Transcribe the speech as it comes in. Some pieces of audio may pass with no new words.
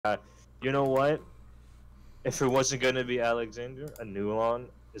You know what? If it wasn't gonna be Alexander, a Nulon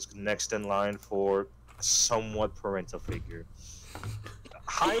is next in line for a somewhat parental figure.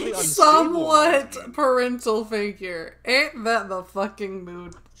 Highly unstable, mind Somewhat you. parental figure. Ain't that the fucking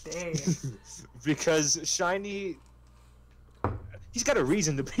mood? Damn. Because Shiny, he's got a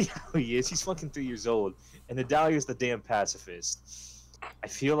reason to be how he is. He's fucking 3 years old, and Nadalia's the damn pacifist. I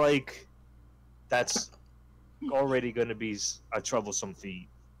feel like that's already gonna be a troublesome feat.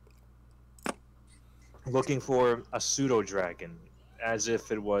 Looking for a pseudo dragon, as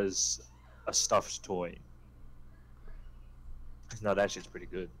if it was a stuffed toy. No, that shit's pretty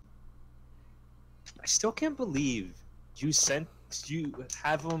good. I still can't believe you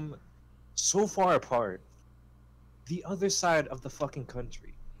have them so far apart. The other side of the fucking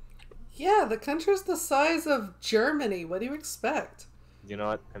country. Yeah, the country's the size of Germany. What do you expect? You know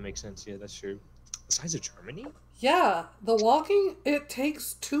what? That makes sense. Yeah, that's true. The size of Germany? Yeah, it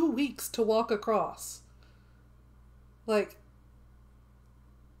takes 2 weeks to walk across. Like,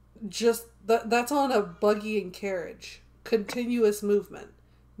 that's on a buggy and carriage. Continuous movement.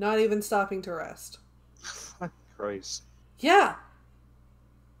 Not even stopping to rest. Fuck Christ. Yeah.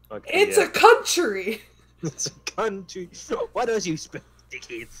 Okay, It's a country! It's a country. What else you expect,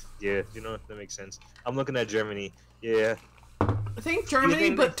 dickheads? Yeah, you know, that makes sense. I'm looking at Germany. Yeah. I think Germany,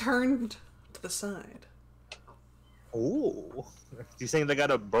 but turned to the side. Oh. Do you think they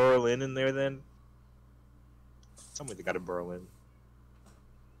got a Berlin in there then? Somewhere they got a Berlin.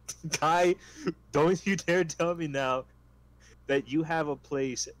 Kai, don't you dare tell me now that you have a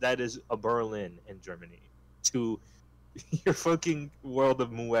place that is a Berlin in Germany to your fucking world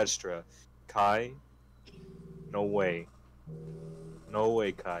of Muestra. Kai? No way. No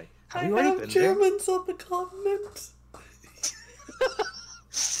way, Kai. I have Germans on the continent.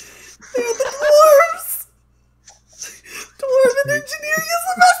 They're the dwarves! Dwarven engineering is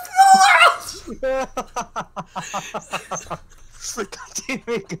the best in the world! God damn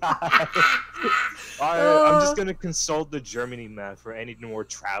it, Kai. Alright, I'm just gonna consult the Germany map for any more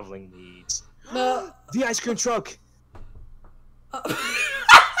traveling needs. No. The ice cream truck! How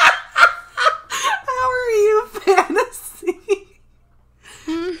are you, fantasy?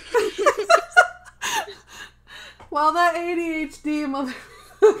 While that ADHD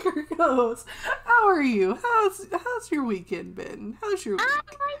motherfucker goes, how are you? How's your weekend been? How's your week?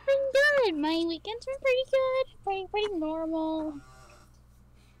 I've been good. My weekends were pretty good. Pretty normal.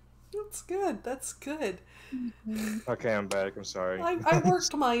 That's good. That's good. Okay, I'm back. I'm sorry. I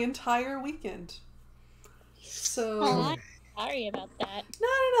worked my entire weekend. So... Oh, I'm sorry about that. No.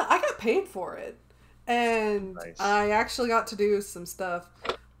 I got paid for it. And Nice. I actually got to do some stuff.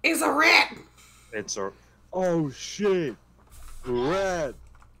 It's a rat! It's a... Oh, shit! Rat!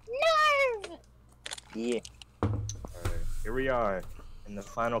 No! Yeah. Alright, here we are. In the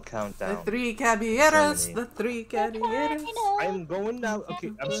final The countdown. three caballeros. Germany. The three caballeros. I'm going now.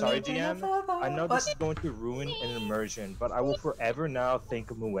 Okay, I'm sorry, DM. I know this is going to ruin an immersion, but I will forever now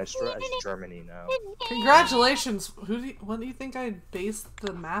think of Muestra as Germany now. Congratulations. What do you think I based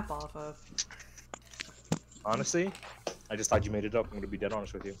the map off of? Honestly, I just thought you made it up. I'm gonna be dead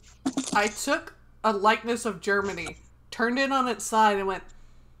honest with you. I took a likeness of Germany, turned it on its side, and went,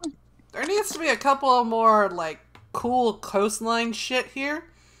 there needs to be a couple of more, like, cool coastline shit here.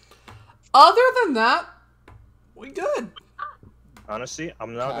 Other than that, we good. Honestly,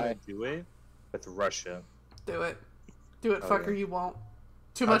 I'm not gonna do it with Russia. Do it. Do it, fucker, Okay. you won't.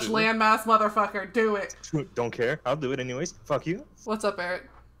 Too I'll much do it. landmass, motherfucker. Do it. Don't care. I'll do it anyways. Fuck you. What's up, Eric?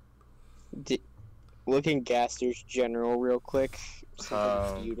 Looking Gaster's general real quick.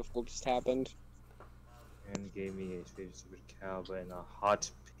 Something Um, beautiful just happened. And gave me a favorite stupid cowboy and a hot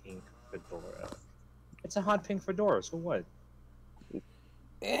pink fedora. It's a hot pink fedora, so what?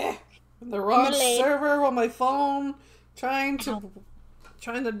 In the wrong Malay. server on my phone, trying to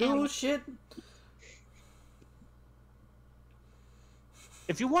do shit.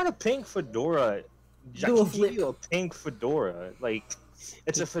 If you want a pink fedora, I Do a can give you a pink fedora. Like,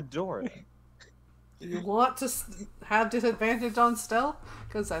 it's a fedora. You want to have disadvantage on stealth?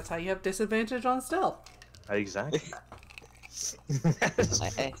 Because that's how you have disadvantage on stealth. Exactly.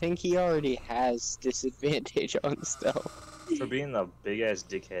 I think he already has disadvantage on stealth. For being a big ass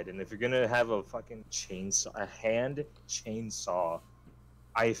dickhead, and if you're gonna have a fucking chainsaw, a hand chainsaw,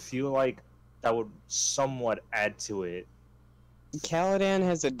 I feel like that would somewhat add to it. Caladan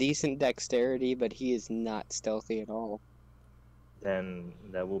has a decent dexterity, but he is not stealthy at all. Then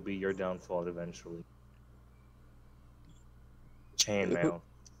that will be your downfall eventually. Chainmail.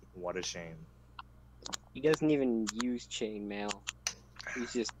 What a shame. He doesn't even use chainmail.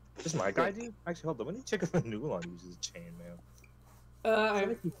 He's just Is my guy, dude? Actually, hold on. Let me check if a new one uses chainmail.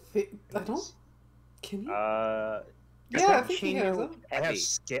 I don't. Can you? It's Yeah, I not think he has it. I have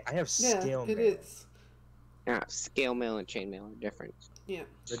Heavy. I have Yeah, scale it mail. is. Scale mail and chain mail are different. Yeah.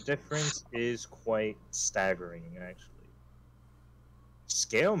 The difference is quite staggering, actually.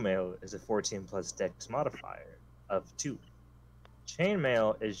 Scale mail is a 14 plus dex modifier of 2.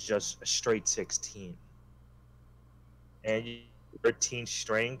 Chainmail is just a straight 16. And you 13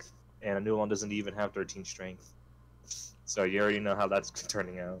 strength, and a new one doesn't even have 13 strength. So you already know how that's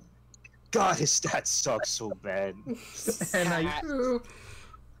turning out. God, his stats suck so bad. True.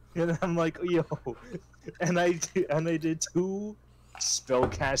 And I'm like, yo, and I did 2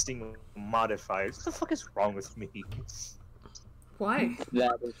 spellcasting modifiers. What the fuck is wrong with me? Why?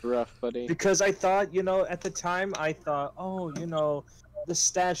 That is rough, buddy. Because I thought, at the time, I thought, oh, the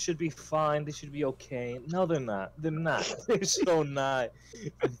stats should be fine. They should be okay. No, they're not. They're not. They're so not.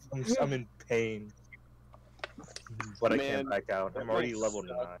 I'm in pain. But I can't back out. I'm already level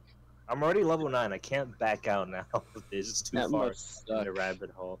 9. I'm already level 9. I can't back out now. It's too far in the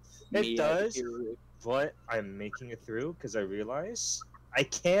rabbit hole. It does, but I'm making it through because I realize I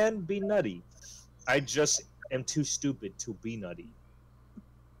can be nutty. I just am too stupid to be nutty.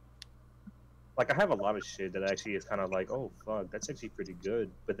 Like, I have a lot of shit that actually is kind of like, oh, fuck, that's actually pretty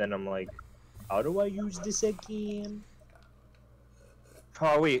good. But then I'm like, how do I use this again?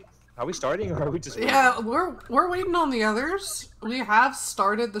 Oh, wait. Are we starting, or are we just waiting? Yeah, we're waiting on the others. We have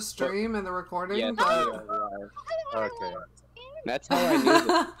started the stream and the recording, Yeah, but... Okay. That's how I knew this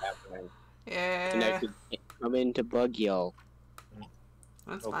was happening. Yeah. And I could come in to bug y'all.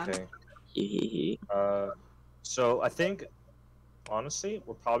 That's fine. Okay. So I think, honestly,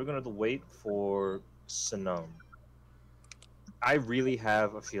 we're probably going to wait for Sonome. I really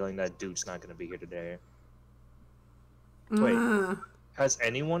have a feeling that Dude's not going to be here today. Wait. Has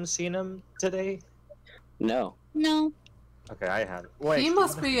anyone seen him today? No. No. Okay, I haven't. Wait, He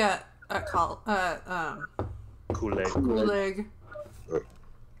must be at Kool-Aid. Kool-Aid.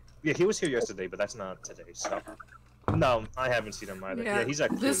 Yeah, he was here yesterday, but that's not today, so... No, I haven't seen him either. Yeah, he's at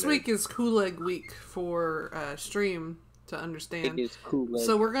Kool-Aid. This week is Kool-Aid week for stream, to understand. It is Kool-Aid.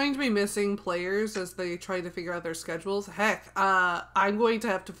 So we're going to be missing players as they try to figure out their schedules. Heck, I'm going to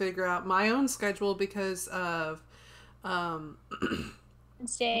have to figure out my own schedule because of...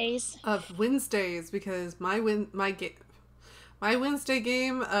 Wednesdays. Of Wednesdays, because my Wednesday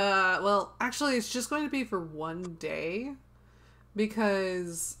game, well, actually, it's just going to be for one day,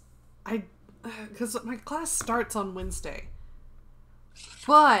 because my class starts on Wednesday,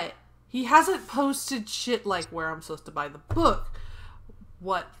 but he hasn't posted shit like where I'm supposed to buy the book,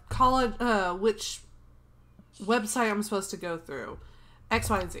 what college, which website I'm supposed to go through,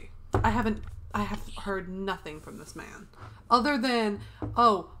 X, Y, and Z. I have heard nothing from this man. Other than,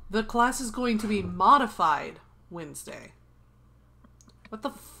 oh, the class is going to be modified Wednesday. What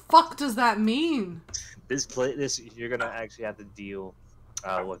the fuck does that mean? You're gonna actually have to deal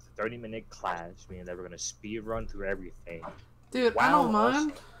with a 30-minute class, meaning that we're gonna speed run through everything. Dude, I don't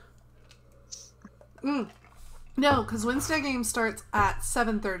mind. No, because Wednesday game starts at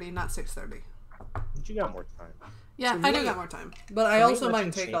 7:30, not 6:30. But you got more time. Yeah, I do got more time. But I also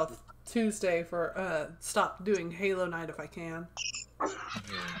might take off Tuesday for stop doing Halo Night if I can.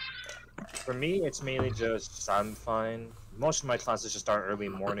 For me, it's mainly just I'm fine. Most of my classes just start early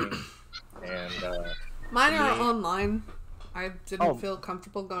morning, and mine are online. I didn't feel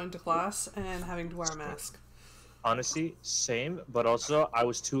comfortable going to class and having to wear a mask. Honestly, same. But also, I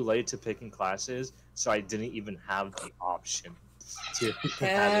was too late to picking classes, so I didn't even have the option to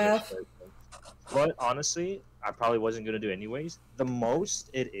have it in person. But honestly, I probably wasn't going to do it anyways. The most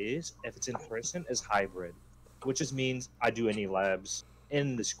it is, if it's in person, is hybrid. Which just means I do any labs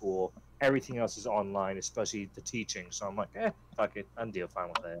in the school. Everything else is online, especially the teaching. So I'm like, fuck it. I'm fine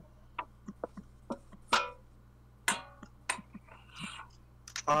with that.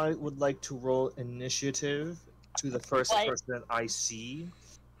 I would like to roll initiative to the first person I see.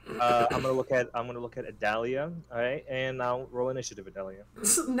 I'm gonna look at Adalia, all right, and I'll roll initiative, Adalia.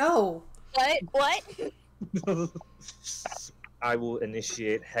 No. What? I will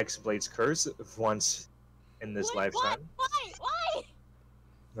initiate Hexblade's Curse once in this lifetime. Why?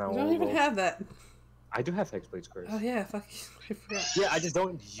 No, You don't even have that. I do have Hexblade's Curse. Oh yeah, fuck. I forgot. Yeah, I just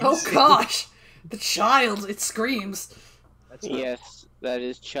don't use Oh it. gosh, the child! It screams. That's not... Yes, that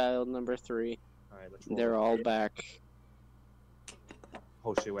is child number 3. Alright, let's roll. They're all back.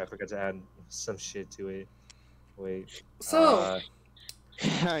 Oh shit! Wait, I forgot to add some shit to it. Wait. So,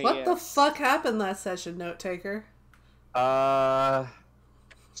 what the Yes. fuck happened last session, note taker?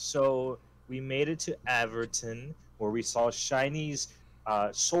 So we made it to Averton, where we saw Shiny's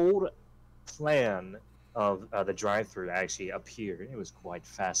sold plan of the drive-through actually appeared. It was quite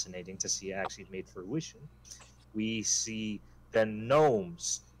fascinating to see it actually made fruition. We see the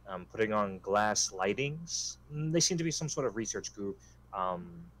gnomes putting on glass lightings. They seem to be some sort of research group.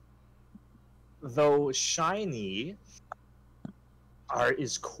 Though Shiny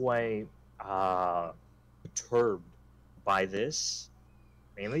is quite perturbed by this,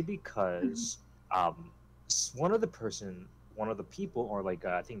 mainly because um, one of the people, or like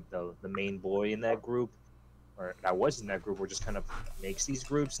I think the main boy in that group, or that was in that group, or just kind of makes these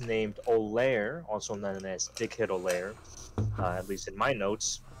groups named Olaire, also known as Dickhead Olaire, at least in my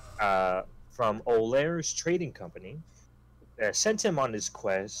notes, from Olaire's trading company, sent him on his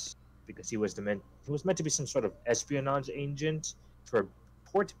quest because he was meant to be some sort of espionage agent to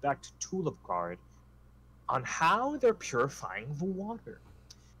report back to Tulip Guard on how they're purifying the water.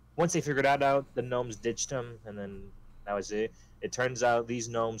 Once they figured that out, the gnomes ditched him, and then that was it. It turns out these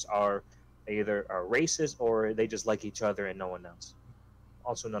gnomes are either racist or they just like each other and no one else.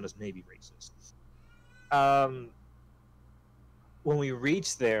 Also known as maybe racist. Um, when we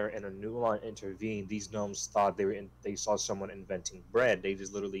reached there and a Nulon intervened, these gnomes thought they saw someone inventing bread. They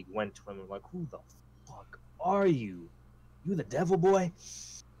just literally went to him and were like, "Who the fuck are you? You the devil boy?"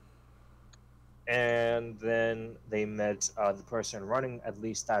 And then they met the person running at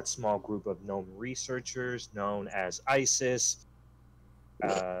least that small group of gnome researchers known as ISIS.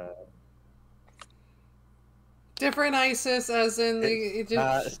 Uh, Different ISIS, as in the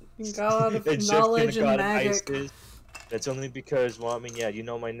Egyptian god of Egyptian knowledge and god of magic. ISIS. That's only because, well, I mean, yeah, you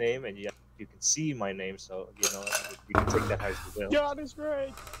know my name, and yeah, you can see my name, so you know you can take that as you will. God is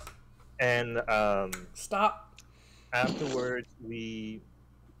great. And Stop. afterwards, we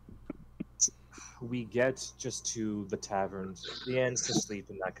get just to the taverns, the ends to sleep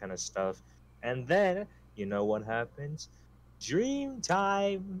and that kind of stuff, and then you know what happens? Dream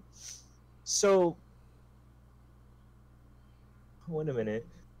time. So, wait a minute.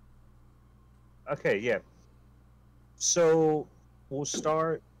 Okay, yeah. So we'll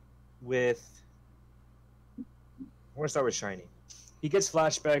start with Shiny. He gets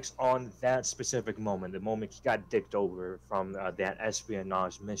flashbacks on that specific moment, the moment he got dicked over from that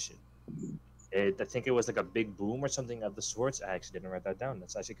espionage mission. I think it was like a big boom or something of the sorts. I actually didn't write that down.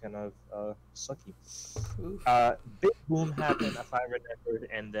 That's actually kind of sucky. Oof. Big boom happened, if I remembered,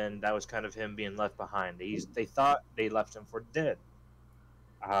 and then that was kind of him being left behind. They thought they left him for dead.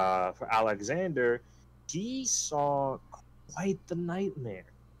 For Alexander, he saw quite the nightmare.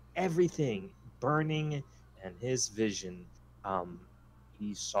 Everything burning, and his vision.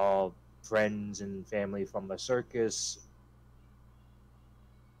 He saw friends and family from the circus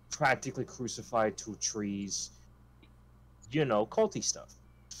practically crucified to trees. You know, culty stuff.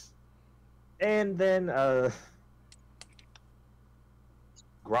 And then,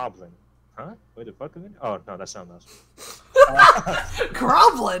 Groblin. Huh? Wait, the fuck? Oh, no, that's something else.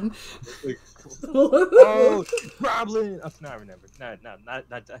 Groblin. Oh, Groblin! Oh, no, I remember. No,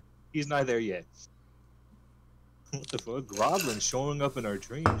 not he's not there yet. What the fuck? Groblin showing up in our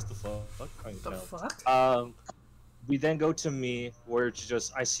dreams. The fuck? I The know. fuck? We then go to me, where it's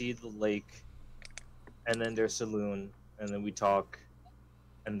just I see the lake, and then there's saloon, and then we talk,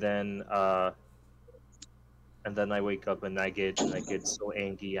 and then I wake up and I get so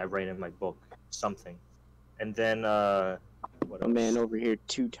angry I write in my book something, and then what A else? man over here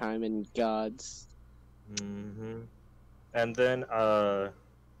two-timing gods. And then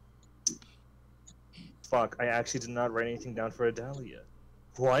fuck, I actually did not write anything down for Adalia.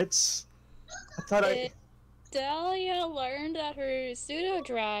 What? I thought I. Dahlia learned that her pseudo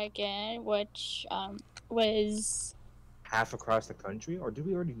dragon, which was Half across the country, or did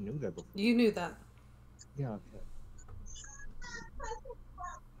we already know that before? You knew that. Yeah. Okay.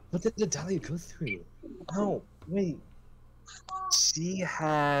 What did Adalia go through? No, wait. She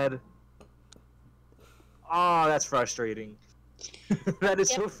had. Oh, that's frustrating. That is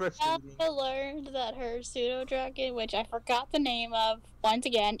so frustrating. Dahlia learned that her pseudo dragon, which I forgot the name of, once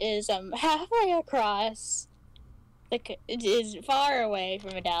again, is halfway across. It is far away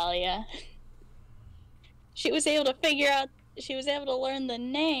from Adalia. She was able to learn the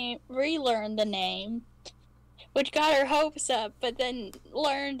name, relearn the name, which got her hopes up, but then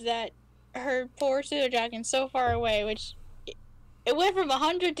learned that her poor pseudo dragon's so far away, which it went from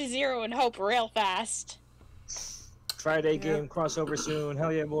 100 to 0 in hope real fast. Friday game crossover soon.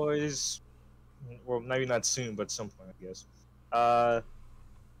 Hell yeah, boys. Well, maybe not soon, but some point, I guess.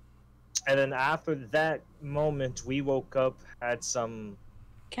 And then after that moment, we woke up, had some.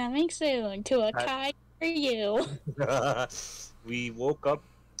 Coming soon to a kite for you. We woke up.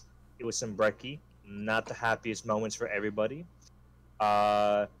 It was some brekkie. Not the happiest moments for everybody.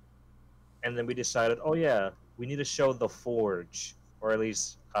 and then we decided, oh yeah, we need to show the forge, or at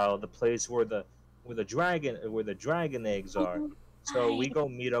least the place where the dragon eggs are. So we go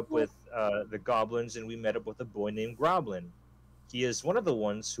meet up with the goblins, and we met up with a boy named Groblin. He is one of the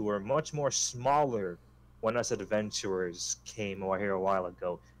ones who are much more smaller when us adventurers came over here a while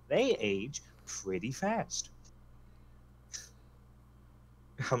ago. They age pretty fast.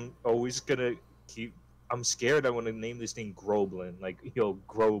 I'm always gonna keep. I'm scared. I want to name this thing Groblin. Like, yo,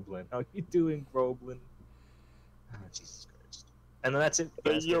 Groblin. How you doing, Groblin? Oh, Jesus Christ. And then that's it.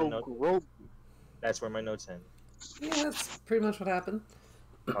 Hey, That's, yo, where that's where my notes end. Yeah, that's pretty much what happened.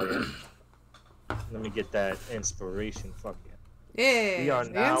 Oh, yeah. Let me get that inspiration. Fuck yeah. We Yeah, are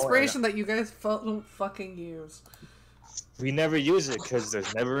the now inspiration that you guys don't fucking use. We never use it because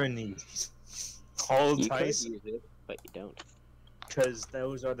there's never a need. All You could dice, use it, but you don't. because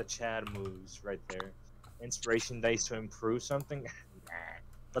those are the Chad moves right there. Inspiration dice to improve something? Nah.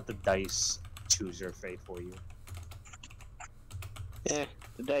 Let the dice choose your fate for you. Yeah,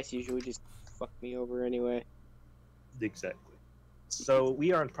 the dice usually just fuck me over anyway. Exactly. So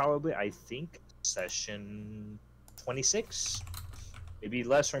we are probably, I think, session 26. Maybe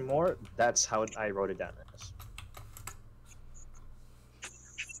less or more. That's how I wrote it down as.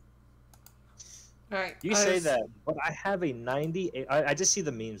 Alright. You say that, but I have a 98. I just see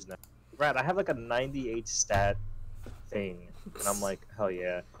the memes now. Brad, I have like a 98 stat thing. And I'm like, hell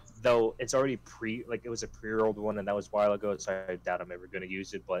yeah. Though it's already it was a pre-rolled one, and that was a while ago, so I doubt I'm ever going to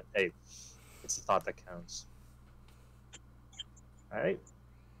use it. But hey, it's the thought that counts. Alright.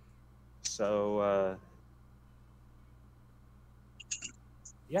 So,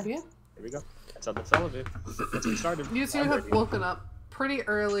 yeah. Here we go. That's how the fella did. Let's get started. You two have woken up pretty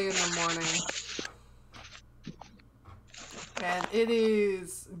early in the morning. And it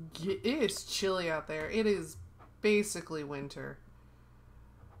is chilly out there. It is basically winter.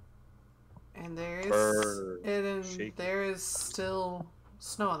 And there is still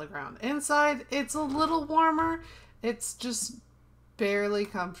snow on the ground. Inside, it's a little warmer. It's just barely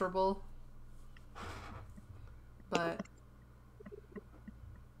comfortable. But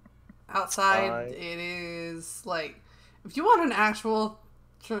outside, it is like, if you want an actual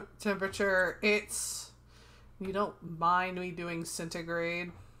temperature, it's, you don't mind me doing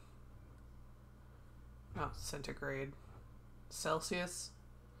centigrade. No, centigrade. Celsius.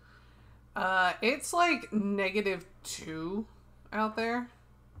 It's like -2 out there.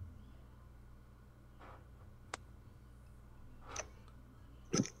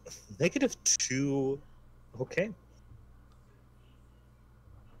 -2. Okay.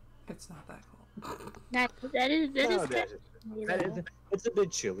 It's not that cold. That is It's a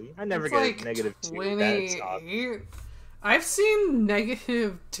bit chilly. I never It's get like -2. 28. I've seen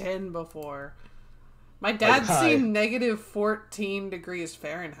 -10 before. My dad's seen -14 degrees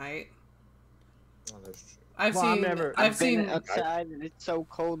Fahrenheit. Oh, that's true. I've I've seen been outside and it's so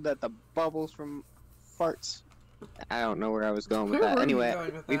cold that the bubbles from farts. I don't know where I was going with Where that. were you Anyway,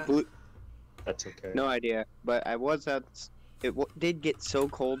 going with we that? blew. That's okay. No idea, but I was at. Did get so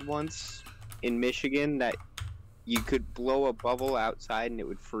cold once in Michigan that you could blow a bubble outside and it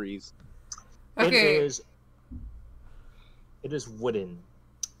would freeze. Okay. It is wooden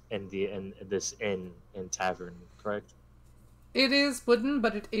in this inn and tavern, correct? It is wooden,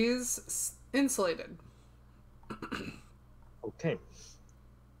 but it is insulated. Okay.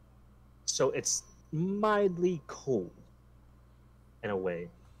 So it's mildly cold in a way.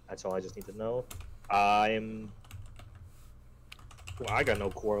 That's all I just need to know. I got no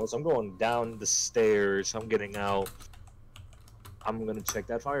quarrels. I'm going down the stairs. I'm getting out. I'm gonna check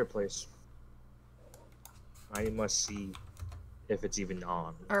that fireplace. I must see if it's even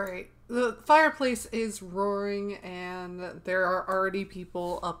on. Alright. The fireplace is roaring and there are already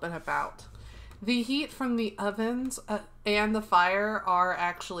people up and about. The heat from the ovens and the fire are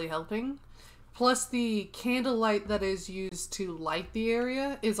actually helping. Plus the candlelight that is used to light the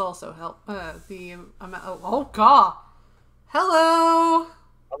area is also oh god! Hello!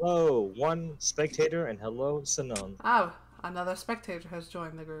 Hello, one spectator, and hello, Sanon. Oh, another spectator has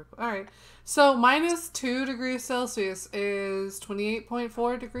joined the group. Alright. So, -2 degrees Celsius is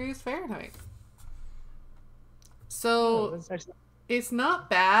 28.4 degrees Fahrenheit. So, it's not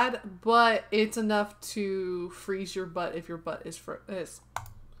bad, but it's enough to freeze your butt if your butt is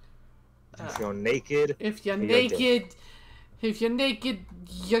if you're naked. If you're naked,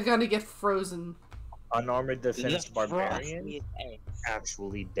 you're gonna get frozen. Unarmored defense barbarian.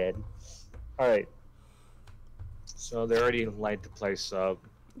 Actually dead. Alright. So they already light the place up.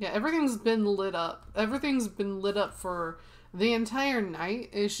 Yeah, everything's been lit up. Everything's been lit up for the entire night.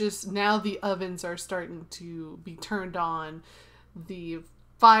 It's just now the ovens are starting to be turned on. The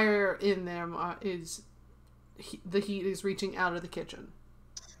fire in them the heat is reaching out of the kitchen.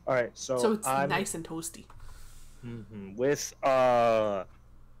 All right, so It's nice and toasty. With Pact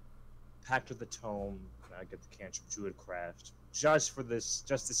of the Tome, I get the cantrip Druidcraft just for this,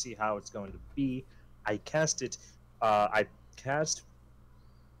 just to see how it's going to be. I cast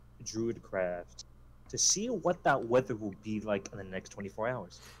Druidcraft to see what that weather will be like in the next 24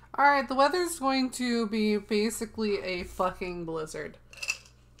 hours. Alright, the weather's going to be basically a fucking blizzard.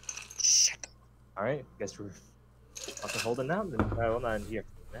 Shit. Alright, guess we're up to holding out then. Hold on here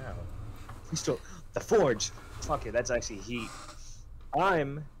now. We still the forge. Fuck it, that's actually heat.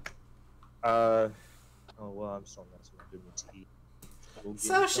 I'm oh well, I'm still not doing tea.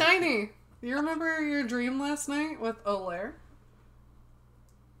 So Shiny, you remember your dream last night with Olaire?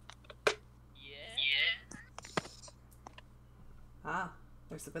 Yeah. Ah,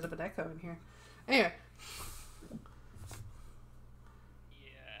 there's a bit of an echo in here. Anyway.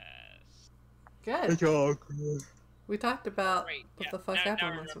 Yes. Good. We talked about Right. what Yeah. the fuck now I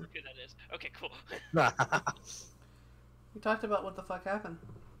happened last remember one. who that is. Okay, cool. We talked about what the fuck happened.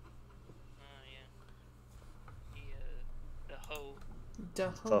 Yeah. The hoe. The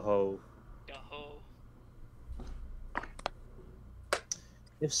Duh. hoe. The hoe.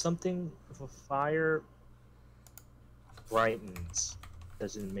 If a fire brightens,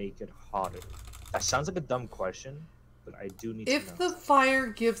 does it make it hotter? That sounds like a dumb question, but I do need to know. If the fire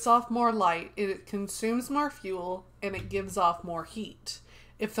gives off more light, it consumes more fuel and it gives off more heat.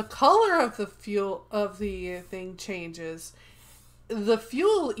 If the color of the fuel of the thing changes, the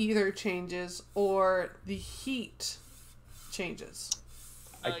fuel either changes or the heat changes.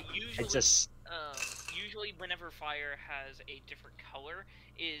 Usually whenever fire has a different color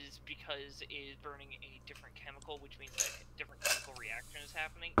is because it is burning a different chemical, which means that different chemical reaction is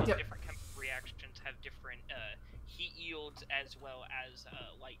happening. And Yep. different chemical reactions have different heat yields as well as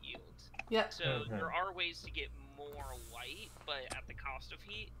light yields. Yeah. So there are ways to get more light, but at the cost of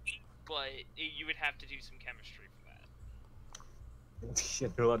heat. But you would have to do some chemistry for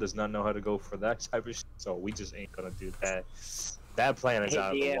that. Noah does not know how to go for that type of shit, so we just ain't gonna do that. That plan is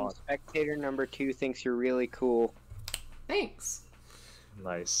out of the DM, water. spectator number 2 thinks you're really cool. Thanks.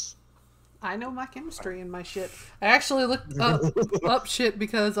 Nice. I know my chemistry and my shit. I actually looked up shit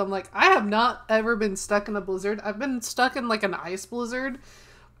because I'm like, I have not ever been stuck in a blizzard. I've been stuck in like an ice blizzard,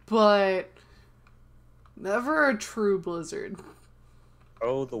 but never a true blizzard.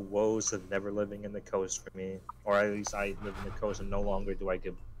 Oh, the woes of never living in the coast for me. Or at least I live in the coast and no longer do I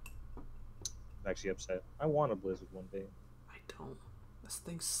get actually upset. I want a blizzard one day. I don't. This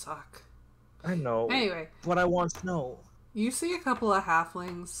things suck. I know. Anyway. But I want snow. You see a couple of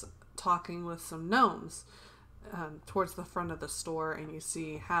halflings talking with some gnomes towards the front of the store, and you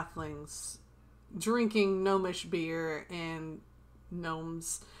see halflings drinking gnomish beer and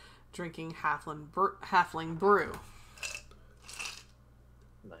gnomes drinking halfling brew.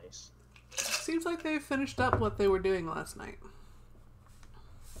 Nice. Seems like they finished up what they were doing last night.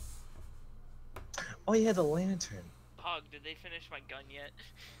 Oh yeah, the lantern. Hog, did they finish my gun yet?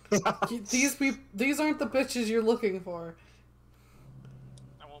 These aren't the bitches you're looking for.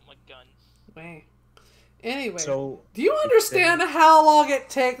 I want my gun. Wait. Anyway, So do you understand how long it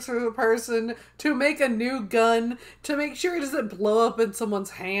takes for a person to make a new gun to make sure it doesn't blow up in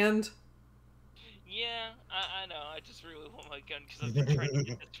someone's hand? Yeah, I know. I just really want my gun because I've been trying to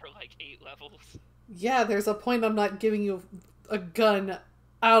get this for like 8 levels. Yeah, there's a point I'm not giving you a gun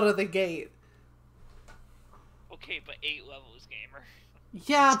out of the gate. Okay, but 8 levels, gamer.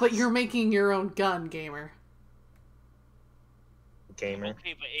 Yeah, but you're making your own gun, gamer. gamer.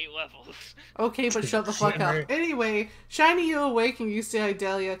 Okay, but 8 levels. Okay, but shut the fuck up. Anyway, Shiny, you awake and you see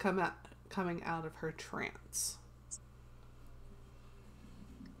Idalia coming out of her trance.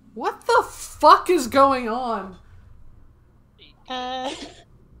 What the fuck is going on? Oh,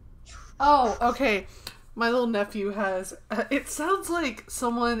 okay. My little nephew has... it sounds like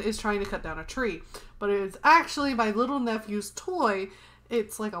someone is trying to cut down a tree, but it is actually my little nephew's toy.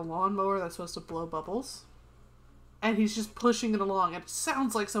 It's like a lawnmower that's supposed to blow bubbles. And he's just pushing it along. It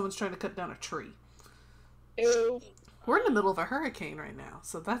sounds like someone's trying to cut down a tree. Ew. We're in the middle of a hurricane right now,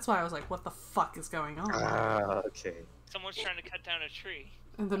 so that's why I was like, what the fuck is going on? Okay. Someone's trying to cut down a tree.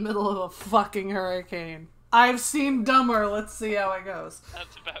 In the middle of a fucking hurricane. I've seen dumber. Let's see how it goes.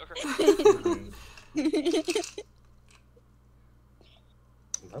 That's about right.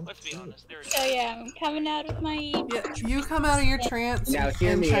 Let's be honest. There So yeah, I'm coming out of my... Yeah, you come out of your trance Now,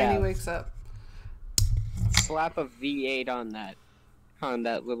 hear and me Shiny out. wakes up. Slap a V8 on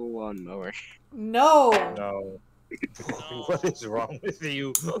that little lawnmower. No! No. What is wrong with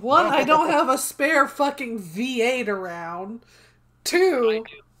you? One, I don't have a spare fucking V8 around. Two,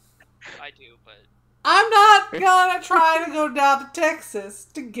 I do, but I'm not gonna try to go down to Texas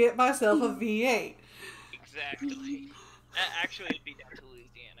to get myself a V8. exactly. Actually, it'd be down to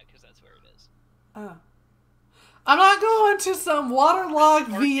Louisiana because that's where it is. Oh. I'm not going to some waterlogged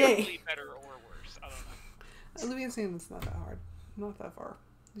V8. Arguably better or worse. I don't know. Louisiana's not that hard. Not that far.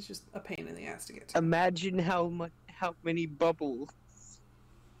 It's just a pain in the ass to get to. Imagine how many bubbles.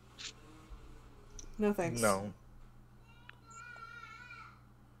 No thanks. No.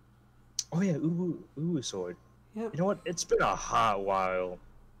 Oh yeah, Uwu sword. Yep. You know what? It's been a hot while.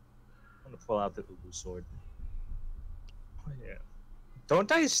 I'm gonna pull out the Uwu sword. Oh yeah. Don't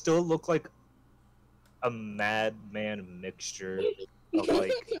I still look like a madman mixture of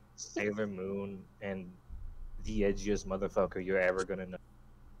like Sailor Moon and the edgiest motherfucker you're ever gonna know?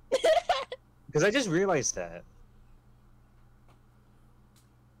 Because I just realized that.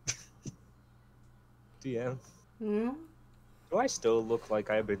 DM. Hmm? Do I still look like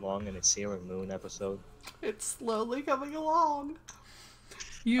I belong in a Sailor Moon episode? It's slowly coming along.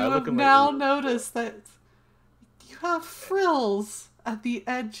 You I look have at my now Uwu. noticed that you have frills at the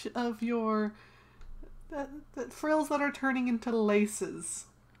edge of your... That frills that are turning into laces.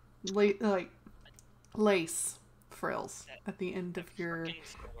 Like lace frills at the end of your... Fucking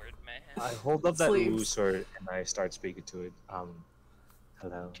sword, man. I hold up that Uwu Sleeves. sword and I start speaking to it.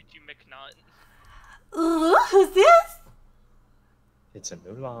 Hello. Could you McNaught? Ooh, who's this? It's a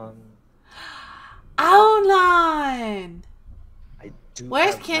Mulan. Outline! I do.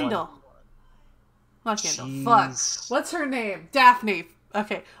 Where's have Kendall? one. Not Kendall. Fuck. She's- What's her name? Daphne.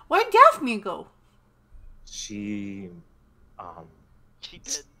 Okay. Where'd Daphne go? She, She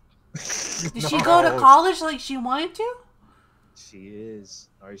did. Did she go to No. college like she wanted to? She is,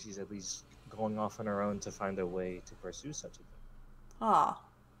 or she's at least going off on her own to find a way to pursue such a thing. Oh.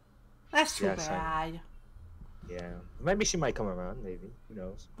 That's too Yes, I know. bad. Yeah, maybe she might come around. Maybe, who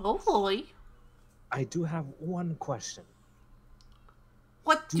knows? Hopefully. I do have one question.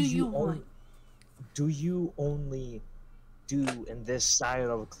 What do you on- want? Do you only do in this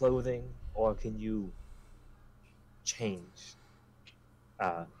style of clothing, or can you change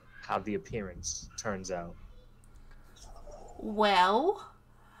how the appearance turns out? Well,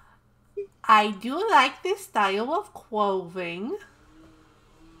 I do like this style of clothing.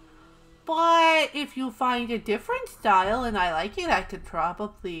 But if you find a different style and I like it, I could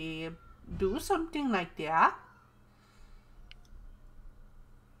probably do something like that.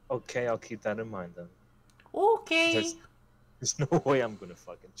 Okay, I'll keep that in mind then. Okay. There's no way I'm gonna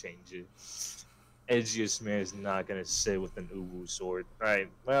fucking change it. Edgiest man is not gonna sit with an Uwu sword. Alright,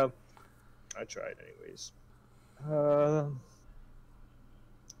 well, I tried anyways.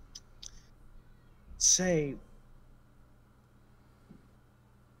 Say,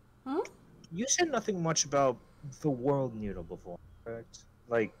 Hmm? you said nothing much about the world needle before, correct?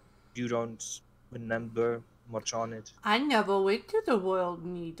 Like, you don't remember much on it? I never went to the World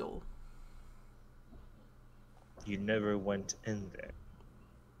Needle. You never went in there.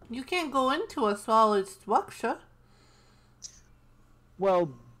 You can't go into a solid structure.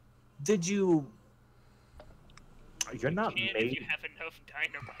 Well, did you... You're not And if made... you have enough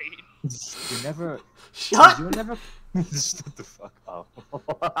dynamite. You never... Shut! You never... Shut the fuck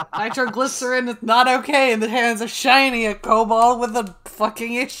up. Nitroglycerin is not okay in the hands of Shiny, a kobold with a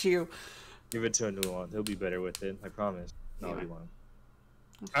fucking issue. Give it to a new one. He'll be better with it. I promise. No, Yeah. he won't.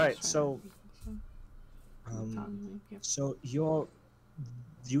 Alright, so... So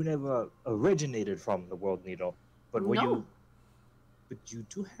you never originated from the World Needle, but were No. you? But you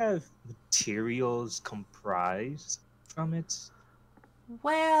do have materials comprised from it.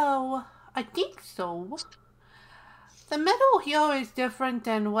 Well, I think so. The metal here is different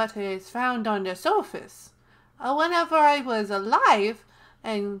than what is found on the surface. Whenever I was alive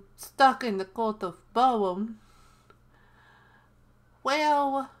and stuck in the cult of Bowen,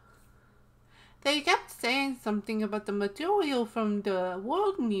 well, they kept saying something about the material from the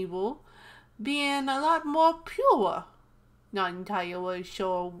World Needle being a lot more pure. Not entirely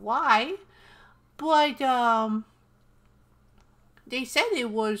sure why, but they said it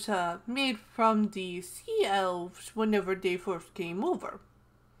was made from the sea elves whenever they first came over.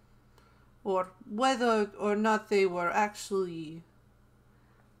 Or whether or not they were actually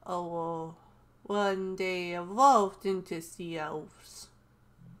when they evolved into sea elves.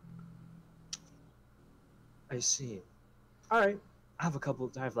 I see. All right. I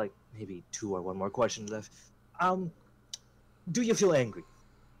have like maybe two or one more question left. Do you feel angry?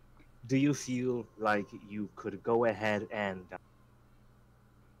 Do you feel like you could go ahead and?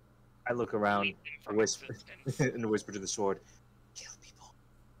 I look around, Delete them I from whisper, existence. and whisper to the sword, "Kill people."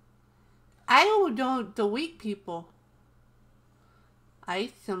 I don't delete people.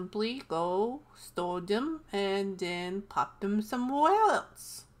 I simply go, store them, and then pop them somewhere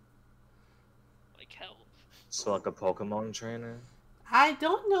else. Like hell. So like a Pokemon trainer? I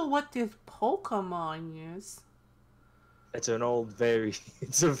don't know what this Pokemon is. It's an old, very,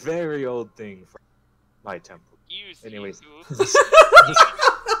 it's a very old thing from my temple. Use Anyways. you.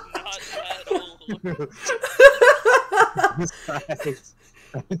 Not that old. Besides,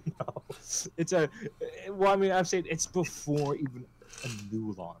 no, it's a. Well, I mean, I'm saying it's before even a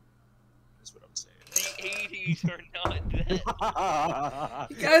new lawn. That's what I'm saying. The 80s are not that.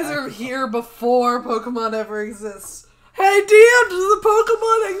 You guys are here before Pokemon ever exists. Hey, DM, does the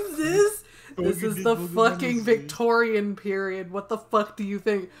Pokemon exist? This is the fucking Victorian period. What the fuck do you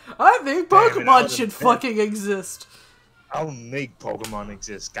think? I think Damn it, I Pokemon would've should bet. fucking exist. I'll make Pokemon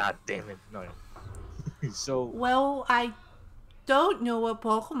exist. God damn it! No. So Well, I don't know what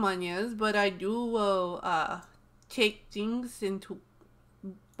Pokemon is, but I do take things into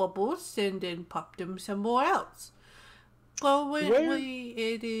bubbles and then pop them somewhere else. Currently,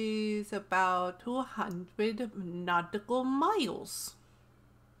 it is about 200 nautical miles.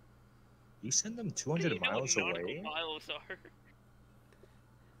 you send them Do you 200 know what miles nautical away? miles are?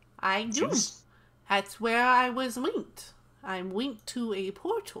 I do. Jeez. That's where I was linked. I'm linked to a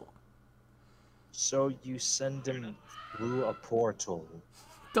portal. So you send them through a portal.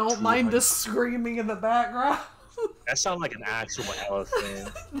 Don't mind the screaming in the background. That sounds like an actual elephant.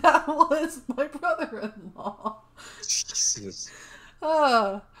 That was my brother-in-law. Jesus.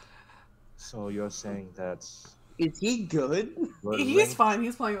 Uh, So you're saying that Is he good? we're he's linked- fine.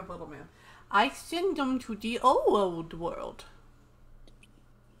 He's playing with Little Man. I send them to the old world.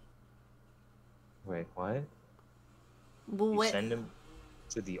 Wait, what? You What? send them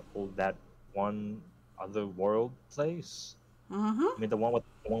to that one other world place? Mm-hmm. I mean the one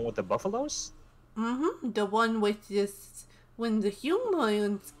with the buffaloes? Mm-hmm. The one with this. When the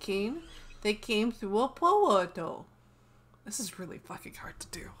humans came, they came through a portal. This is really fucking hard to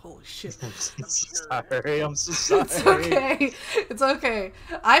do. Holy shit. I'm so sorry. I'm so sorry. It's okay. It's okay.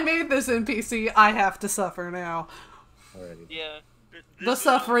 I made this NPC. I have to suffer now. Alrighty. Yeah. The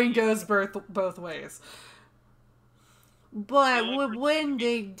suffering goes both ways. But when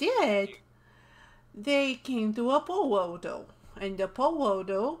they did, they came to a portal. And the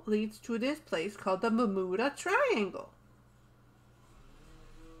portal leads to this place called the Bermuda Triangle.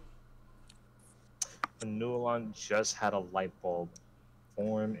 And Newlon just had a light bulb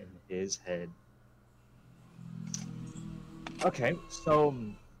form in his head. Okay, so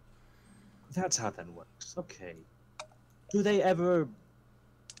that's how that works. Okay. Can they ever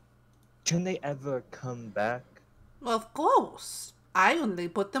come back? Of course. I only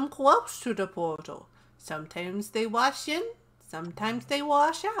put them close to the portal. Sometimes they wash in, sometimes they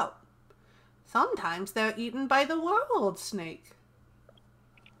wash out. Sometimes they're eaten by the world snake.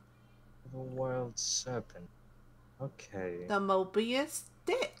 The world serpent. Okay. The Mobius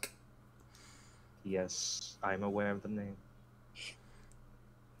stick. Yes, I'm aware of the name.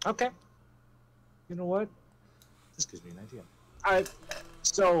 Okay. You know what? This gives me an idea. Alright,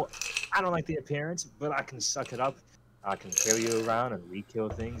 so I don't like the appearance, but I can suck it up. I can carry you around and re-kill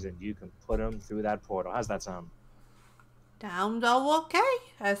things, and you can put them through that portal. How's that sound? Sounds all okay,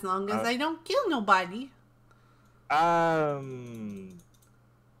 as long as I don't kill nobody. I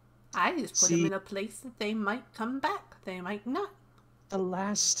just put them See- in a place that they might come back. They might not. The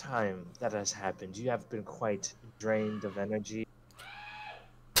last time that has happened, you have been quite drained of energy.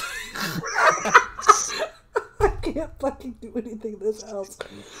 I can't fucking do anything in this house.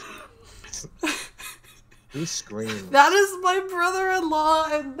 Who screamed? That is my brother-in-law,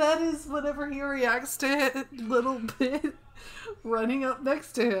 and that is whenever he reacts to it, little bit running up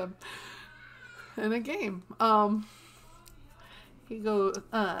next to him in a game. He goes,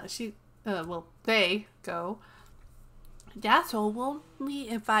 they go, that's only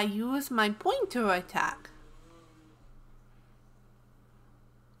if I use my pointer attack.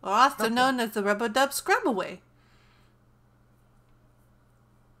 Or also known as the Rubber Dub Scrub Away.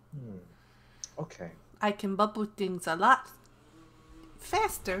 Okay. I can bubble things a lot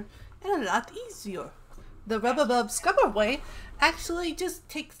faster and a lot easier. The Rubber Dub Scrub Away actually just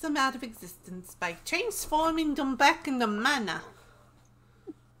takes them out of existence by transforming them back into mana.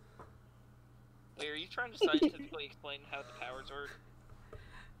 Wait, are you trying to scientifically explain how the powers work?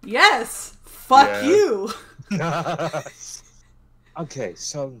 Yes! Fuck Yeah. you! Okay,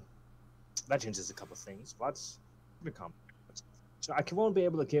 so that changes a couple things. What's become? So I won't be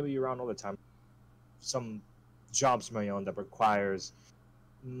able to carry you around all the time. Some jobs of my own that requires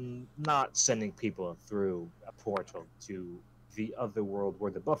not sending people through a portal to the other world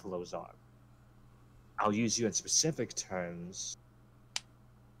where the buffaloes are. I'll use you in specific terms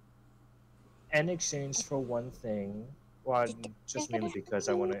in exchange for one thing, well, just mainly because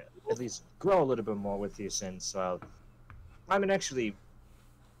I want to at least grow a little bit more with you since, I mean, actually,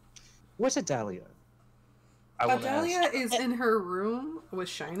 where's Adalia? I want to ask. Adalia is in her room with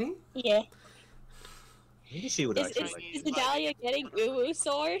Shiny. Yeah. Maybe she would Is, actually is, like is you. Adalia getting Uwu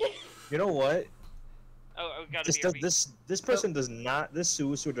sword? You know what? Oh, gotta This be does a this person does not, this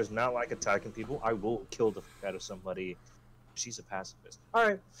Susu does not like attacking people. I will kill the fuck out of somebody. She's a pacifist. All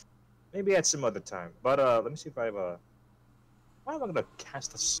right, maybe at some other time. But let me see if I have a. Why am I gonna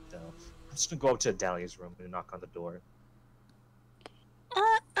cast a spell? I'm just gonna go up to Dahlia's room and knock on the door.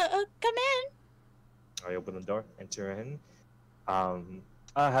 Come in. I open the door, enter in.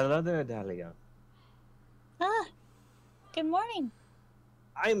 Hello there, Dahlia. Ah, good morning.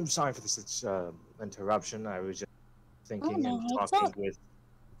 I'm sorry for this interruption. I was just thinking no, and it's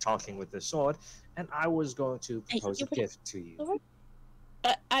talking with the sword, and I was going to propose you a gift to you.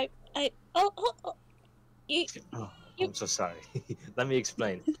 You, Oh, you- I'm so sorry. Let me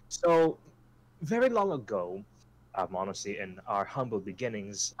explain. So, very long ago, honestly, in our humble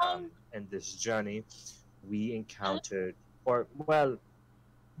beginnings in this journey, we encountered, or well,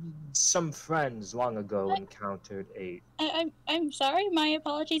 some friends long ago encountered a. I'm sorry. My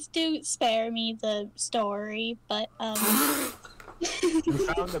apologies. Do spare me the story, but You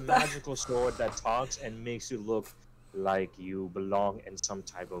found a magical sword that talks and makes you look like you belong in some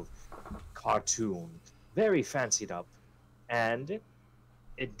type of cartoon. Very fancied up. And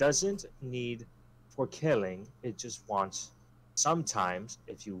it doesn't need for killing, it just wants sometimes,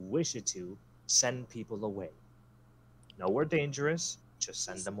 if you wish it to, send people away. Nowhere dangerous, just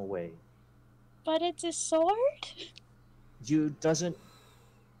send them away. but it's a sword. You doesn't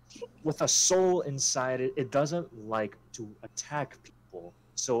with a soul inside it, it doesn't like to attack people.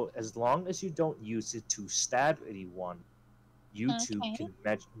 So as long as you don't use it to stab anyone, you two Okay.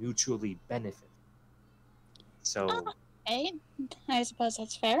 can mutually benefit. So Okay, I suppose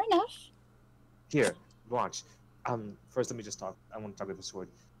that's fair enough. here, watch. First let me just talk. I want to talk about the sword.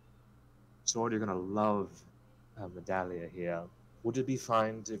 Sword, you're gonna love Medallia here. Would it be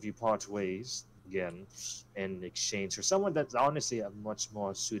fine if you part ways again in exchange for someone that's honestly a much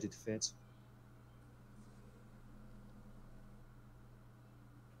more suited fit?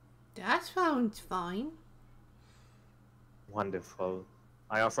 That sounds fine. Wonderful.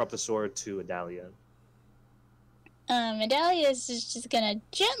 I offer up the sword to Adalia. Adalia is just gonna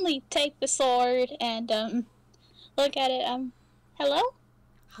gently take the sword and look at it. Hello?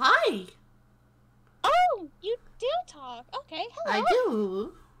 Hi. Oh, you do talk. Okay, hello. I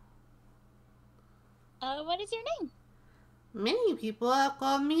do. What is your name? Many people have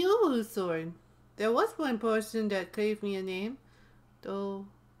called me Uwu Sword. There was one person that gave me a name, though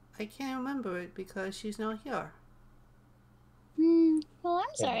I can't remember it because she's not here. Well,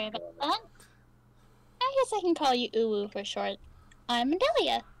 I'm sorry about that. I guess I can call you Uwu for short. I'm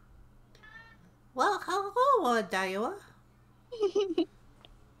Adalia. Well, hello, Adalia.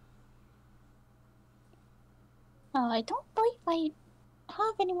 Oh, I don't believe I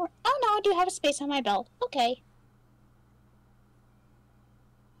have any more. Oh no, I do have a space on my belt. Okay.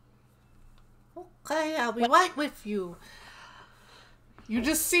 Okay, I'll be right with you. You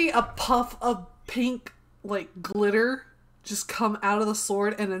just see a puff of pink, like, glitter just come out of the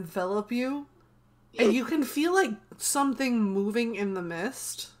sword and envelop you. And you can feel, like, something moving in the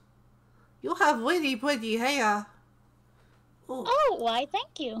mist. You have really pretty hair. Ooh, Oh, why,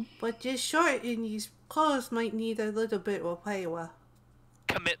 thank you. but your shirt and these clothes might need a little bit of repair.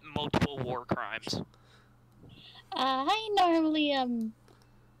 Commit multiple war crimes. I normally,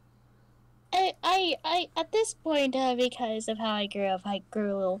 I, at this point, because of how I grew up, I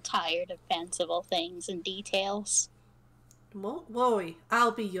grew a little tired of fanciful things and details. Won't worry,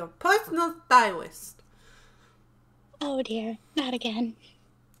 I'll be your personal stylist. Oh dear, not again.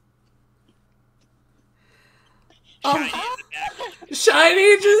 Shiny in the back.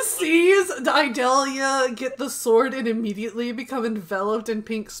 Shiny just sees Idalia get the sword and immediately become enveloped in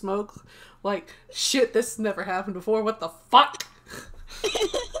pink smoke. Like, shit, this never happened before. What the fuck?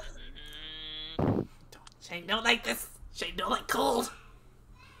 Shiny don't like this. Shiny don't like cold.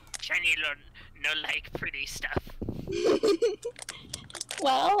 Shiny no like pretty stuff.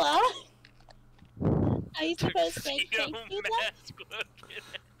 Well, I suppose thank you then. Masculine.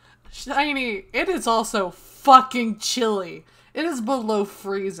 Shiny, it is also fucking chilly. It is below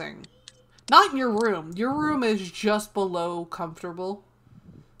freezing. Not in your room. Your room is just below comfortable.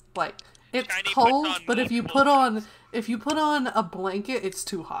 Like, it's Shiny puts cold, on but if you put on a blanket, it's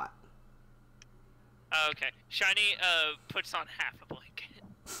too hot. Oh, okay. Shiny puts on half a blanket.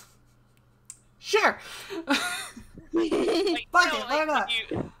 Sure. Like, Fuck no, it, why not?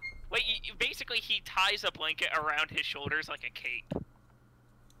 Wait, basically he ties a blanket around his shoulders like a cape.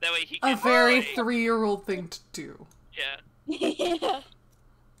 That way he can... A very fly. 3-year-old thing to do. Yeah. Yeah.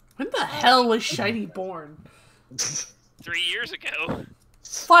 When the hell was Shiny born? 3 years ago.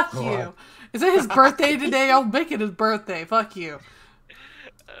 Fuck you. Is it his birthday today? I'll make it his birthday. Fuck you.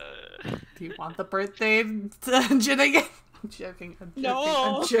 Do you want the birthday dungeon again? I'm joking. I'm joking.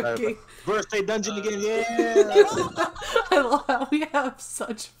 No. I'm joking. Birthday dungeon again, yeah! I love how we have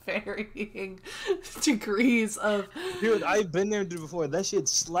such varying degrees of. Dude, I've been there before. That shit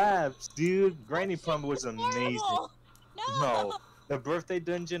slaps, dude. Granny Pumba was amazing. Horrible. No, the birthday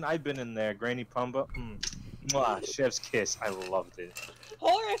dungeon, I've been in there. Granny Pumba, mwah, chef's kiss. I loved it.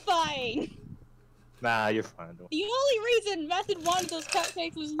 Horrifying. Nah, you're fine. Don't. The only reason Method wanted those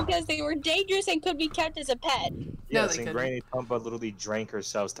cupcakes was because they were dangerous and could be kept as a pet. Yes, they and couldn't. Granny Pumba literally drank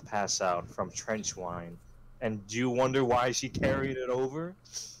herself to pass out from trench wine. And do you wonder why she carried it over?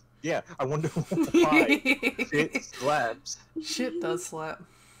 Yeah, I wonder why. It slaps. Shit does slap.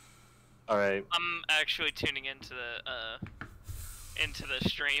 Alright. I'm actually tuning into the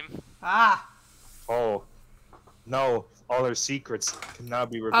stream. Ah! Oh. No, all her secrets cannot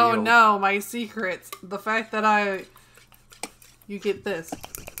be revealed. Oh no, my secrets. The fact that you get this.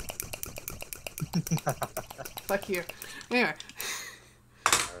 Fuck you. Anyway.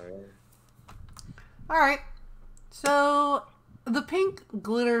 Alright. So, the pink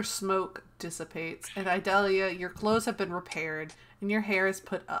glitter smoke dissipates, and Idalia, your clothes have been repaired, and your hair is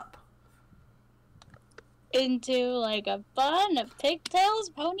put up. Into like a bun, a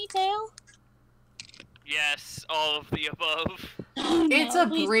pigtails, ponytail. Yes, all of the above. Oh, It's no, a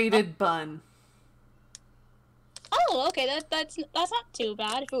please. braided bun. Oh, okay, that's not too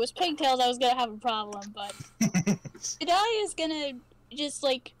bad. If it was pigtails, I was gonna have a problem. But Idalia's gonna just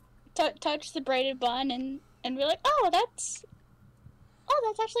like touch the braided bun and be like, oh, that's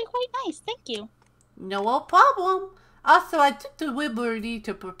actually quite nice. Thank you. No problem. Also, I took the liberty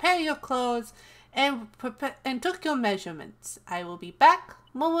to prepare your clothes and took your measurements. I will be back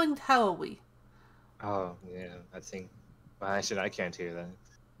momentarily. Oh, yeah, I think... Well, actually, I can't hear that.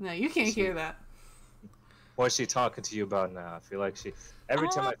 No, you can't hear that. What's she talking to you about now? I feel like she... Every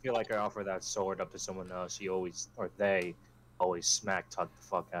time I feel like I offer that sword up to someone else, she always... Or they always smack talk the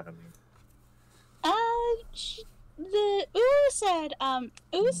fuck out of me.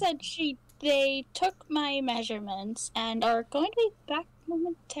 Ooh said they took my measurements and are going to be back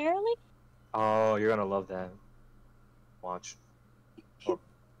momentarily. Oh, you're gonna love that. Watch. Or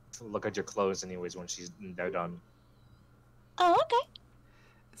look at your clothes anyways when they're done. Oh, okay.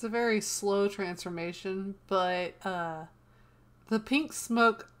 It's a very slow transformation, but the pink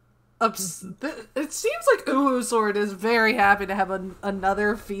smoke. It seems like Uwu Sword is very happy to have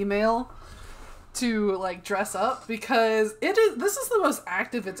another female to like dress up because this is the most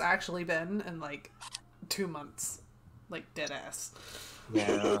active it's actually been in like 2 months, like dead ass.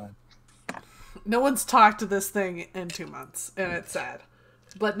 Yeah. No one's talked to this thing in 2 months, and it's sad.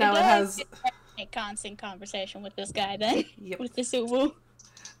 But now it has a constant conversation with this guy then. Yep. With this Uwu.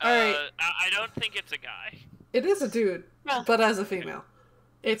 Alright. I don't think it's a guy. It is a dude, Oh. but as a female.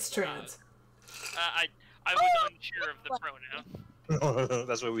 It's trans. I was unsure of the pronoun.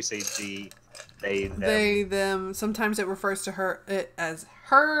 That's why we say they, them. They, them. Sometimes it refers to it as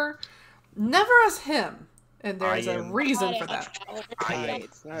her, never as him. And there's a reason for that.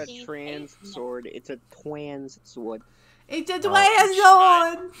 It's not a trans sword, it's a twans sword. It's a Oh,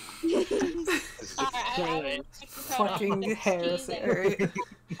 sword! Fucking heresy. Alright.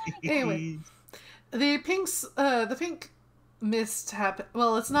 Anyway, the pink mist happen.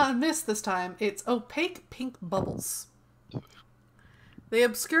 Well, it's not a mist this time. It's opaque pink bubbles. They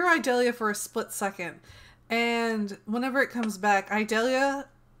obscure Idalia for a split second, and whenever it comes back, Idalia,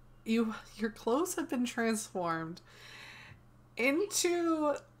 your clothes have been transformed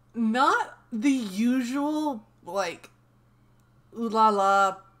into not the usual like ooh la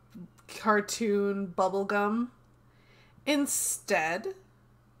la cartoon bubblegum. Instead,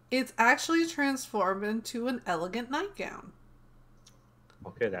 it's actually transformed into an elegant nightgown.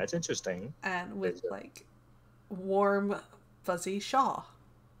 Okay, that's interesting. And with like warm fuzzy shawl.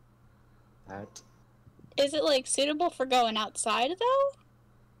 That Is it like suitable for going outside though?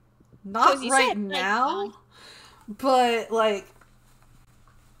 Not 'Cause you right said now, but like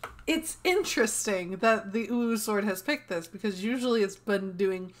it's interesting that the Uwu Sword has picked this because usually it's been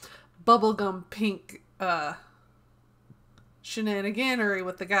doing bubblegum pink shenaniganery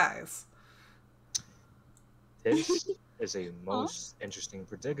with the guys. this is a most interesting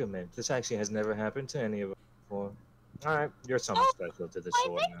predicament. This actually has never happened to any of us before. Alright, you're something special to this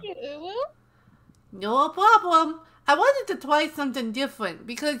sword Thank now. you, Uwu. No problem. I wanted to try something different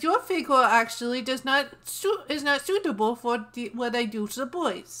because your figure actually is not suitable for what I do to the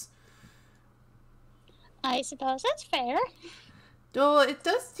boys. I suppose that's fair. Though it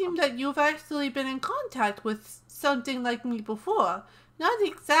does seem that you've actually been in contact with something like me before. Not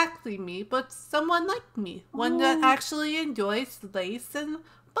exactly me, but someone like me. One that actually enjoys lace and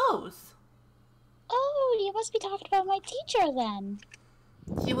bows. Oh, you must be talking about my teacher then.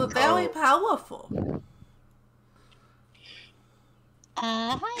 He was very powerful.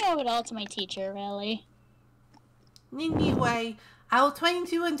 I owe it all to my teacher, really. Anyway, I'll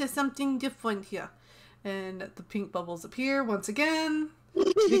change you into something different here. And the pink bubbles appear once again.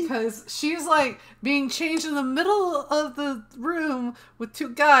 Because she's like being changed in the middle of the room with two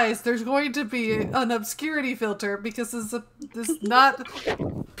guys. There's going to be an obscurity filter because this is not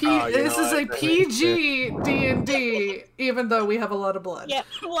this is a PG D&D, even though we have a lot of blood. Yeah,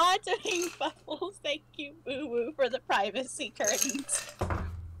 lots of pink bubbles. Thank you, Boo Boo, for the privacy curtains.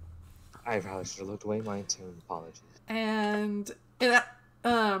 I probably should have looked away mine too. Apologies. And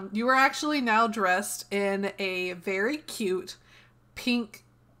you are actually now dressed in a very cute pink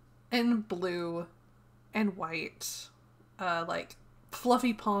and blue and white, like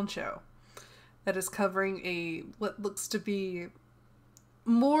fluffy poncho that is covering a what looks to be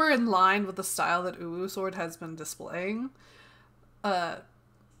more in line with the style that Uwu Sword has been displaying.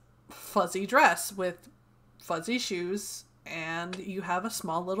 Fuzzy dress with fuzzy shoes, and you have a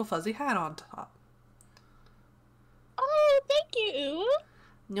small little fuzzy hat on top. Oh, thank you.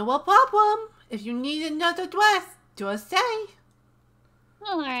 No problem. If you need another dress, just say.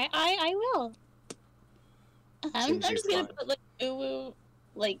 Alright, I will. I'm Seems just you're gonna fine. put like Uwu,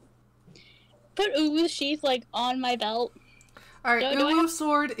 like put Uwu's sheath like on my belt. Alright, Do I Uwu have-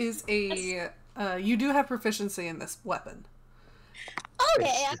 Sword is a you do have proficiency in this weapon.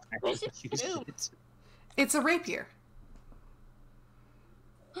 Okay, I used Ooh. it. It's a rapier.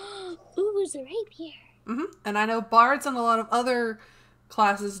 Uwu's a rapier. And I know bards and a lot of other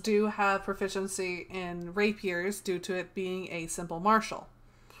classes do have proficiency in rapiers due to it being a simple martial.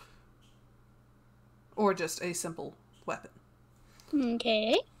 Or just a simple weapon.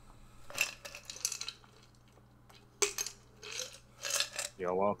 Okay.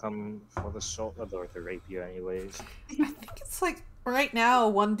 You're welcome for the sword or the rapier, anyways. I think it's like right now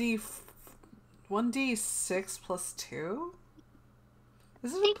 1d6 plus 2?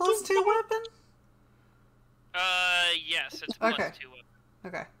 Is it a Thank plus you, 2 Dad. weapon? Yes, it's plus Okay. 2.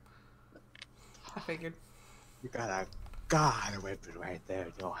 Okay. I figured. You got a weapon right there,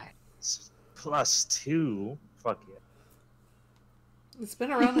 your hands. Plus 2. Fuck yeah. It's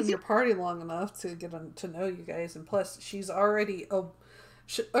been around in your party long enough to get to know you guys, and plus, she's already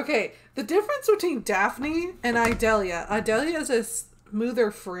okay, the difference between Daphne and Idalia. Idalia is a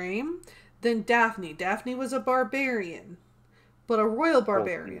smoother frame than Daphne. Daphne was a barbarian, but a royal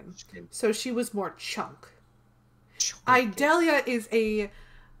barbarian, so she was more chunk. Idalia is a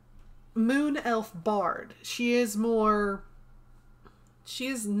moon elf bard. She is not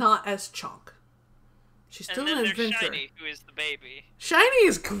as chunk. She's still And then an there's adventurer. Shiny, who is the baby. Shiny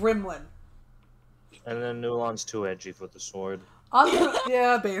is Gremlin. And then Nulon's too edgy with the sword.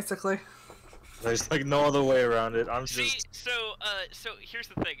 Yeah, basically. There's like no other way around it. I'm See, just. so here's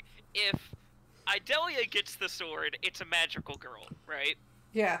the thing. If Idalia gets the sword, it's a magical girl, right?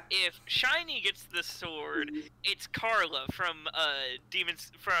 Yeah. If Shiny gets the sword, it's Carla from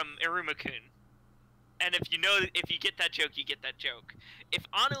Iruma-kun. And if you get that joke, you get that joke. If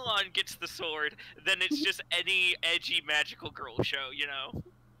Anulon gets the sword, then it's just any edgy magical girl show, you know?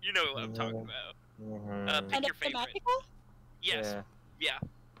 You know what I'm talking about. Pick And your it's the favorite. magical? Yes. Yeah.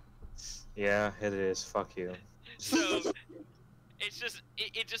 Yeah, it is. Fuck you. So it's just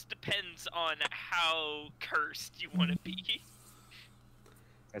it just depends on how cursed you want to be.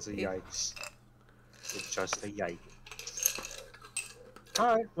 That's a yikes. It's just a yike.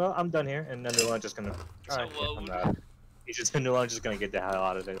 Alright, well, I'm done here, and then Nulon's just gonna. Alright, I'm not. Nulon's just gonna get the hell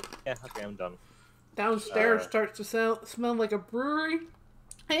out of it. Yeah, okay, I'm done. Downstairs starts to smell like a brewery,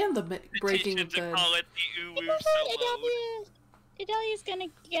 and the breaking of to bed. call it the Uwu Solo. Idalia's gonna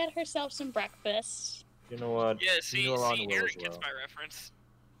get herself some breakfast. You know what? Yeah, see, Nulon will Eric as gets well. my reference.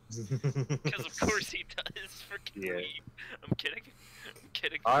 Because of course he does. Freaking Yeah. weeb. I'm kidding. I'm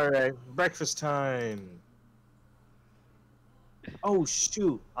kidding. Alright, breakfast time. Oh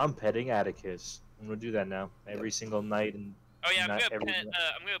shoot, I'm petting Atticus. I'm gonna do that now. Every single night and Oh yeah, I'm not gonna every-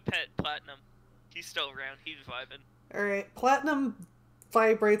 pet Platinum. He's still around. He's vibing. Alright, Platinum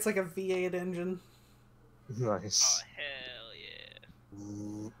vibrates like a V8 engine. Oh nice. hell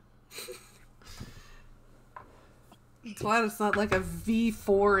yeah. glad it's not like a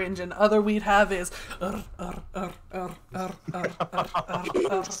V4 engine. Other we'd have is. I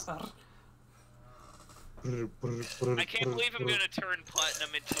can't believe I'm gonna turn platinum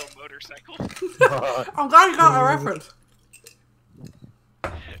into a motorcycle. I'm glad you got a reference.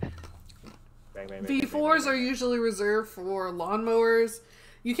 Bang, bang, bang, V4s are usually reserved for lawnmowers.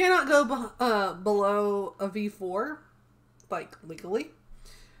 You cannot go below a V4, like legally.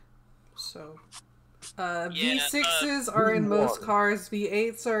 So, V6s are in most cars.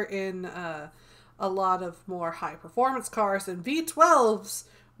 V8s are in a lot of more high performance cars, and V12s,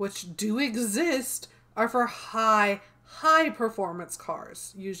 which do exist, are for high performance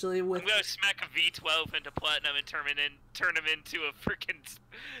cars. Usually with. I'm gonna smack a V12 into platinum and turn him into a freaking.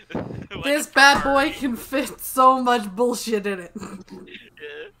 Like This bad boy can fit so much bullshit in it.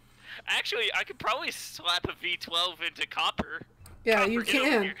 Yeah. Actually, I could probably slap a V12 into copper. Yeah, Copper, you get over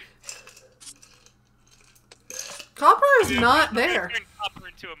can. here. Copper is Dude, not I'm gonna there. turn copper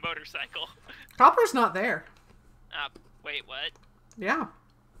into a motorcycle. Copper's not there. Wait, what? Yeah.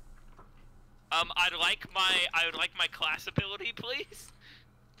 I would like my class ability, please.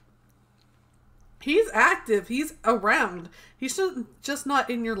 He's active. He's around. He's just not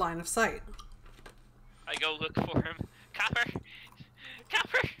in your line of sight. I go look for him. Copper!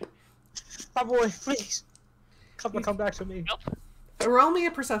 Copper! My boy, please. Come back to me. Nope. Roll me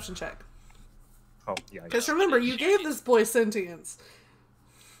a perception check. Oh, yeah. Because remember, you gave this boy sentience.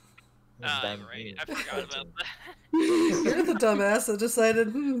 Right. I forgot about that. You're the dumbass that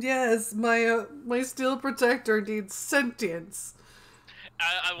decided, yes, my steel protector needs sentience.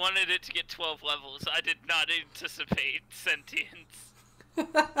 I wanted it to get 12 levels. I did not anticipate sentience.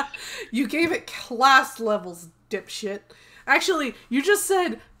 You gave it class levels, dipshit. Actually, you just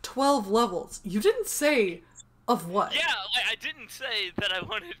said 12 levels. You didn't say of what. Yeah, I didn't say that I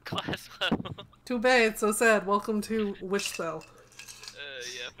wanted class level. Too bad, so sad. Welcome to Wishspell.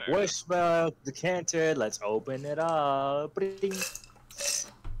 Yeah, fair enough. Wishspell decanter. Let's open it up. Bring.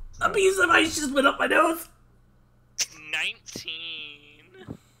 A piece of ice just went up my nose.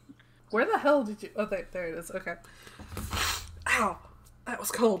 19. Where the hell did you... Oh, there it is. Okay. Ow. That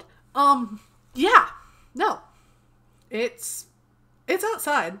was cold. Yeah. No. It's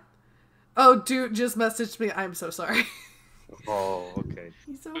outside. Oh, dude just messaged me. I'm so sorry. Oh, okay.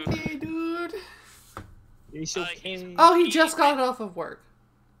 He's okay, dude. It's okay. Oh, he just got off of work.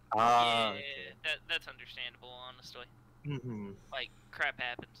 Ah. Yeah, that's understandable, honestly. Mm-hmm. Like, crap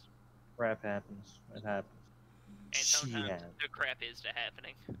happens. Crap happens. It happens. And sometimes Yeah. the crap is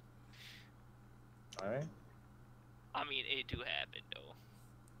happening. Alright. I mean, it do happen, though.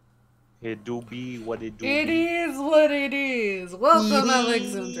 It do be what it do It be. is what it is. Welcome,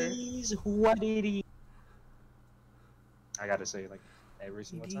 Alexander. It is what it is. I gotta say it like every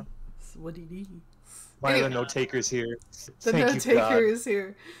single time. It's what it is. My Anyway. other note taker's here. The Thank note you, taker God. is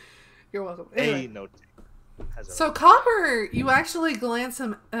here. You're welcome. Anyway. A note taker. Has a- So Copper, you actually glance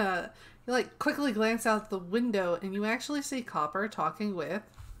him. You like quickly glance out the window, and you actually see Copper talking with.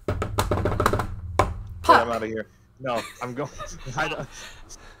 Get him Puck. out of here. No, I'm going.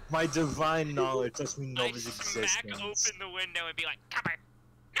 My divine knowledge lets me know I his smack existence. open the window and be like, Copper!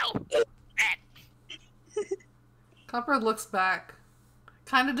 No! Copper looks back,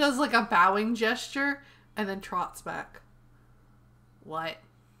 kind of does like a bowing gesture, and then trots back. What?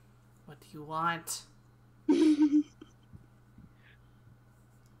 What do you want?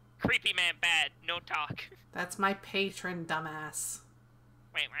 Creepy man bad, no talk. That's my patron, dumbass.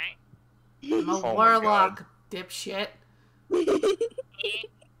 Wait, right? I'm a Oh my warlock, dipshit.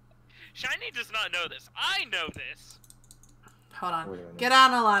 Shiny does not know this. I know this. Hold on. Wait a minute. Get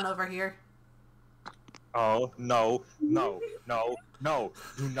on a line over here. Oh, no. Do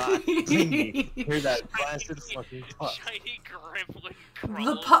not bring me. Hear that blasted fucking puck. Shiny gremlin The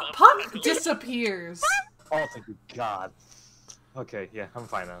crawls up puck the- disappears. Oh, thank you, God. Okay, yeah, I'm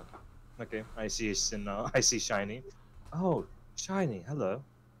fine now. Okay, I see Shiny. Oh, Shiny, hello.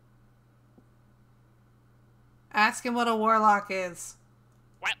 Ask him what a warlock is.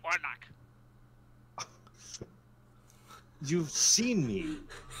 What warlock? You've seen me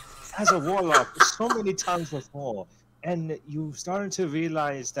as a warlock so many times before, and you started to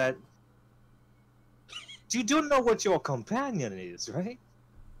realize that you do know what your companion is, right?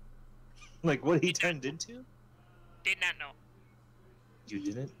 Like what he turned into? Did not know. You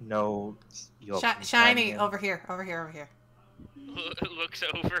didn't know your Shiny, companion. over here. Looks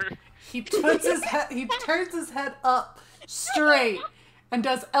over. He puts his head. He turns his head up straight and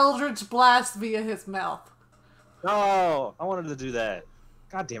does Eldritch Blast via his mouth. No, I wanted to do that.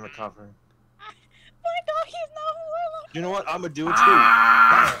 God damn it, Copper. Oh my god, he's not a warlock. You know what? I'm gonna do it too.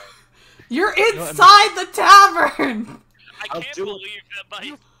 Ah! You're No, inside the tavern! I I'll can't do it.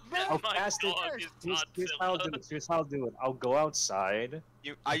 believe that I'll my cast it. dog is Here's how I'll do Godzilla. it. Here's how I'll do it. I'll go outside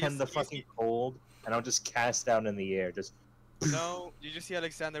in the fucking cold, and I'll just cast down in the air. Just No, you just see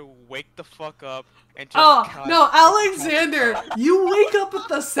Alexander wake the fuck up and just. Oh, cast no, fucking Alexander, cast you wake up at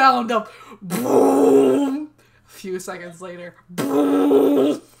the sound of boom! A few seconds later,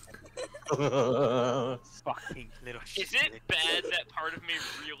 boom! fucking little shit. Is it bad that part of me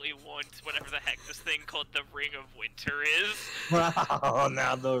really wants whatever the heck this thing called the Ring of Winter is? wow!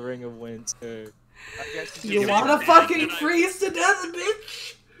 Now the Ring of Winter. I guess You Give it wanna to me. fucking freeze to death,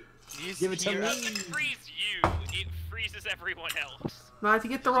 bitch? Give it to It me. doesn't freeze you, it freezes everyone else. Not if you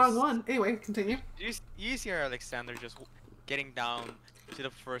get the wrong one. Anyway, continue. You see Alexander just getting down to the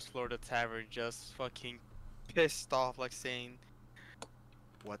first floor of the tavern, just fucking pissed off, like saying,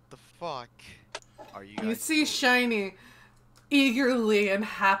 "What the fuck are you?" You guys see doing?" Shiny eagerly and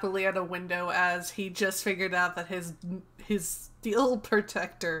happily at a window as he just figured out that his steel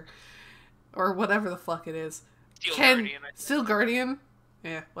protector, or whatever the fuck it is, Steel can Guardian, I think. Steel Guardian,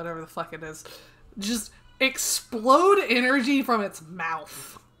 yeah, whatever the fuck it is, just explode energy from its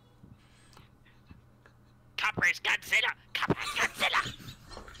mouth. Copper's Godzilla! Copper's Godzilla!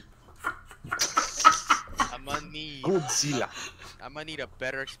 I'm gonna need. Godzilla. I'm gonna need a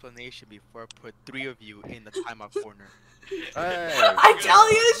better explanation before I put 3 of you in the timeout corner. Hey.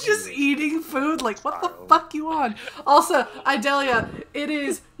 Idalia is just eating food. Like, what the fuck you on? Also, Idalia, it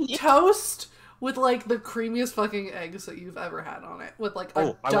is toast with like the creamiest fucking eggs that you've ever had on it, with like a Oh, I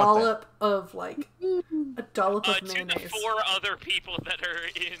want that. dollop of like a dollop of To the mayonnaise. 4 other people that are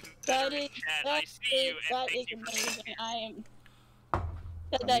in That are in is chat, I see you and that thank is you for amazing. I am.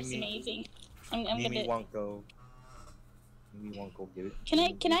 That's Mimi- amazing. I'm Mimi gonna. Wonko. Mimi Wonko, give it. Can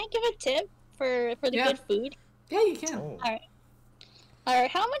I give a tip for the Yeah. good food? Yeah, you can. Oh.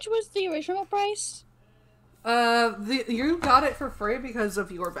 Alright, how much was the original price? You got it for free because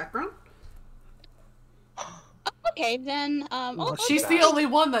of your background. Okay, then Well, She's the Bastard. only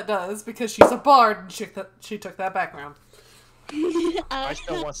one that does because she's a bard and she took that background. I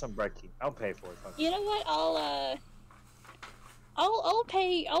still want some brekkie. I'll pay for it. Fuck it. You know what? I'll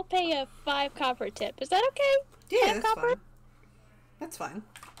pay a 5 copper tip. Is that okay? Yeah, Half that's copper? fine. That's fine.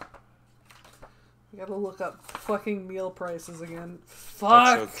 I gotta look up fucking meal prices again.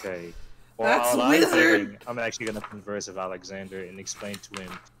 Fuck. That's okay. That's all wizard. I'm actually gonna converse with Alexander and explain to him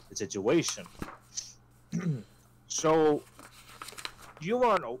the situation. So, you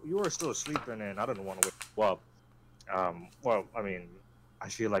were still sleeping, and I didn't want to wake you up. Well, I mean, I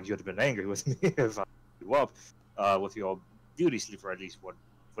feel like you'd have been angry with me if I woke you up with your beauty sleep, or at least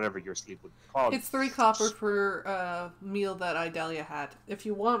whatever your sleep would be called. It's 3 copper per meal that Idalia had. If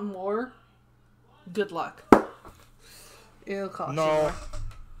you want more, good luck. It'll cost you No. more.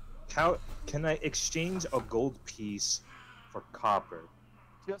 How can I exchange a gold piece for copper?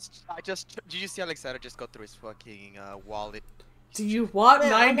 Did you see Alexander just go through his fucking wallet? Do you want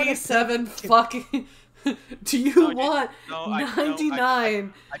Man, I wanna 97 pay- fucking... Do you No, want no,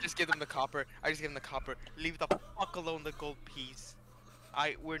 99? I just give them the copper. Leave the fuck alone the gold piece.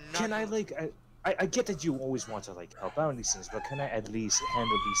 We're not. Can I like? I get that you always want to like help out in these things, but can I at least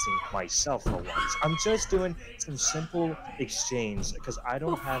handle these things myself for once? I'm just doing some simple exchange because I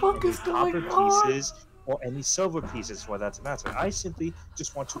don't The have fuck any is going copper on? pieces or any silver pieces for that matter. I simply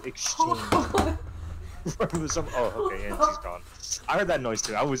just want to exchange for some. Oh, okay, and she's gone. I heard that noise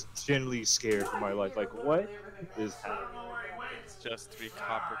too. I was genuinely scared for my life. Like, what is happening? It's just 3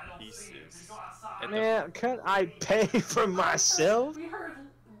 copper pieces. And the Man, can I pay for myself?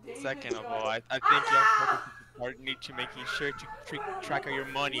 second of all, I think y'all need to making sure to track of your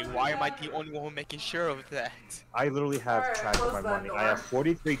money. Why am I the only one making sure of that? I literally have Alright, track of close my that money. door. I have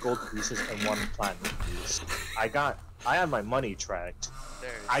 43 gold pieces and 1 platinum piece. I have my money tracked.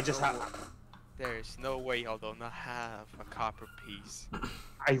 There's no way y'all do not have a copper piece.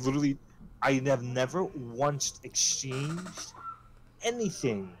 I have never once exchanged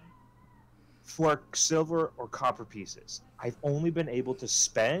anything for silver or copper pieces. I've only been able to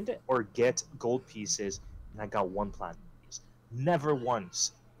spend or get gold pieces, and I got 1 platinum piece. Never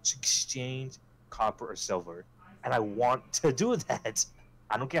once to exchange copper or silver, and I want to do that.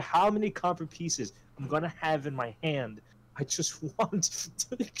 I don't care how many copper pieces I'm gonna have in my hand. I just want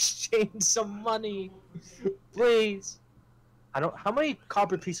to exchange some money, please. How many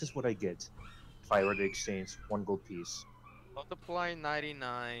copper pieces would I get if I were to exchange 1 gold piece? Multiply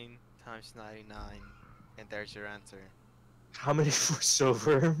 99 times 99, and there's your answer. How many for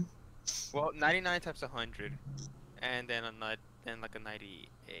silver? Well, 99 times 100, and then like a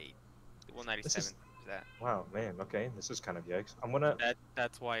 98. Well, 97. that. Wow, man. Okay, this is kind of yikes. I'm gonna.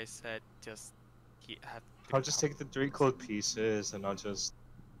 That's why I said just he have. I'll just take the 3 gold pieces and I'll just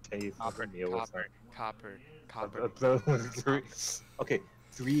pay for the copper, meal with them. copper, copper, Three, okay,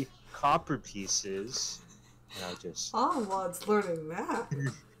 3 copper pieces. And I'll just. Onward's learning that.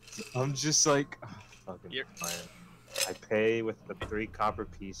 I'm just like. Oh, fucking You're- fine. I pay with the 3 copper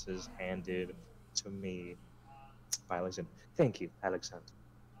pieces handed to me by Alexander. Thank you, Alexander.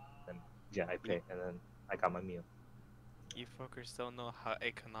 And yeah, I pay, and then I got my meal. You fuckers don't know how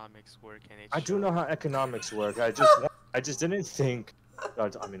economics work, and I do know how economics work. I just didn't think. I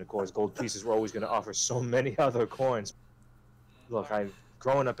mean, of course, gold pieces were always going to offer so many other coins. Look, I've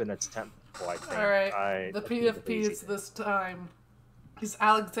grown up in a temple. I think. Alright, the PFP is this time. Is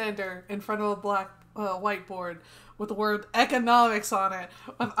Alexander in front of a black whiteboard with the word economics on it,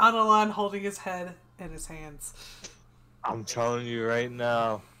 with Analan holding his head in his hands. I'm telling you right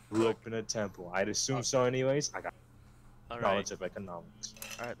now, grew up in a temple. I'd assume so anyways. I got knowledge of economics.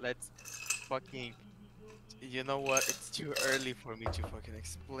 Alright, let's fucking... You know what? It's too early for me to fucking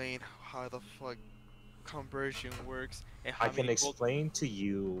explain how the fuck conversion works and how I can many gold... explain to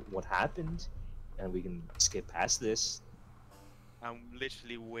you what happened, and we can skip past this. I'm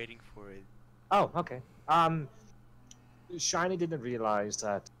literally waiting for it. Oh, okay. Shiny didn't realize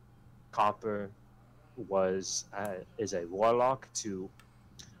that Copper is a warlock to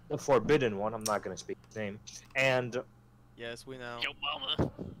the Forbidden One. I'm not gonna speak his name. And Yes, we know. Yo,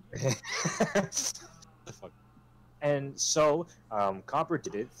 mama. the fuck. And so Copper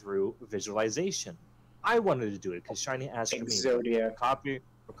did it through visualization. I wanted to do it because Shiny asked me. Zodiac. Copper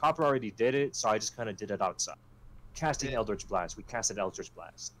already did it, so I just kind of did it outside. Casting Eldritch Blast. We casted Eldritch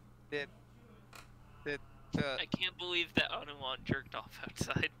Blast. I can't believe that Onuwan jerked off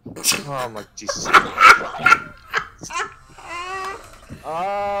outside. Oh my Jesus.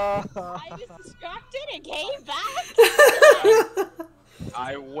 I was distracted and came back.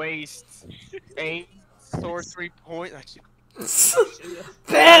 I waste 8 sorcery points.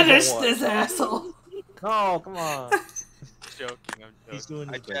 Banish this asshole! No, come on. Joking, I'm joking. He's doing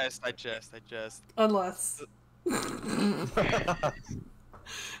I his best. jest. Unless.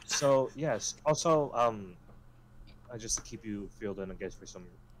 So yes. Also, just to keep you filled in, I guess, for some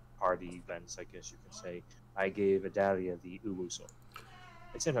party events, I guess you could say, I gave Adalia the Uwu sword.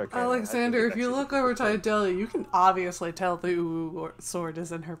 It's in her canon. Alexander, if you look over to Adelia, you can obviously tell the Uwu sword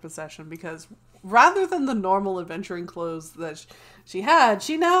is in her possession because rather than the normal adventuring clothes that she had,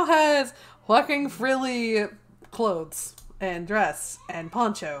 she now has fucking frilly clothes and dress and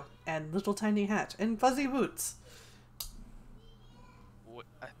poncho and little tiny hat and fuzzy boots. What?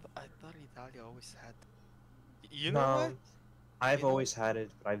 I thought Italia always had. You know what? I've always had it,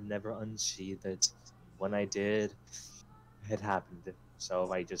 but I've never unsheathed it. When I did, it happened.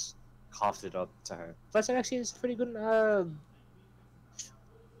 So I just coughed it up to her. Plus, it actually is pretty good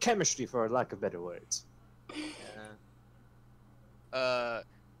chemistry, for lack of better words. Yeah.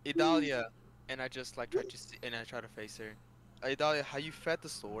 Idalia, and I just like tried to see, and I try to face her. Idalia, how you fed the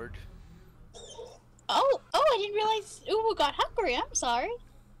sword? Oh, I didn't realize Uwu got hungry. I'm sorry.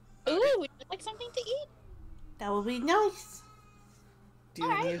 Uwu, would you like something to eat? That would be nice. Do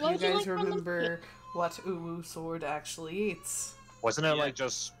Alright, any of what you would you guys like from the remember what Uwu sword actually eats? Wasn't it Yeah. like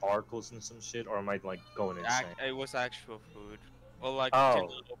just sparkles and some shit, or am I like going insane? It was actual food. Well, like Oh. you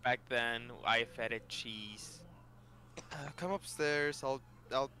know, back then, I fed it cheese. Come upstairs. I'll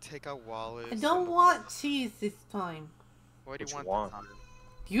take out Wallace. I don't want cheese this time. What do you What want? you want?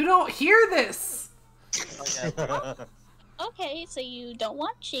 You don't hear this! Oh, yeah. Okay, so you don't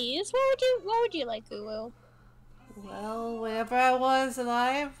want cheese. What would you like, Uwu? Well, whenever I was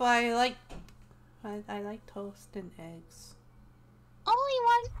alive, I like toast and eggs. Only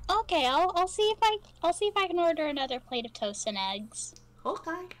one. Okay, I'll see if I can order another plate of toast and eggs.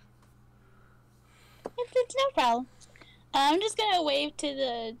 Okay. It's no problem. I'm just gonna wave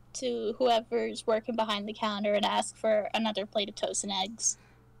to whoever's working behind the counter and ask for another plate of toast and eggs.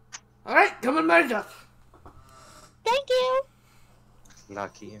 Alright, come and make it! Thank you.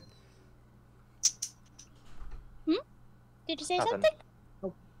 Lucky. Did you say Nothing. something?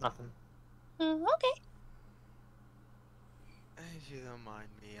 Nope, nothing. Okay. If you don't mind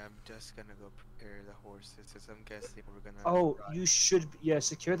me, I'm just gonna go prepare the horses, because I'm guessing we're gonna. Oh, ride. you should, yeah,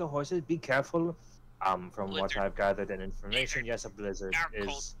 secure the horses. Be careful. From what Blizzard. I've gathered in information, yes, a blizzard Dark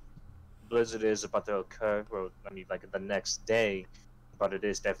cold. is about to occur. Well, I mean, like the next day, but it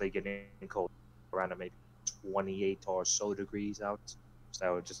is definitely getting cold. Around maybe 28 or so degrees out.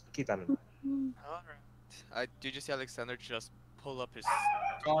 So just keep that in mind. Alright. Did you see Alexander just pull up his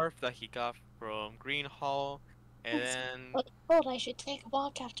scarf that he got from Green Hall, and That's- then I should take a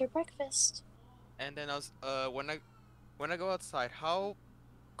walk after breakfast. And then when I go outside, how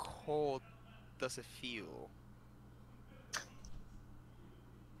cold does it feel?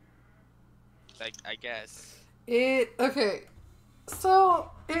 Like, I guess. Okay. So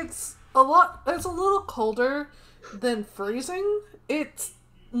it's a little colder than freezing. It's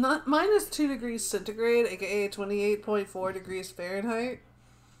not -2 degrees centigrade, aka 28.4 degrees Fahrenheit.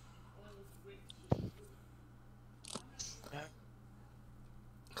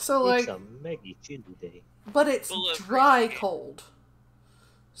 So It's like, a Maggie chilly day. but it's Below dry freezing. cold.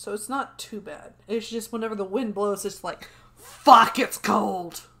 So it's not too bad. It's just whenever the wind blows, it's like, fuck, it's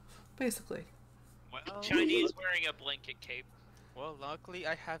cold. Basically. Well, Chinese wearing a blanket cape. well, luckily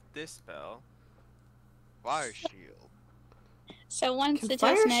I have this spell. Fire shield. So once Can it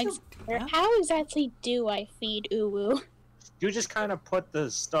fire just shield next, do that? how exactly do I feed Uwu? You just kind of put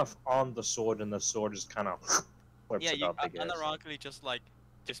the stuff on the sword, and the sword just kind of flips Yeah, it you up, I guess. unironically just like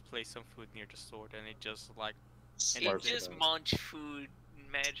place some food near the sword, and it just like It Slurps just it up. munch food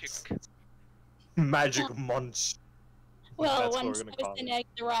magic. Magic munch. Well, That's what once we're gonna call the it.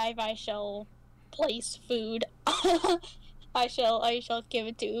 eggs arrive, I shall place food. I shall give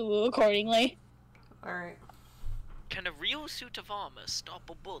it to Uwu accordingly. Alright. Can a real suit of armor stop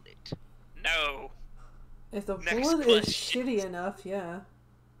a bullet? No. If the Next bullet is question. shitty enough, yeah.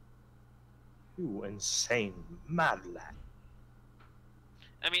 You insane mad lad.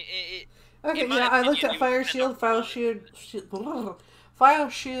 I mean, Okay, In my yeah, I looked opinion, at it fire would depend shield. on Fire what- shield. Fire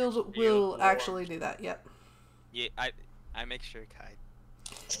shield will Lord. actually do that. Yep. yeah, I make sure, Kai.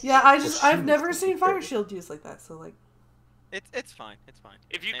 Yeah, Well, I've she never was seen fire prepared. shield used like that. So like, It's fine. It's fine.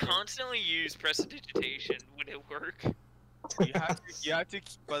 if you Maybe. constantly use prestidigitation, would it work? You have to.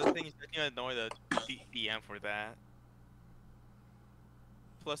 But the thing is, you annoy the DM for that.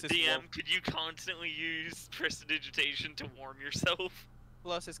 Plus, it's DM, one, could you constantly use prestidigitation to warm yourself?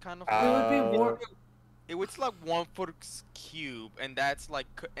 plus it's kind of. it would be Uh, more. It's like 1 foot cube, and that's like,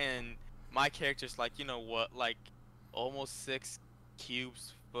 and my character's like, you know what, like almost 6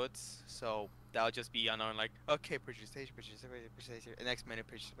 foots. So that'll just be unknown. Like, okay, prestidigitation, and next minute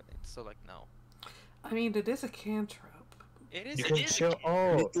prestidigitation. So like, no. I mean, it is a cantrip. It is. You It can is a chill. kid.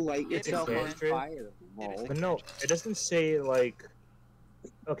 Oh, It light It is itself a on cantrip. fire. Lol. but no, it doesn't say like.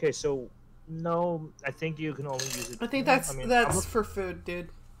 Okay, so no, I think you can only use it. I think no, that's I mean, that's for food, dude.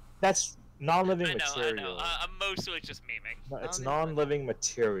 that's non-living I know. material. I'm mostly just memeing. No, it's Non-living non-living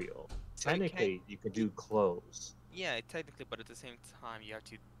material. So you can't- Technically, you could do clothes. Yeah, technically, but at the same time, you have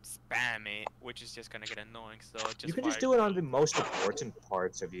to spam it, which is just gonna get annoying. So just You can just fire do it on the most important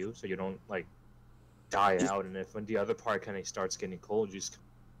parts of you, so you don't like die out. And if when the other part kind of starts getting cold, you just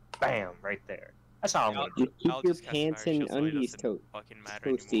bam right there. That's how I'm gonna do. You keep I'll your just cast pants fire and shield so it undies doesn't to. fucking matter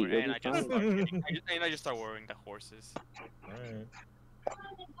toasty, anymore, you'll and be I just fine. start getting, I just start worrying the horses. Alright.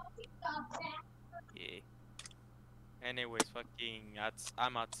 Yeah. Anyways,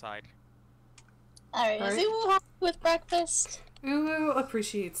 I'm outside. Alright, is Alright. Uwu happy with breakfast? Uwu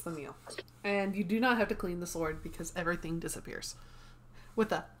appreciates the meal, and you do not have to clean the sword because everything disappears. With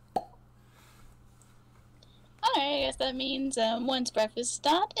that, Alright, I guess that means once breakfast is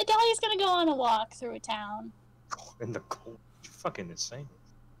done, Adalia's gonna go on a walk through town. In the cold, you're fucking insane.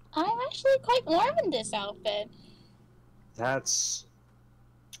 I'm actually quite warm in this outfit. That's,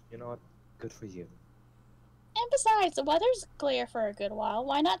 you know what? Good for you. And besides, the weather's clear for a good while.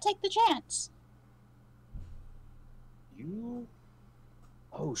 Why not take the chance? You.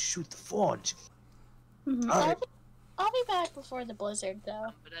 Oh shoot, the forge. I'll be back before the blizzard, though.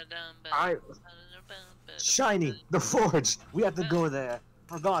 I shiny the forge. We have to go there.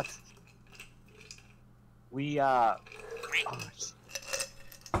 Forgot. We oh,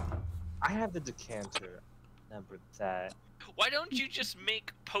 I have the decanter. Remember that. Why don't you just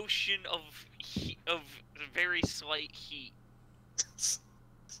make potion of very slight heat?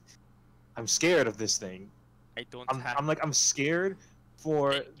 I'm scared of this thing. I don't I'm have. I'm scared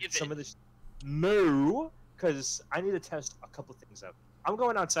for Then give some it. of this. No, because I need to test a couple things out. I'm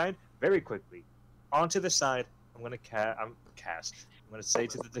going outside very quickly. Onto the side. I'm gonna cast. I'm gonna say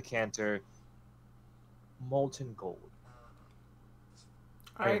to the decanter, molten gold.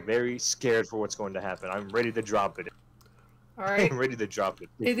 I'm alright, very scared for what's going to happen. I'm ready to drop it. alright. I'm ready to drop it.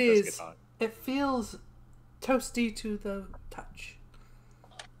 It does is. get hot. It feels toasty to the touch.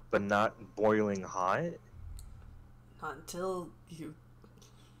 But not boiling hot. Not until you.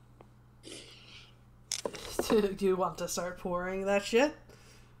 Do you want to start pouring that shit?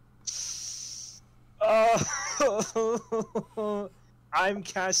 I'm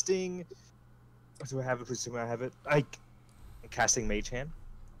casting. Do I have it? Please, do I have it? I'm casting Mage Hand.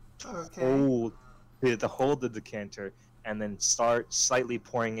 Okay. Hold the decanter, and then start slightly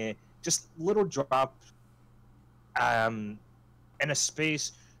pouring it just little drop, in a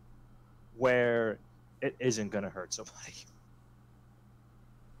space where it isn't gonna hurt somebody.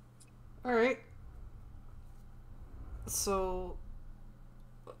 All right. So,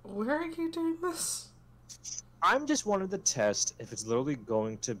 where are you doing this? I'm just wanted to test if it's literally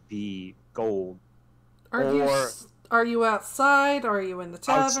going to be gold. Are you outside? Are you in the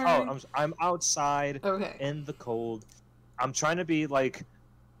tavern? I'm outside Okay. in the cold. I'm trying to be like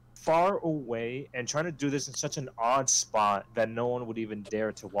far away and trying to do this in such an odd spot that no one would even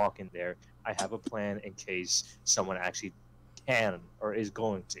dare to walk in there. I have a plan in case someone actually can or is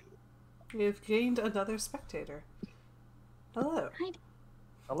going to. You've gained another spectator. Hello.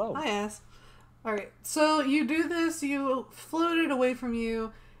 Hello. Hi, Ass. Alright, so you do this, you float it away from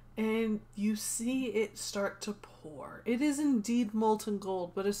you, and you see it start to pour. It is indeed molten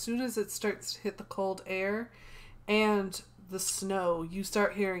gold, but as soon as it starts to hit the cold air and the snow, you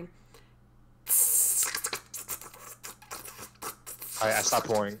start hearing... Alright, I stopped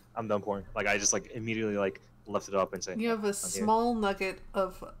pouring. I'm done pouring. Like, I just, like, immediately, like, lift it up and say... You have a small nugget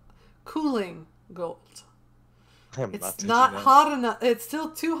of cooling gold. It's not hot enough. It's still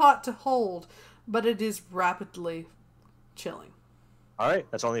too hot to hold, but it is rapidly chilling. Alright,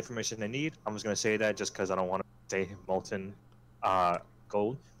 that's all the information I need. I'm just going to say that just because I don't want to say molten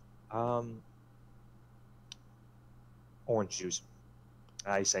gold. Orange juice.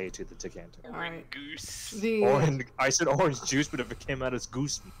 I say it to the decanter. Orange goose. I said orange juice, but if it came out as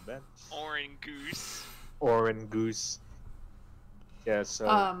goose, man. Orange goose. Orange goose. Yeah,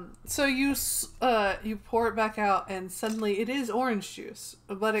 so... So you pour it back out, and suddenly it is orange juice,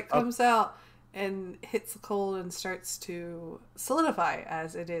 but it comes out and hits the cold and starts to solidify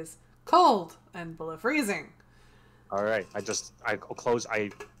as it is cold and below freezing. Alright, I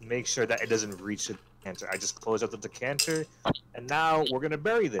make sure that it doesn't reach the decanter. I just close up the decanter, and now we're gonna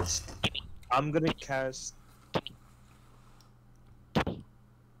bury this. I'm gonna cast...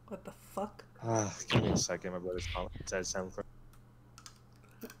 What the fuck? Give me a second, my brother's calling. It says sound for...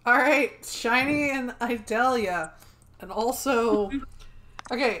 Alright, Shiny and Idalia. And also...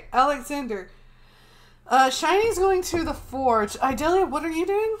 Okay, Alexander. Shiny's going to the forge. Idalia, what are you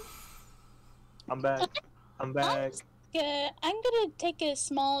doing? I'm back. I'm back. I'm gonna take a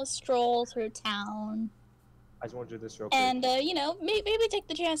small stroll through town. I just want to do this real quick. And, maybe take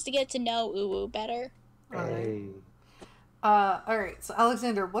the chance to get to know Uwu better. Hey. Alright, so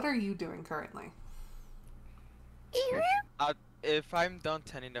Alexander, what are you doing currently? If I'm done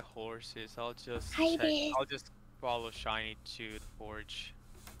tending the horses, I'll just follow Shiny to the forge.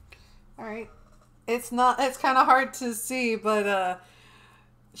 Alright. It's kind of hard to see, but,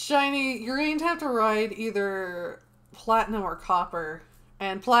 Shiny, you're going to have to ride either Platinum or Copper,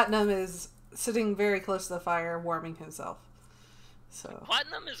 and Platinum is sitting very close to the fire, warming himself. So.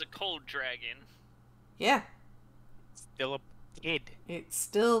 Platinum is a cold dragon. Yeah. Still a kid. It's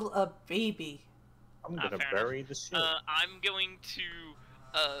still a baby. I'm gonna bury the ship. I'm going to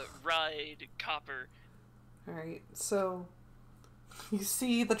ride Copper. Alright, so you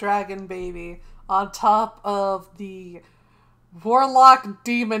see the dragon baby on top of the warlock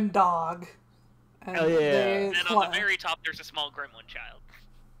demon dog. And hell yeah. And on the very top, there's a small gremlin child.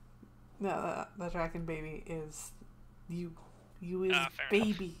 No, the dragon baby is you is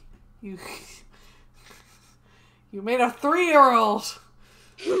baby. You you made a 3-year-old.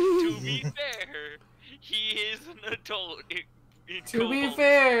 To be fair, he is an adult. To be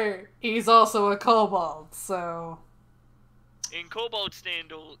fair, he's also a kobold, so... In kobold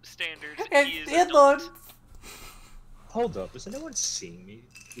standards, And he is adult. Hold up, is anyone seeing me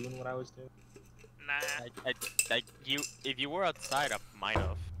doing what I was doing? Nah. If you were outside, I might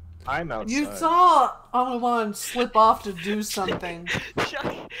have. I'm outside. You saw Anuman slip off to do something.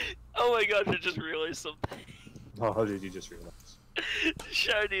 Oh my god, I just realized something. Oh, how did you just realize?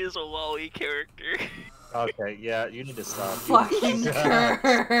 Shiny is a lolly character. Okay, yeah, you need to stop. Fucking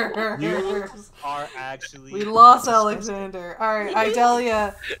curse. You are actually... We lost Alexander. Alright,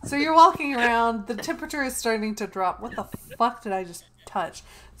 Idalia. So you're walking around, the temperature is starting to drop. What the fuck did I just touch?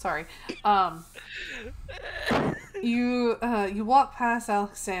 Sorry. You walk past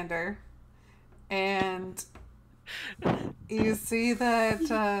Alexander, and you see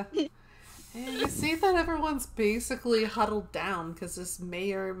that everyone's basically huddled down because this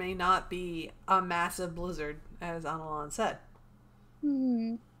may or may not be a massive blizzard, as Analan said.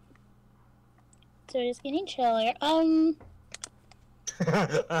 So it's getting chillier. I'm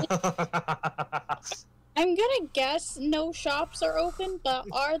gonna guess no shops are open, but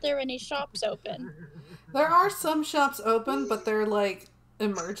are there any shops open? There are some shops open, but they're like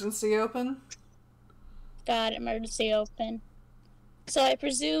emergency open. Got emergency open. So I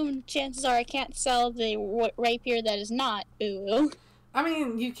presume chances are I can't sell the rapier that is not Ulu. I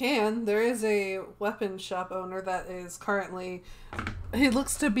mean, you can. There is a weapon shop owner that is currently... He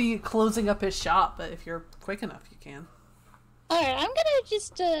looks to be closing up his shop, but if you're quick enough, you can. Alright, I'm gonna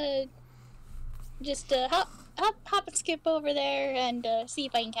just hop and skip over there and see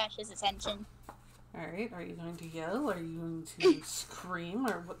if I can catch his attention. Alright, are you going to yell? Are you going to scream?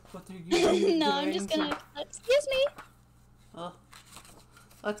 Or what are you doing? No, I'm just gonna... Excuse me! Oh.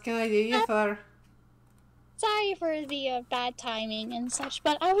 What can I do you for? Sorry for the bad timing and such,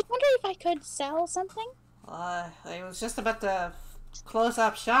 but I was wondering if I could sell something? I was just about to close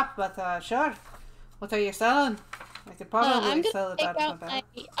up shop, but sure. What are you selling? I could probably I'm sell gonna it take out out my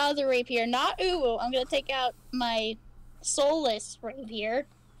other rapier, not Uwu. I'm gonna take out my soulless rapier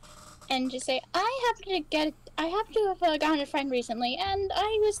and just say, I happen to have gotten a friend recently, and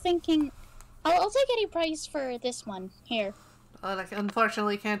I was thinking, I'll take any price for this one here.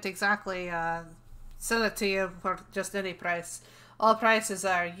 Unfortunately, can't exactly sell it to you for just any price. All prices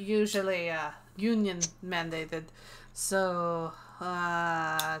are usually union mandated, so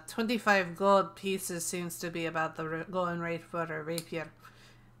 25 gold pieces seems to be about the going rate for a rapier.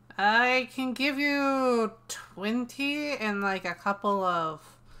 I can give you 20 and like a couple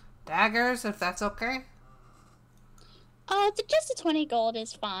of daggers if that's okay. Just the 20 gold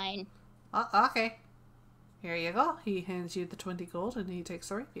is fine. Okay. Here you go. He hands you the 20 gold and he takes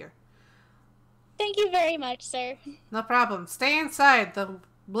the rapier. Thank you very much, sir. No problem. Stay inside. The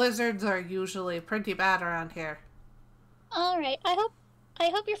blizzards are usually pretty bad around here. Alright, I hope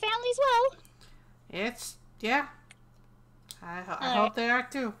your family's well. Yeah. I hope they are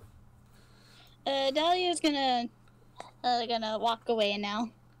too. Dahlia's gonna walk away now.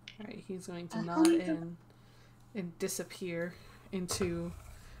 Alright, he's going to nod and disappear into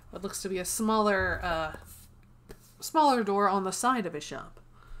what looks to be a smaller door on the side of his shop.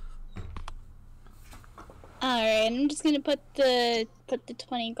 Alright, I'm just gonna put the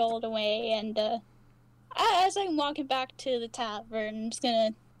 20 gold away, and as I'm walking back to the tavern, I'm just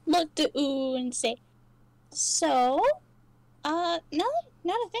gonna look to Ooh and say, so, now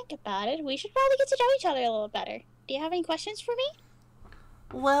to think about it, we should probably get to know each other a little better. Do you have any questions for me?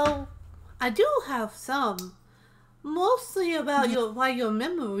 Well, I do have some. Mostly about why your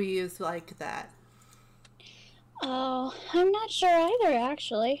memory is like that. Oh, I'm not sure either,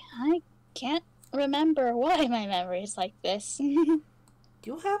 actually. I can't remember why my memory is like this. Do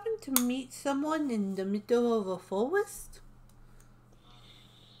you happen to meet someone in the middle of a forest?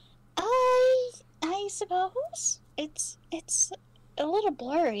 I suppose. It's a little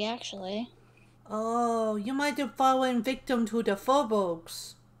blurry, actually. Oh, you might have fallen victim to the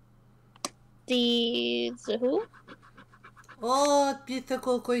Phobos. The who? All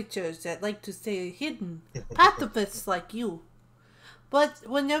mythical creatures that like to stay hidden. Pacifists like you. But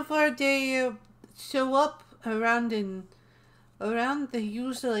whenever they show up around, they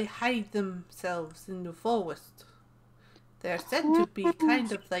usually hide themselves in the forest. They're said to be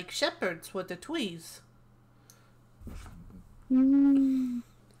kind of like shepherds for the trees. That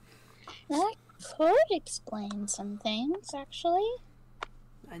could explain some things, actually.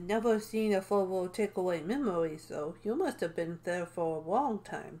 I never seen a Phobo take away memories, so you must have been there for a long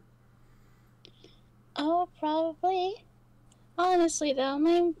time. Oh, probably. Honestly, though,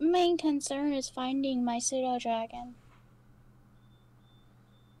 my main concern is finding my pseudo-dragon.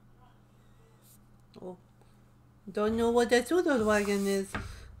 Oh, don't know what a pseudo-dragon is,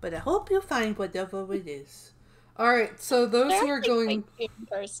 but I hope you find whatever it is. Alright, so those who are going... In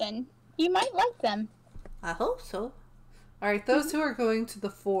person. You might like them. I hope so. Alright, those who are going to the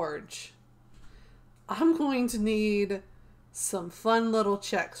forge, I'm going to need some fun little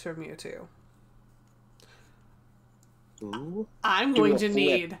checks from you two. Ooh. I'm going to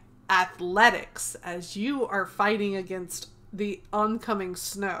need athletics as you are fighting against the oncoming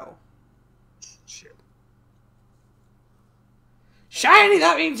snow. Shit. Shiny,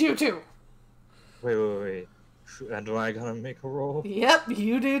 that means you two! Wait. And do I gotta make a roll? Yep,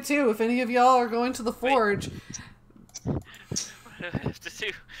 you do too. If any of y'all are going to the forge... What do I have to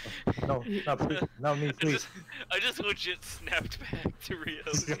do? No, not me, please. I just legit snapped back to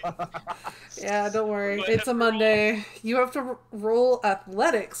reality. Yeah, don't worry. Do I It's have a to Monday. You have to roll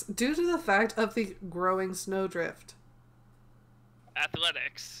athletics due to the fact of the growing snowdrift.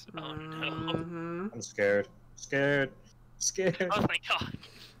 Athletics. Oh no. Mm-hmm. I'm scared. Scared. Oh my god.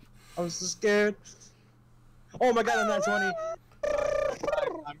 I'm so scared. Oh my god, I'm not 20.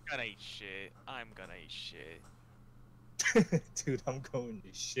 I'm gonna eat shit. I'm gonna eat shit. Dude, I'm going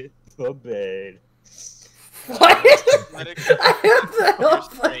to shit the bed. What? Athletics, I have the You're whole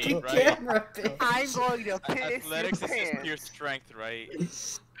straight, fucking right? camera, bitch. I'm going to piss athletics your is just pants. pure strength, right?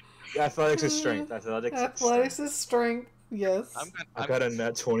 Athletics is strength. Athletics is Athletics strength. is strength. Yes. I got a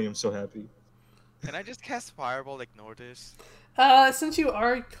nat 20. I'm so happy. Can I just cast Fireball? Ignore this. Since you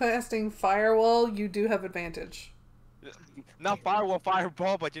are casting Firewall, you do have advantage. Not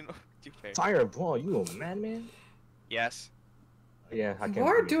Fireball, but you know, you fair. Fireball, you a madman? Yes. Yeah, I can't. You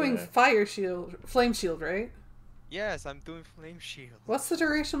are believe doing that. Fire Shield, Flame Shield, right? Yes, I'm doing Flame Shield. What's the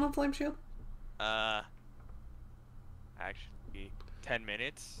duration of Flame Shield? Actually, 10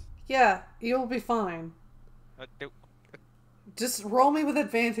 minutes. Yeah, you'll be fine. Do- Just roll me with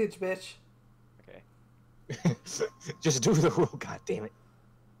advantage, bitch. Okay. Just do the rule. God damn it.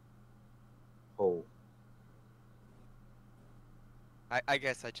 Oh. I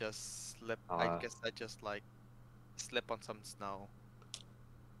guess I just slip. I Uh. guess I just like slip on some snow.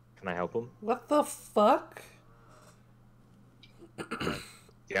 Can I help him? What the fuck? Do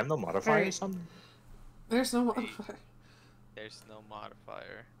you have no modifier or Alright. something? There's no modifier. There's no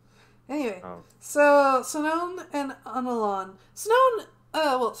modifier. Anyway, Oh. so Sonone and Anilon. Sonone,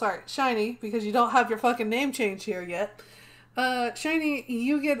 well, sorry, Shiny, because you don't have your fucking name change here yet. Shiny,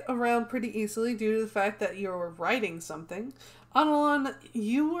 you get around pretty easily due to the fact that you're riding something. Anilon,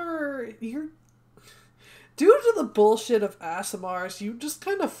 you're due to the bullshit of Asimars, you just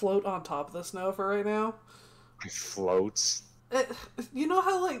kind of float on top of the snow for right now. I float. You know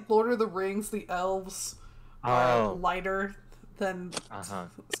how, like, Lord of the Rings, the elves are Oh. lighter than... Uh-huh.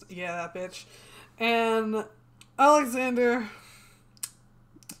 Yeah, that bitch. And Alexander,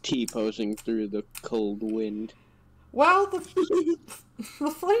 T-posing through the cold wind. while the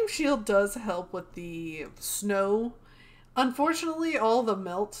flame shield does help with the snow, unfortunately all the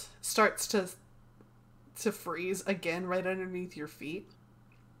melt starts to freeze again right underneath your feet.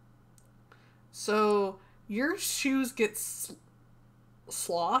 So your shoes get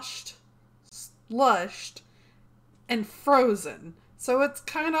sloshed, slushed, and frozen. So it's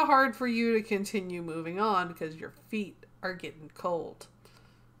kind of hard for you to continue moving on because your feet are getting cold.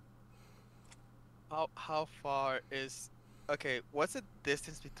 How far is? Okay, what's the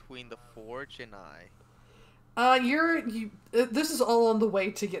distance between the forge and I? This is all on the way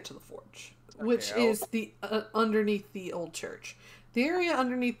to get to the forge, which Okay, is the underneath the old church. The area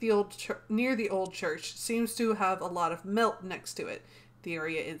underneath the near the old church seems to have a lot of melt next to it. The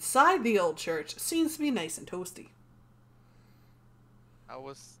area inside the old church seems to be nice and toasty. I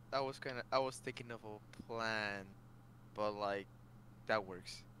was thinking of a plan, but like, that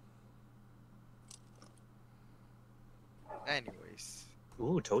works. Anyways,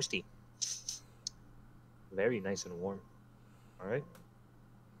 Ooh, toasty. Very nice and warm. Alright.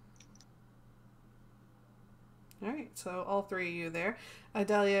 Alright, so all three of you there.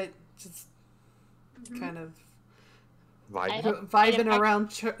 Idalia just kind of Vibe. vibing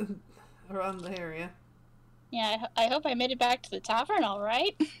around the area. Yeah, I hope I made it back to the tavern all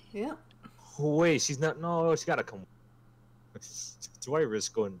right. Yeah. Oh, wait, she's not. No, she gotta come. Do I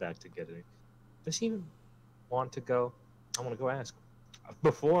risk going back to get it? Does she even want to go? I want to go ask.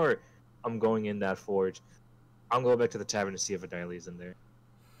 Before I'm going in that forge, I'm going back to the tavern to see if Adalia's in there.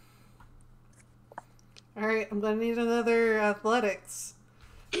 Alright, I'm gonna need another athletics.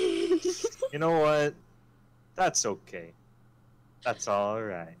 You know what? That's okay. That's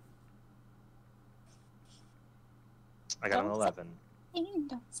alright. I got an Don't 11.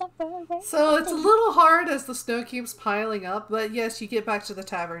 So it's a little hard as the snow keeps piling up, but yes, you get back to the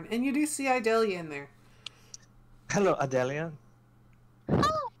tavern, and you do see Idalia in there. Hello, Adelia.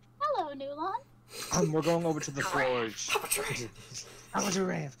 Hello, Nulon. We're going over to the forge. How was your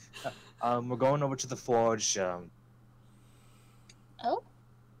rave? We're going over to the forge. Oh.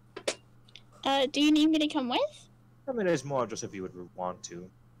 Do you need me to come with? I mean, it's more just if you would want to.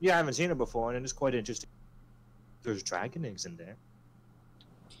 Yeah, I haven't seen it before, and it's quite interesting. There's dragon eggs in there.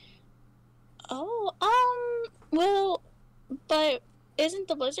 Oh, well, but isn't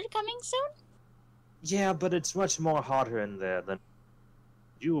the blizzard coming soon? Yeah, but it's much more hotter in there than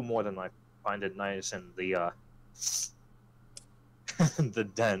you more than like find it nice in the the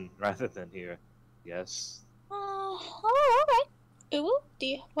den rather than here. Yes. Oh, alright. Ooh,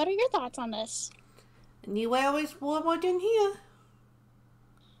 what are your thoughts on this? And you always warmer than here.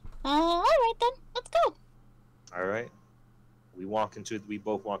 Alright then, let's go. All right. We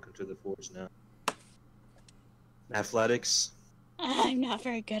both walk into the forge now. Athletics. I'm not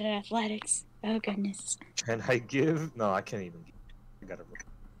very good at athletics. Oh goodness. Can I give? No, I can't even give. I gotta look.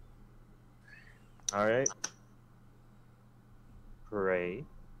 All right. Great.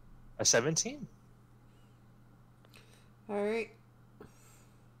 A 17. Alright.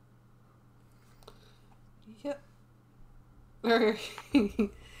 Yep. Alright.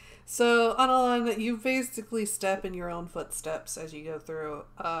 So, Analan, you basically step in your own footsteps as you go through.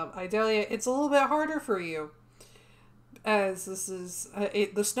 Idalia, it's a little bit harder for you. As this is...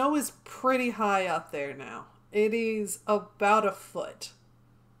 the snow is pretty high up there now. It is about a foot.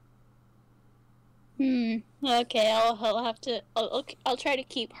 Okay, I'll have to... I'll try to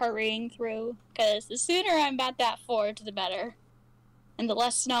keep hurrying through, because the sooner I'm at that forge, the better. And the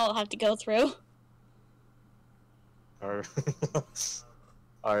less snow I'll have to go through.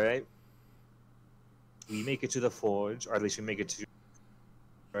 Alright. We make it to the forge, or at least we make it to...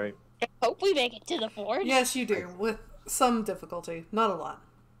 Right? I hope we make it to the forge. Yes, you do, with some difficulty. Not a lot.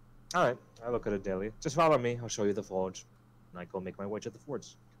 Alright, I look at Adelia. Just follow me, I'll show you the forge. And I go make my way to the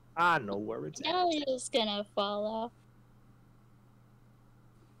forge. I know where it's at. Dahlia's gonna follow.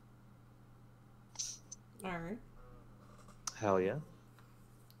 Alright. Hell yeah.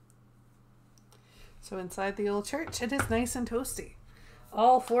 So inside the old church, it is nice and toasty.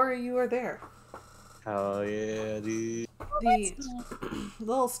 All four of you are there. Hell yeah, dude. The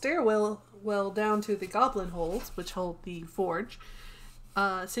little stairwell down to the goblin holes, which hold the forge,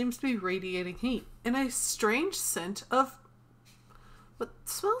 seems to be radiating heat. And a strange scent of what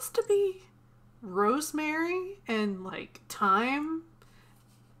smells to be rosemary and, like, thyme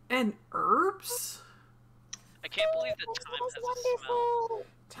and herbs. I can't believe that time has a smell.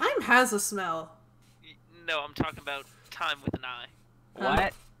 Thyme has a smell. No, I'm talking about time with an I.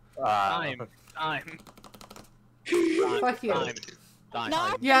 What? Time. Time. Fuck you.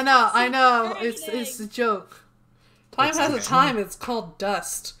 No, Yeah, no, I know. It's a joke. Time has a time. It's called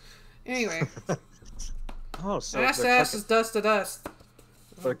dust. Anyway, Oh, so ash to they're, ash is dust to dust.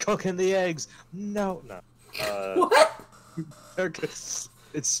 they're cooking the eggs. No. What?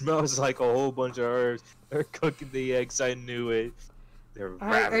 It smells like a whole bunch of herbs. They're cooking the eggs. I knew it. They're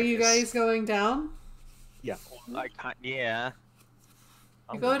Are you ravenous. guys going down? Yeah. Yeah.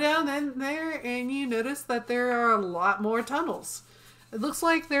 You go down in there and you notice that there are a lot more tunnels. It looks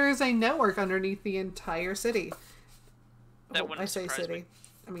like there is a network underneath the entire city. That Well, wouldn't I say surprise city. me.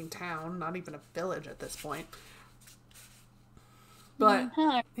 I mean town, not even a village at this point. But,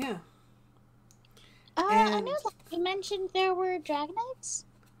 Huh. yeah. I And- know that you mentioned there were dragonites.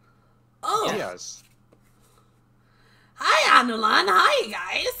 Oh! Yes. Hi, Anulan! Hi,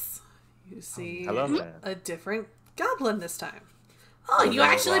 guys! You see Hello there. a different goblin this time. Oh, you Hello,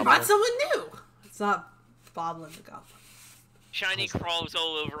 actually goblin. brought someone new! It's not Boblin the goblin. Shiny crawls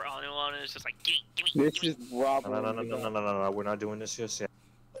all over Anulon and is just like, gimme. This is Robert. No. We're not doing this just yet.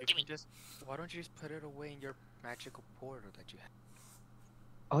 Why don't you just put it away in your magical portal that you have?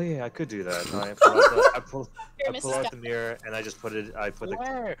 Oh yeah, I could do that. I pull out the mirror and I just put it. I put the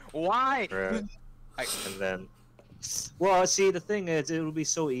Where? Why? mirror, and then. Well, see, the thing is, it'll be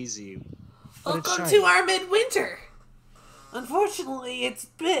so easy. But it's Welcome shiny. to our midwinter! Unfortunately,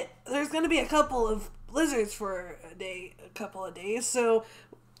 there's gonna be a couple of blizzards for a couple of days, so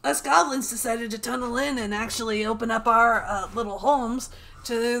us goblins decided to tunnel in and actually open up our little homes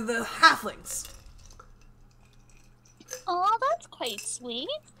to the halflings. Oh, that's quite sweet.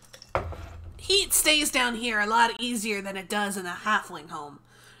 Heat stays down here a lot easier than it does in a halfling home,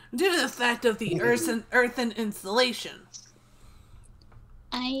 due to the effect of the earthen insulation.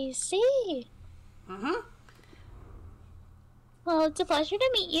 I see. Mm-hmm. Well, it's a pleasure to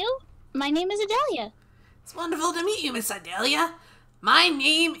meet you. My name is Adelia. It's wonderful to meet you, Miss Idalia. My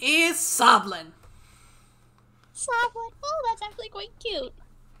name is Soblin. Soblin. Oh, that's actually quite cute.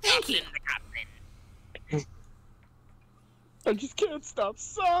 Thank you. I just can't stop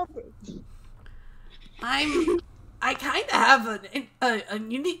sobbing. I kind of have a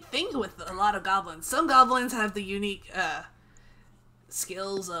unique thing with a lot of goblins. Some goblins have the unique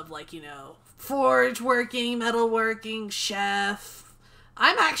skills of, like, forge working, metal working, chef.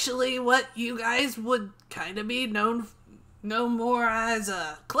 I'm actually what you guys would kind of be known more as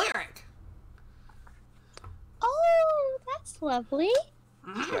a cleric. Oh, that's lovely.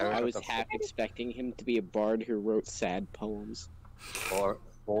 I was half expecting him to be a bard who wrote sad poems. Or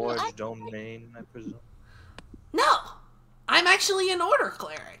forge domain, I presume. No, I'm actually an order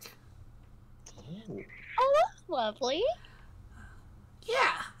cleric. Oh, that's lovely.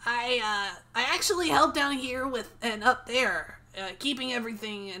 Yeah, I actually help down here with and up there, keeping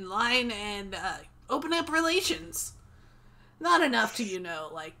everything in line and open up relations. Not enough to,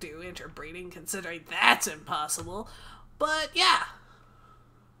 do interbreeding, considering that's impossible. But yeah.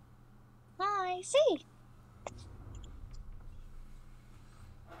 I see.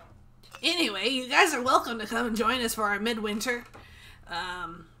 Anyway, you guys are welcome to come and join us for our midwinter.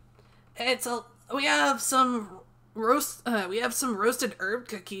 We have some we have some roasted herb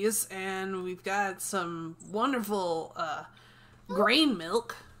cookies, and we've got some wonderful grain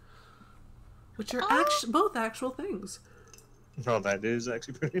milk, which are both actual things. Oh, that is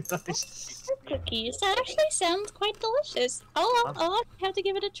actually pretty nice. Cookies. That actually sounds quite delicious. I'll have to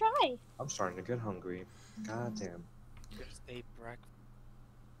give it a try. I'm starting to get hungry. God damn. Just ate breakfast.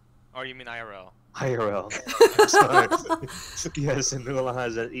 Or you mean IRL? IRL. Sorry. Yes, Anula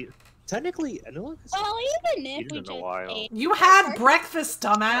has that. Technically, Anula has Well, even if eaten we in a just while. ate... You had breakfast,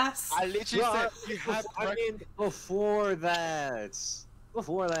 dumbass. I literally No, said you had I breakfast. mean, before that.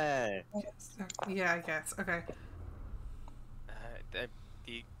 Before that. Yeah, I guess. Okay.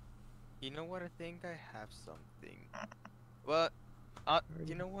 You know what? I think I have something. Well,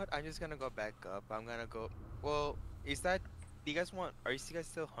 you know what? I'm just gonna go back up. I'm gonna go. Well, is that? Do you guys want? Are you guys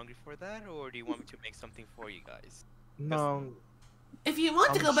still hungry for that, or do you want me to make something for you guys? No. If you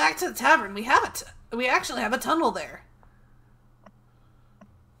want to go back to the tavern, we actually have a tunnel there.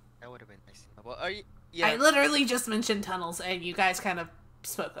 That would have been nice. Well, are you? Yeah. I literally just mentioned tunnels, and you guys kind of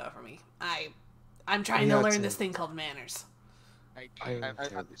spoke over me. I'm trying to learn this thing called manners.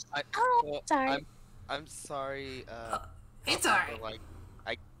 Sorry. I'm sorry. It's alright. Like,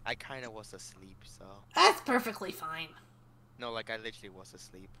 I kind of was asleep, so. That's perfectly fine. No, like I literally was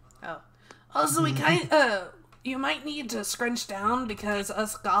asleep. Oh. Also, you might need to scrunch down because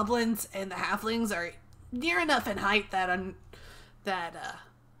us goblins and the halflings are near enough in height that like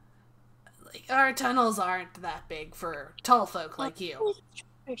our tunnels aren't that big for tall folk like you.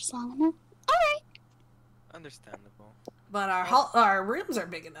 Just long enough. Alright. Understandable. But our rooms are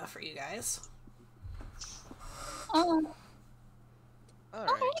big enough for you guys. Alright.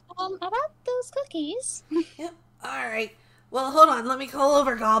 About those cookies. Yep. Alright. Well, hold on. Let me call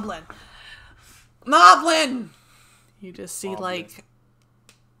over Goblin. Moblin! You just see, like,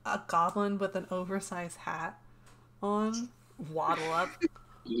 a goblin with an oversized hat on waddle up.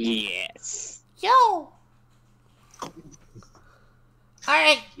 Yes. Yo!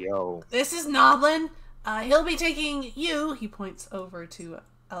 Alright. Yo. This is Noblin. He'll be taking you, he points over to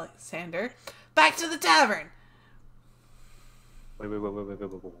Alexander, back to the tavern. Wait.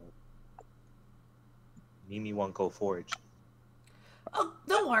 Mimi won't go forage. Oh,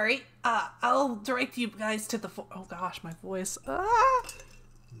 don't worry. I'll direct you guys to the oh gosh, my voice.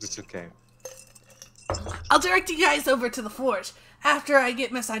 It's okay. I'll direct you guys over to the forge after I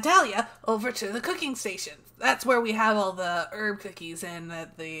get Miss Idalia over to the cooking station. That's where we have all the herb cookies and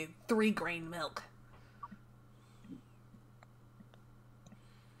the 3 grain milk.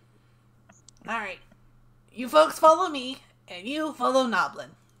 Alright. You folks follow me, and you follow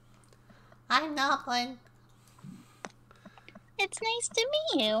Noblin. I'm Noblin. It's nice to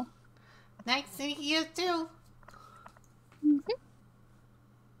meet you. Nice to meet you too. Mm-hmm.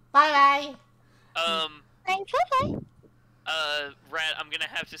 Bye-bye. Thanks, bye. Rat, I'm gonna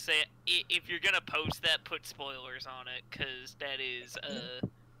have to say, if you're gonna post that, put spoilers on it, cause that is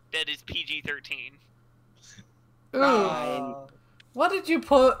PG-13. Ooh. What did you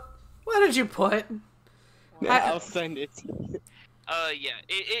put? I'll send it. Yeah,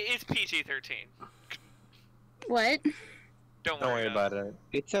 it's PG-13. What? Don't Don't worry about about it.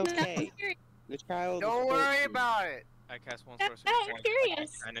 It's okay. The child. Don't worry about it. I cast one sorcery I'm point.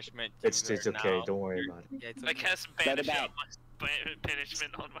 curious. Banishment. It's okay. now. Don't worry about it. Yeah, it's I okay. cast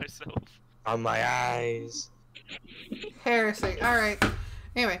banishment on myself. On my eyes. Heresy. Alright.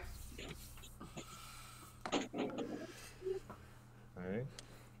 Anyway. Alright.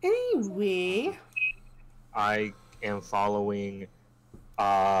 Anyway. I am following.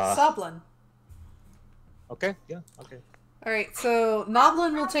 Soblin. Okay. Yeah. Okay. Alright, so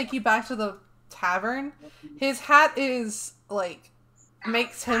Noblin will take you back to the tavern. His hat is, like,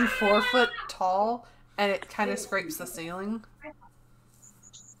 makes him 4 foot tall, and it kind of scrapes the ceiling.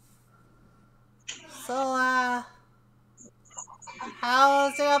 So,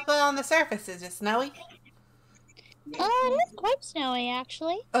 how's it up on the surface? Is it snowy? It is quite snowy,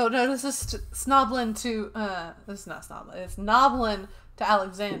 actually. Oh, no, this is Snoblin to, this is not Snoblin. It's Noblin to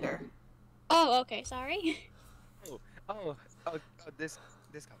Alexander. Oh, okay, sorry. This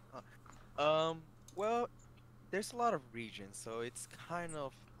guy. Well, there's a lot of regions, so it's kind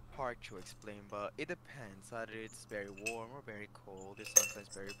of hard to explain, but it depends. Either it's very warm or very cold. It's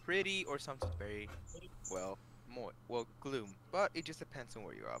sometimes very pretty or sometimes very, gloom. But it just depends on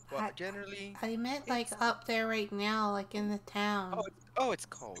where you are. But generally, I meant, like, up there right now, like, in the town. it's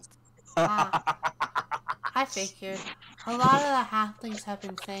cold. I figured. A lot of the halflings have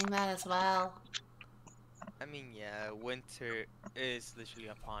been saying that as well. I mean, yeah, winter is literally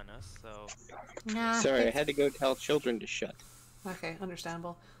upon us, so. Nah, Sorry, I had to go tell children to shut. Okay,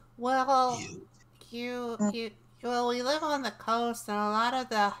 understandable. Well, you Well, we live on the coast, and a lot of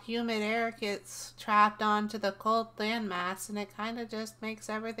the humid air gets trapped onto the cold landmass, and it kind of just makes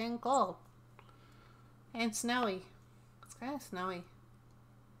everything cold. And snowy. It's kind of snowy.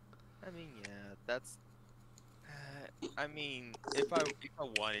 I mean, yeah, that's. I mean, if I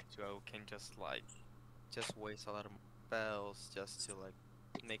wanted to, I can just waste a lot of spells just to like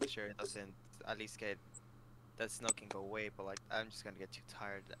make sure it doesn't at least get that snow can go away. But like, I'm just gonna get too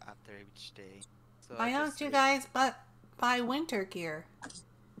tired after each day. So Why I don't just you say- guys buy winter gear?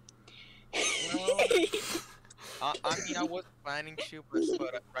 Well, I mean, I was planning to,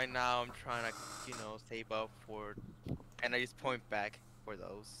 but right now I'm trying to, save up for, and I just point back for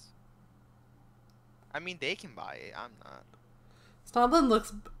those. I mean, they can buy it. I'm not.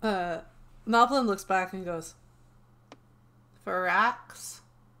 Noblin looks back and goes, Firax?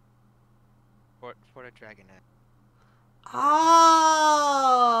 For the dragon egg.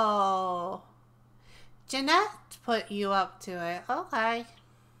 Oh! Jeanette put you up to it. Okay.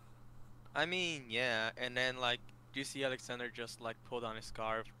 I mean, yeah, and then like, do you see Alexander just like pulled on his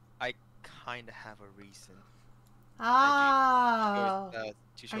scarf? I kind of have a reason. Oh.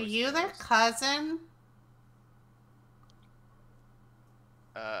 To show Are his you their scars. cousin?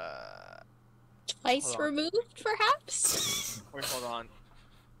 Twice Hold on. removed, perhaps? Wait, hold on.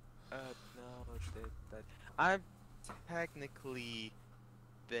 No, that I'm technically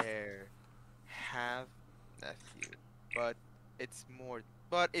their half nephew, but it's more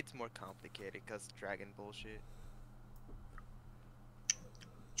complicated because dragon bullshit.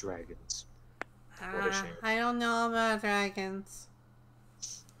 Dragons. What a shame. I don't know about dragons.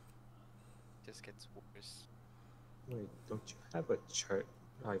 Just gets worse. Wait, don't you have a chart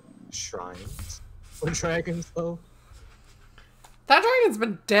like shrines for dragons though? That dragon's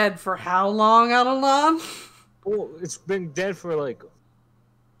been dead for how long, Adelan? Well, it's been dead for like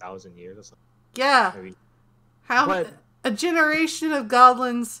 1,000 years or something. Yeah. Maybe. A generation of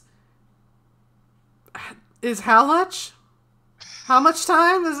goblins is how much? How much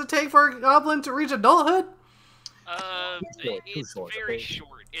time does it take for a goblin to reach adulthood? It's short, very okay.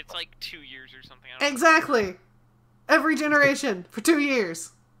 short. It's like 2 years or something. I don't know. Exactly. Every generation for 2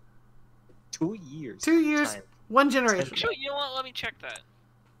 years. 2 years. 2 years, Time. one generation. Actually, you know what? Let me check that.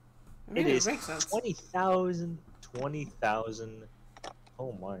 I mean, It is makes sense. 20,000. 20,000.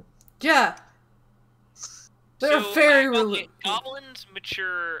 Oh my. Yeah. They're So, very okay, goblins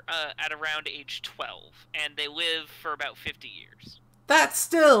mature at around age 12, and they live for about 50 years. That's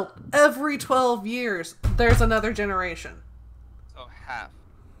still every 12 years. There's another generation. So half.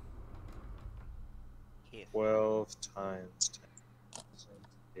 12 times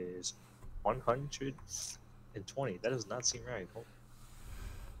 10 is 120. That does not seem right. Hold-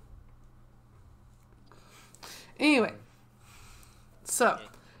 Anyway, so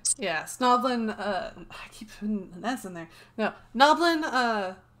yeah, Snoblin. I keep putting an S in there. No,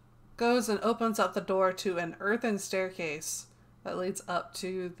 Noblin goes and opens up the door to an earthen staircase that leads up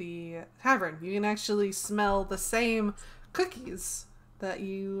to the tavern. You can actually smell the same cookies that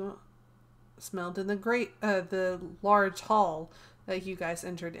you smelled in the large hall that you guys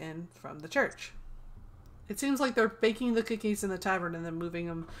entered in from the church. It seems like they're baking the cookies in the tavern and then moving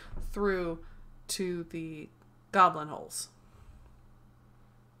them through to the goblin holes.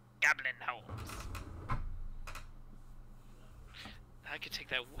 Goblin holes. I could take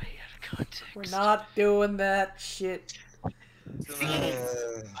that way out of context. We're not doing that shit. So now,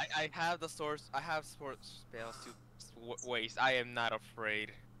 I have the source. I have sports spells to waste. I am not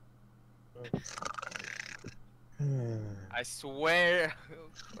afraid. I swear.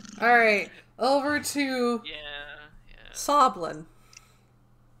 Alright, over to Yeah. Soblin.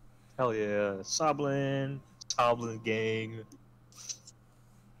 Hell yeah. Soblin gang.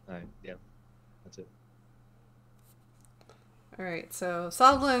 Alright, yeah. That's it. Alright, so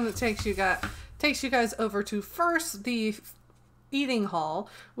Soblin takes you guys over to first the eating hall,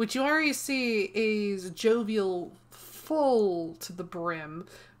 which you already see is jovial, full to the brim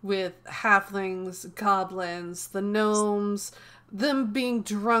with halflings, goblins, the gnomes, them being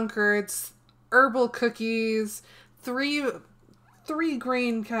drunkards, herbal cookies, three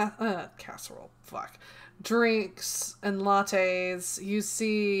green casserole, drinks and lattes. You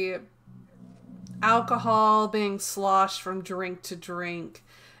see alcohol being sloshed from drink to drink.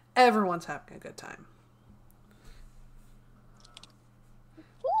 Everyone's having a good time.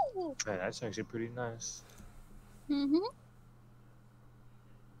 Ooh. Hey, that's actually pretty nice. Mm-hmm.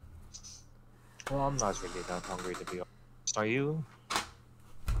 Well, I'm not really that hungry to be honest. Are you?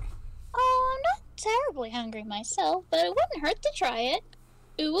 Oh, I'm not terribly hungry myself, but it wouldn't hurt to try it.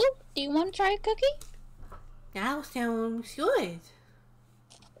 Ooh, do you want to try a cookie? That sounds good.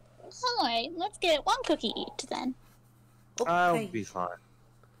 Alright, let's get one cookie each then. I'll Okay. be fine.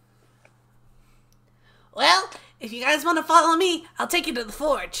 Well, if you guys want to follow me, I'll take you to the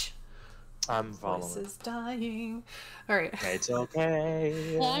forge. I'm Voice following. is dying. All right. It's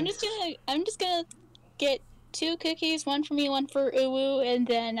okay. Well, I'm just gonna get 2 cookies, one for me, one for Uwu, and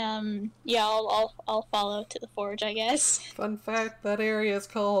then yeah, I'll follow to the forge, I guess. Fun fact: that area is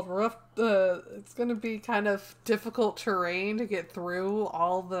called rough. It's going to be kind of difficult terrain to get through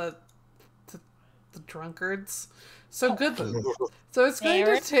all the drunkards. So good. So it's going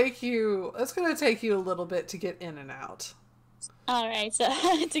to take you. It's going to take you a little bit to get in and out. Alright, so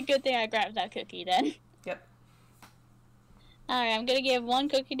it's a good thing I grabbed that cookie then. Yep. Alright, I'm gonna give 1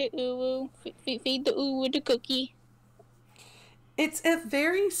 cookie to Uwu. Feed the Uwu the cookie. It's a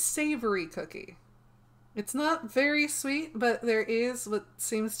very savory cookie. It's not very sweet, but there is what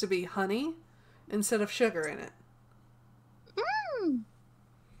seems to be honey instead of sugar in it. Mmm!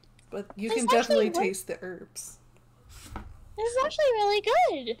 But you It's can definitely actually taste the herbs. This is actually really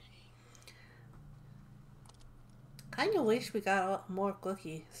good. Kind of wish we got a lot more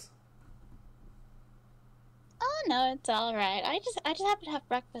cookies. Oh no, it's alright. I just happened to have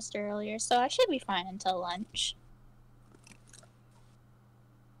breakfast earlier, so I should be fine until lunch.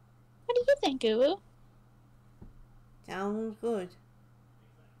 What do you think, Uwu? Sounds good.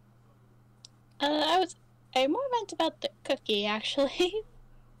 I more meant about the cookie, actually.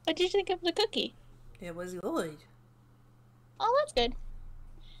 What did you think of the cookie? It was good. Oh, that's good.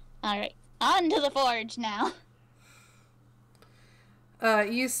 Alright, on to the forge now.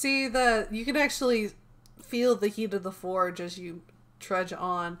 You see that you can actually feel the heat of the forge as you trudge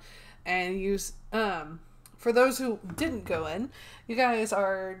on, and for those who didn't go in, you guys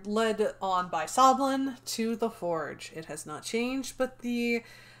are led on by Soblin to the forge. It has not changed, but the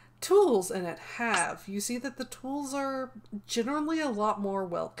tools in it have. You see that the tools are generally a lot more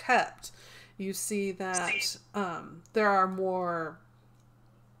well kept. You see that there are more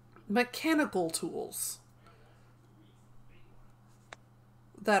mechanical tools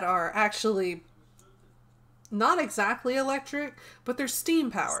that are actually not exactly electric, but they're steam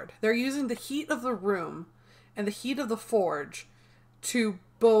powered. They're using the heat of the room and the heat of the forge to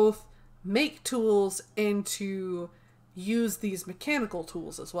both make tools and to use these mechanical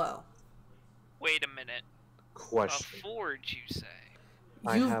tools as well. Wait a minute. Question. A forge, you say?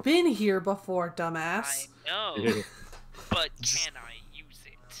 I You've have- been here before, dumbass. I know, but can I use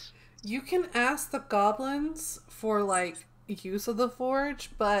it? You can ask the goblins for, like, use of the forge,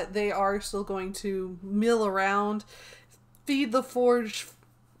 but they are still going to mill around, feed the forge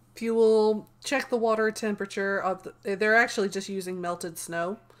fuel, check the water temperature of they're actually just using melted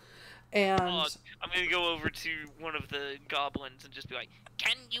snow. And I'm gonna go over to one of the goblins and just be like,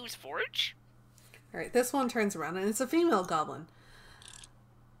 "Can use forge?" alright, this one turns around and it's a female goblin.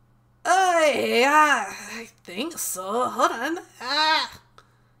 Yeah, I think so. Hold on.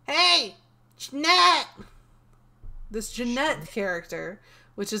 Hey, Jeanette! This Jeanette character,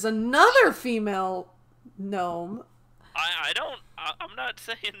 which is another female gnome. I'm not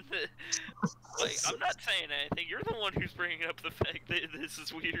saying that. Like, I'm not saying anything. You're the one who's bringing up the fact that this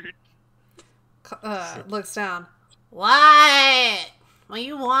is weird. Looks down. What? What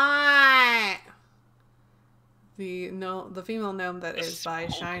you want? The female gnome that is by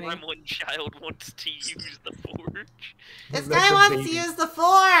Shiny. Gremlin child wants to use the forge. This Like guy a wants to baby. use the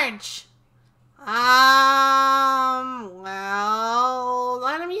forge. Well,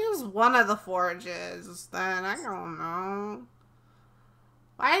 let him use one of the forges. Then I don't know.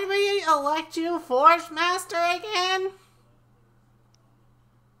 Why did we elect you Forge Master again?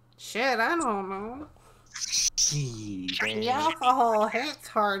 Shit, I don't know. Gee, Shiny The should be alcohol Forge hits Master.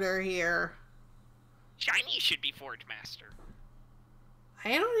 harder here. Shiny should be Forge Master.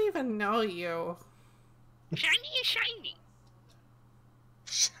 I don't even know you. Shiny is shiny.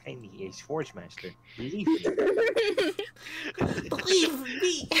 Shiny is Forge Master. Believe me. Believe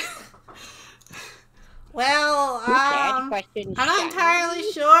me. Well, I'm not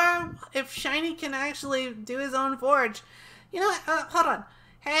entirely sure if Shiny can actually do his own forge. You know what? Hold on.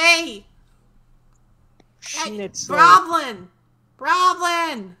 Hey! Schnitzel. Broblin!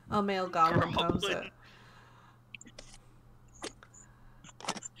 Broblin! A male goblin comes in.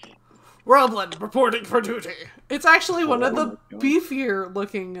 Roblin, reporting for duty. It's actually one of the beefier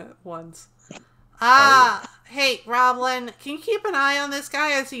looking ones. Hey, Roblin, can you keep an eye on this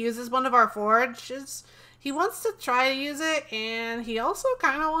guy as he uses one of our forges? He wants to try to use it, and he also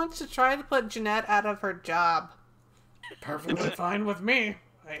kind of wants to try to put Jeanette out of her job. Perfectly fine with me.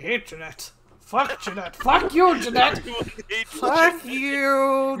 I hate Jeanette. Fuck Jeanette. Fuck you, Jeanette. Everyone hates Fuck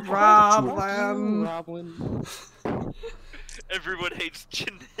you, Roblin. Roblin. Everyone hates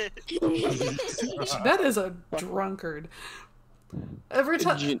Jeanette. That is a drunkard. Every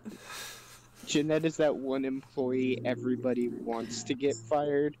time. Jeanette is that one employee everybody wants to get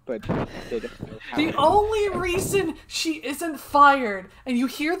fired, but they don't know how. The only reason she isn't fired, and you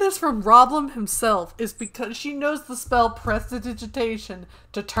hear this from Roblem himself, is because she knows the spell Prestidigitation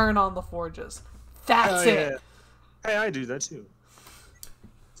to turn on the forges. That's it. Hey, I do that too.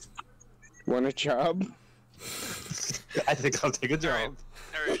 Want a job? I think I'll take a job.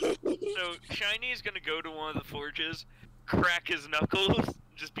 Alright, so Shiny is gonna go to one of the forges, crack his knuckles,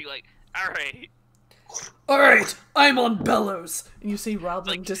 just be like, alright. Alright, I'm on bellows! And you see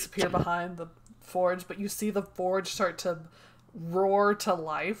Roblem Like- disappear behind the forge, but you see the forge start to roar to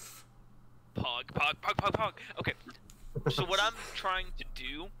life. Pog, pog, pog, pog, pog. Okay, so what I'm trying to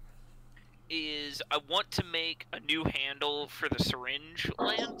do is I want to make a new handle for the syringe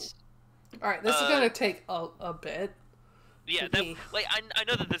lance. Alright, this is gonna take a bit. Yeah, to that, be- like I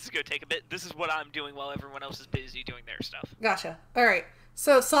know that this is gonna take a bit. This is what I'm doing while everyone else is busy doing their stuff. Gotcha. Alright,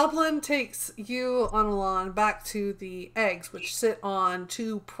 so Soblin takes you on along back to the eggs, which sit on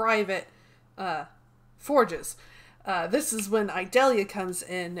two private forges. This is when Idalia comes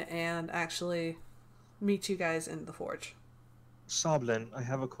in and actually meets you guys in the forge. Soblin, I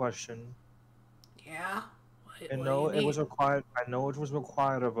have a question. Yeah? I know it was required. I know it was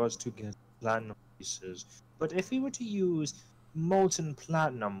required of us to get platinum pieces, but if we were to use molten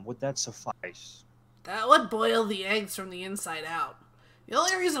platinum, would that suffice? That would boil the eggs from the inside out. The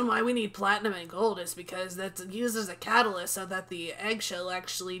only reason why we need platinum and gold is because that's used as a catalyst so that the eggshell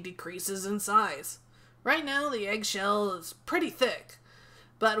actually decreases in size. Right now, the eggshell is pretty thick,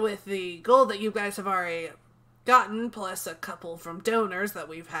 but with the gold that you guys have already gotten, plus a couple from donors that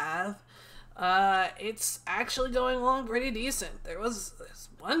we've had, it's actually going along pretty decent. There was this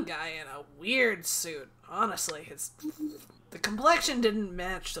one guy in a weird suit. Honestly, the complexion didn't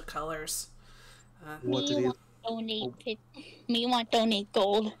match the colors. What did he? Me want donate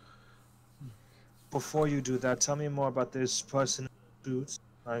gold. Before you do that, tell me more about this person in suits.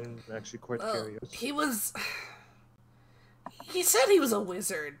 I'm actually quite curious. He said he was a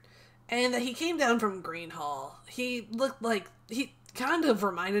wizard, and that he came down from Green Hall. He looked like he kind of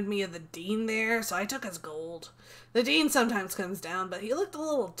reminded me of the Dean there, so I took his gold. The Dean sometimes comes down, but he looked a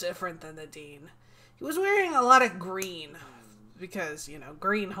little different than the Dean. He was wearing a lot of green, because, you know,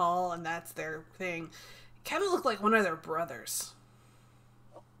 Green Hall, and that's their thing. He kind of looked like one of their brothers.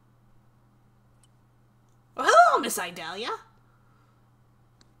 Well, hello, Miss Idalia.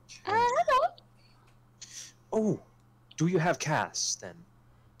 Hello. Oh, do you have casts then?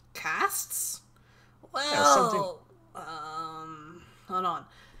 Casts? something- Well, hold on.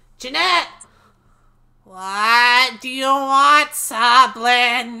 Jeanette! What do you want,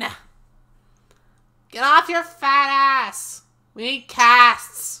 Soblin? Get off your fat ass! We need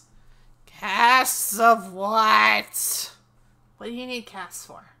casts. Casts of what? What do you need casts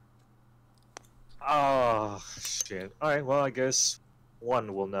for? Oh, shit. Alright, well, I guess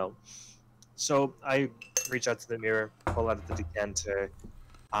one will know. So, I reach out to the mirror, pull out the decanter.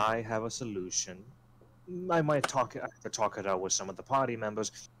 I have a solution. I might have to talk it out with some of the party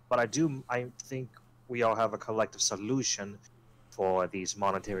members, but I think we all have a collective solution for these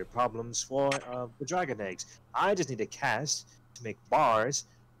monetary problems for the dragon eggs. I just need a cast to make bars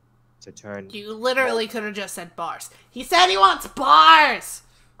to turn... You literally could have just said bars. He said he wants bars!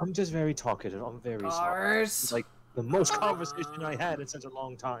 I'm just very talkative. I'm very sorry. Bars. Like, the most conversation I had in such a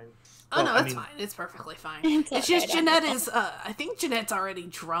long time. Oh, Well, no, I it's mean- fine. It's perfectly fine. It's It's just alright, Jeanette is, I think Jeanette's already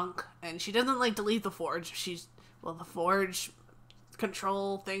drunk, and she doesn't like to leave the forge. The forge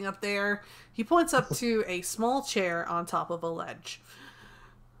control thing up there. He points up to a small chair on top of a ledge.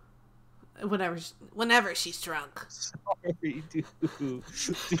 Whenever she's drunk. Sorry, dude.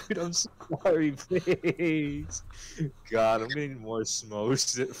 Dude, I'm sorry, please. God, I'm getting more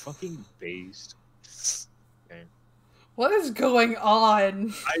smoked. Fucking based. Okay. What is going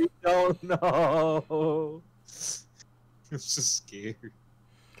on? I don't know. I'm so scared.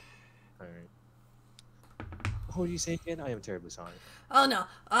 Alright. What do you say again? I am terribly sorry. Oh no.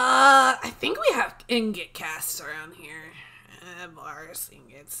 I think we have ingot casts around here. Bars,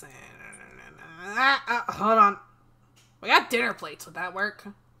 ingots. Hold on. We got dinner plates. Would that work?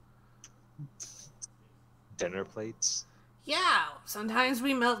 Dinner plates? Yeah. Sometimes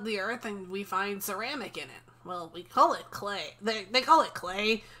we melt the earth and we find ceramic in it. Well, we call it clay. They call it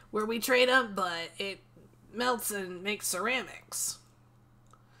clay where we trade them, but it melts and makes ceramics.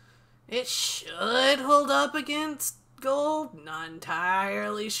 It should hold up against gold. Not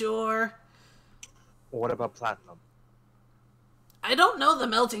entirely sure. What about platinum? I don't know the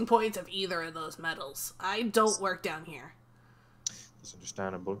melting points of either of those metals. I don't work down here. It's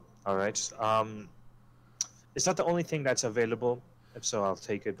understandable. All right. It's not the only thing that's available. If so, I'll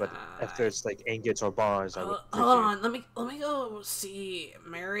take it. But if there's like ingots or bars, I would take Hold it. on, let me go see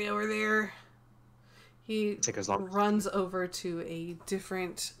Mary over there. He Take as long. runs over to a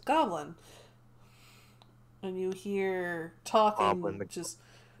different goblin, and you hear talking. Goblin, just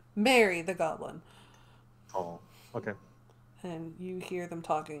Mary the goblin, Oh, okay. and you hear them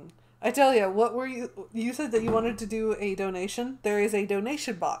talking. I tell you, what were you? You said that you wanted to do a donation. There is a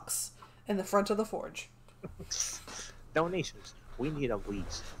donation box in the front of the forge. Donations. We need them,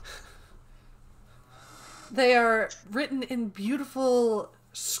 please. They are written in beautiful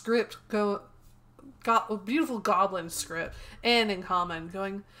script, beautiful goblin script, and in common,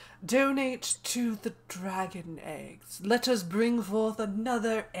 going, donate to the dragon eggs. Let us bring forth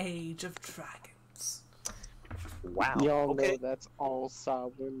another age of dragons. Wow. Y'all Okay. know that's all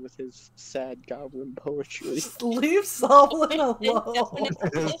Sovereign with his sad goblin poetry. Just leave Sovereign alone.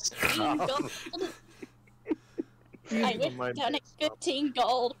 I wish Remind me donate of 15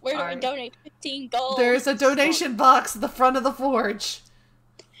 gold. Where do I Alright. donate 15 gold? There's a donation box at the front of the forge.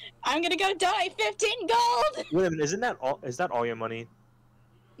 I'm gonna go donate 15 gold! Wait a minute, isn't that all? Is that all your money?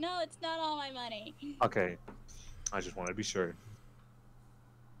 No, it's not all my money. Okay, I just want to be sure.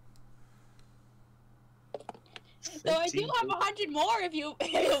 So I do have 100 more if you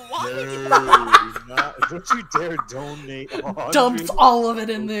want me to. No, don't you dare donate. 100. Dumps all of it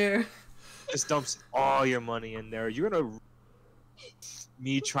in there. Just dumps all your money in there. You're gonna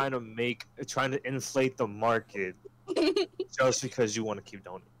trying to inflate the market just because you want to keep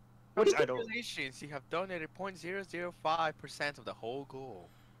donating. Which I don't. Congratulations, you have donated 0.005% of the whole goal.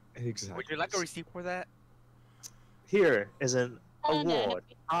 Exactly. Would you like a receipt for that? Here is an Oh, no, award.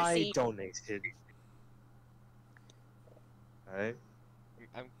 I receipt. donated. Alright.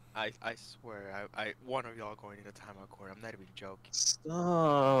 I swear, one of y'all going into timeout court. I'm not even joking.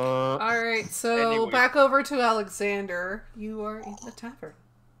 Stop. Alright, so Anyway. back over to Alexander. You are in the tavern.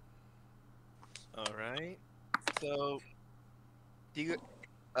 Alright. So, do you,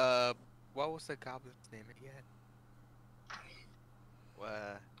 what was the goblin's name again?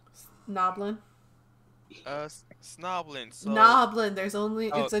 Noblin. Snoblin. So, Noblin. There's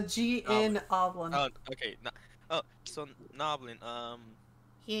only Oh, it's a G in Oblin. okay. So Noblin.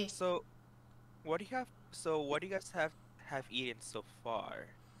 Yeah. So, what do you have? So, what do you guys have eaten so far?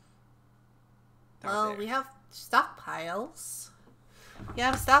 down Well, there? we have stockpiles. We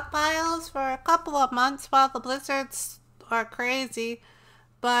have stockpiles for a couple of months while the blizzards are crazy.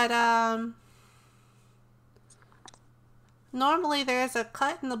 But, normally there's a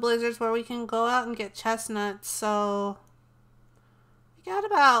cut in the blizzards where we can go out and get chestnuts, so we got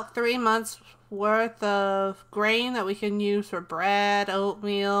about 3 months worth of grain that we can use for bread,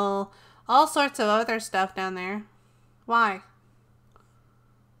 oatmeal, all sorts of other stuff down there. Why?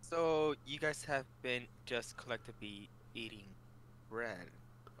 So you guys have been just collectively eating bread,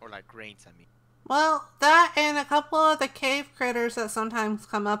 or like grains, I mean. Well, that and a couple of the cave critters that sometimes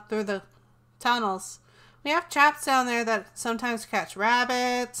come up through the tunnels. We have traps down there that sometimes catch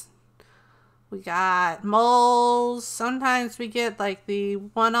rabbits. We got moles. Sometimes we get like the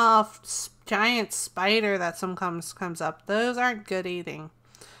one-off giant spider that sometimes comes up. Those aren't good eating.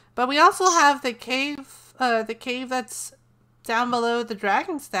 But we also have the cave that's down below the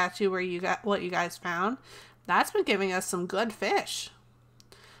dragon statue where you got what you guys found. That's been giving us some good fish.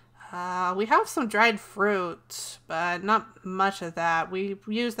 We have some dried fruit, but not much of that. We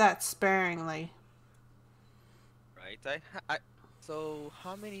use that sparingly. Right. So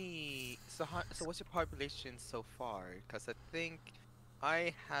how many? So what's your population so far? Because I think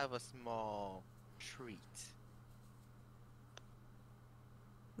I have a small treat.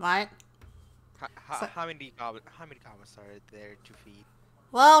 What? How many goblins are there to feed?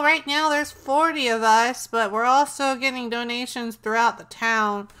 Well, right now there's 40 of us, but we're also getting donations throughout the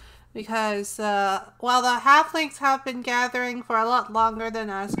town because, while the halflings have been gathering for a lot longer than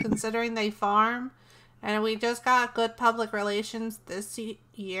us, considering they farm, and we just got good public relations this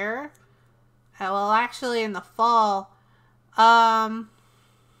year. Well, actually in the fall,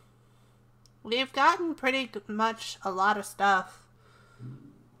 we've gotten pretty much a lot of stuff.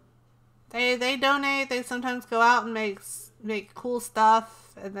 They donate. They sometimes go out and make cool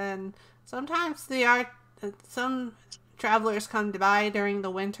stuff, and then sometimes some travelers come by during the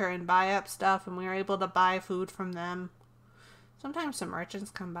winter and buy up stuff, and we're able to buy food from them. Sometimes some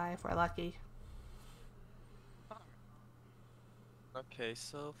merchants come by if we're lucky. Okay,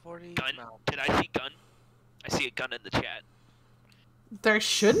 so 40. Gun? Now, Did I see gun? I see a gun in the chat. There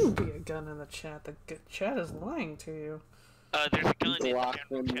shouldn't be a gun in the chat. The chat is lying to you. There's a gun in the Block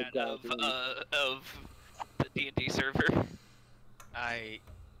general them chat with of the D&D server.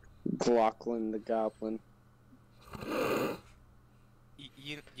 Glocklin the Goblin.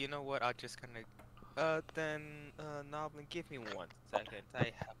 You know what? I'll just kind of Noblin, give me 1 second.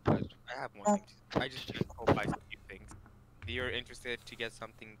 I have more things. I just need to go buy some few things. If you're interested to get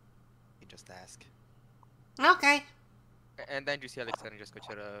something, you just ask. Okay. And then you see Alexander just go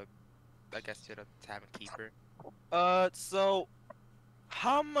to the, I guess, to the tavern keeper. So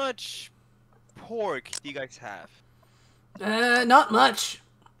how much pork do you guys have? Not much.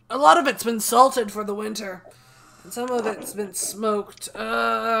 A lot of it's been salted for the winter. And some of it's been smoked.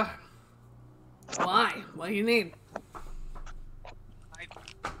 Why? What do you need?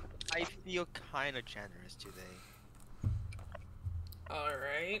 I feel kind of generous today.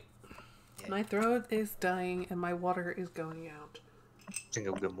 Alright. Yeah. My throat is dying and my water is going out.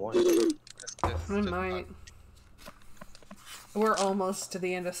 Jingle, good morning. I might. We're almost to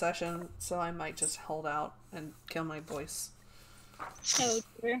the end of session, so I might just hold out and kill my voice. Oh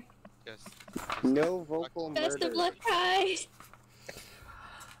dear. Just No vocal Best murder. of luck, Kai.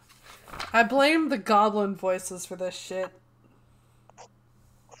 I blame the goblin voices for this shit.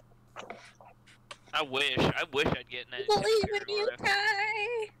 I wish I'd get an Believe in you,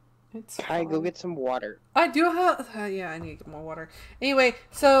 Kai. It's Kai, go fine. get some water. I do have... yeah, I need to get more water. Anyway,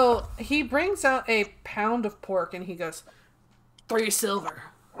 so he brings out a pound of pork and he goes, 3 silver.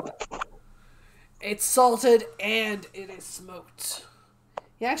 It's salted and it is smoked.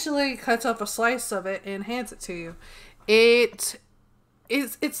 He actually cuts off a slice of it and hands it to you. It's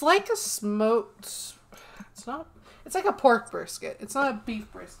like a smoked... It's like a pork brisket. It's not a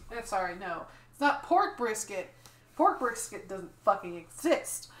beef brisket. Sorry, no. It's not pork brisket. Pork brisket doesn't fucking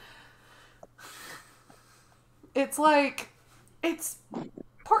exist. It's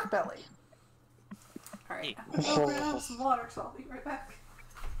pork belly. Alright, I'm gonna go grab some water, so I'll be right back.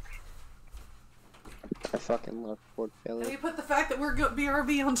 I fucking love pork Let me belly. put the fact that we're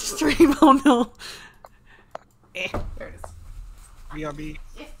BRB on stream. Oh no. There it is. BRB.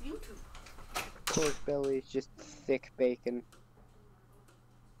 Yes, YouTube. Pork belly is just thick bacon.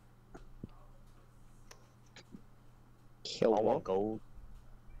 Kill Y'all want what? gold?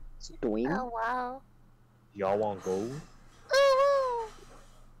 Steam? wow. Y'all want gold?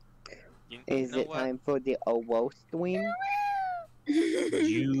 you Is know it what? time for the Owo stream?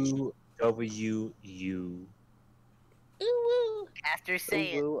 UWU. Ooh, After say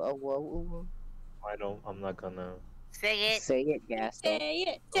it. Owo. I'm not gonna. Say it. Say it, Gasto. say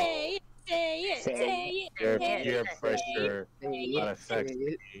it, say it, say it, Say say it. Peer, Yeah. peer pressure Say that it. affects Say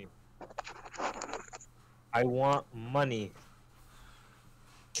it. me. I want money.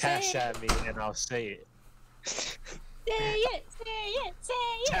 Cash Say it. at me and I'll say it. Say it, say it, say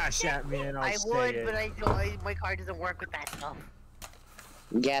it. Cash at me and I'll I say would, it. but I don't. My card doesn't work with that stuff.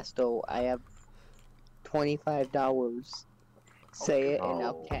 Gasto, I have $25. Say it and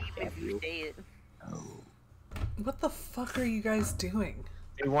I'll Oh. cash Even at if you you. say it. What the fuck are you guys doing?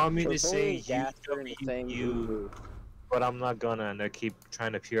 They want me We're to say bullying Gasto and saying UWU, boo-boo. but I'm not gonna, and they keep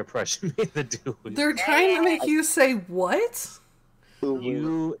trying to peer pressure me to do it. They're trying to make you say what?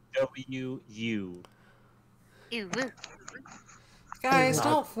 Boo-boo. UWU. Ew. Guys, Not-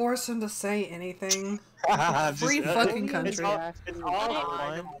 don't force him to say anything. I'm Free just- fucking it's country. all- It's all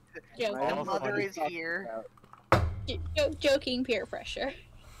fun. Joking, My All mother fun. is here. joking peer pressure.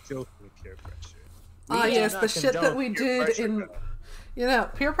 Joking peer pressure. Ah, We do yes, not the shit that condone we peer did pressure, in... though. You know,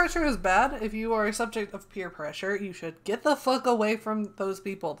 peer pressure is bad. If you are a subject of peer pressure, you should get the fuck away from those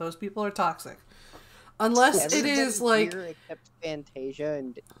people. Those people are toxic. Unless it Everybody is like... here except Fantasia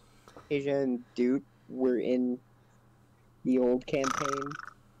and Dude were in the old campaign.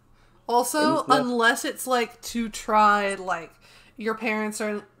 Also, And the- unless it's like to try like your parents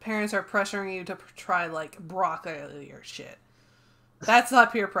are pressuring you to try like broccoli or shit. That's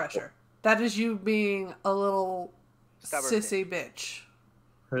not peer pressure. That is you being a little Stubborn sissy bitch.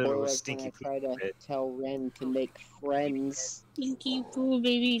 Her Or little like when stinky I try to bit. tell Ren to make friends. Stinky poo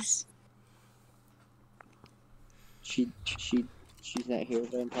babies. She's not here,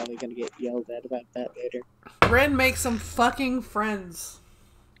 but I'm probably gonna get yelled at about that later. Ren makes some fucking friends.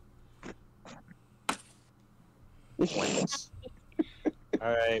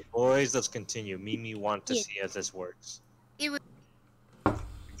 Alright, boys, let's continue. Mimi want to Yeah. see as this works.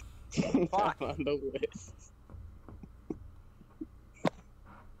 I'm on the list.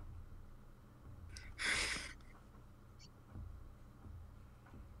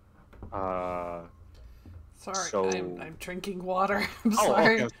 Sorry, So- I'm drinking water. I'm Oh,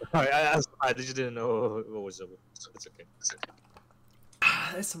 sorry. okay. I'm sorry. I just didn't know what was up. It's okay. It's okay.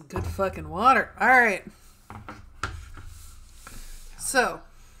 There's some good fucking water. Alright. So,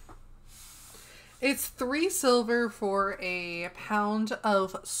 It's 3 silver for a pound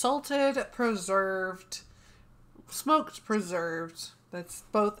of salted, preserved, smoked preserved. That's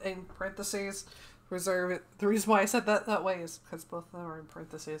both in parentheses. Preserve. The reason why I said that way is because both of them are in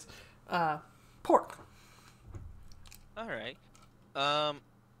parentheses. Pork. All right.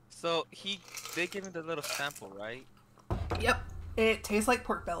 So they gave me the little sample, right? Yep. It tastes like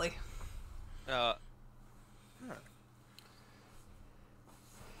pork belly. Huh.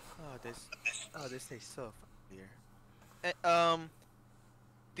 This tastes so familiar.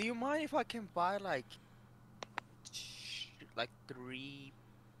 Do you mind if I can buy like 3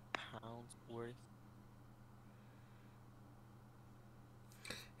 pounds worth?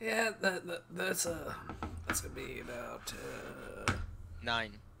 Yeah, that's gonna be about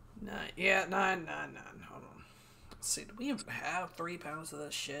 9. 9. Yeah, 9. Hold on. Let's see. Do we even have 3 pounds of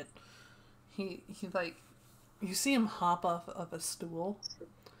this shit? He like, you see him hop off of a stool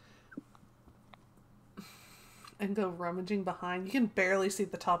and go rummaging behind. You can barely see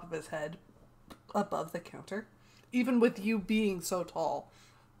the top of his head above the counter, even with you being so tall.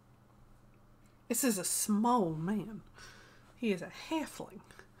 This is a small man. He is a halfling.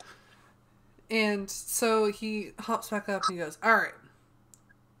 And so he hops back up and he goes, "Alright,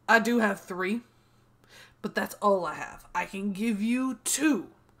 I do have 3, but that's all I have. I can give you 2,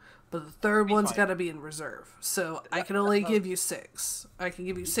 but the third one's got to be in reserve. So I can only give you 6. I can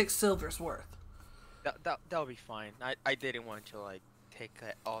give you 6 silvers worth." That'll be fine. I didn't want to like take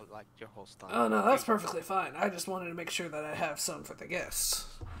all like your whole stuff. Oh no, that's perfectly fine. I just wanted to make sure that I have some for the guests.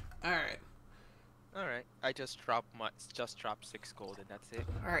 Alright. Alright. I just dropped 6 gold and that's it.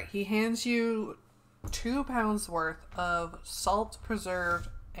 Alright, he hands you 2 pounds worth of salt preserved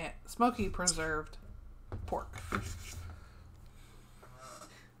and smoky preserved pork.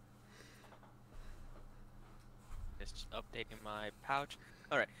 Just updating my pouch.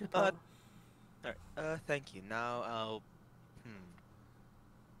 Alright. Alright. Thank you. Now I'll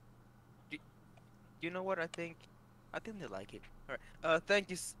Do you know what I think? I think they like it. Alright. Thank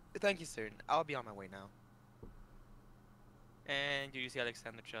you, sir. I'll be on my way now. And you see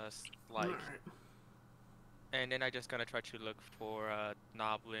Alexander just like Alright. and then I just gonna try to look for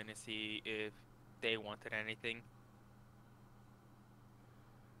Noblin and see if they wanted anything.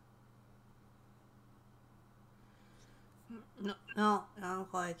 No, I'm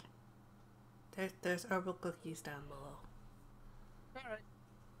quite. There's herbal cookies down below. Alright.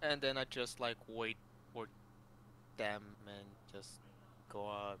 And then I just like wait for them and just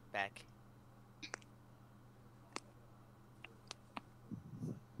go back.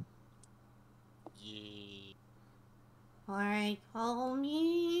 Yeah. Alright, follow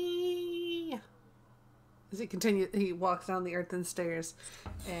me. As he walks down the earthen stairs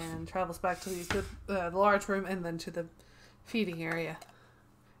and travels back to the large room and then to the feeding area.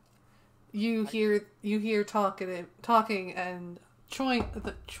 You hear talking and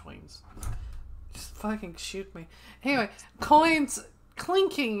choins. Just fucking shoot me. Anyway, coins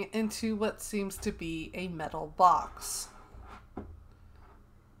clinking into what seems to be a metal box.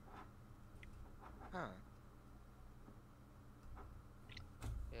 Huh.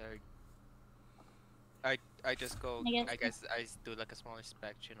 Yeah. I just go. I guess I do like a small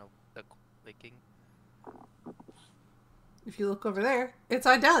inspection of the clicking. If you look over there, it's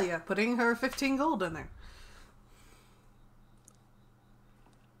Idalia putting her 15 gold in there.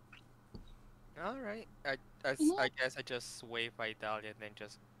 Alright. I guess I just wave Idalia and then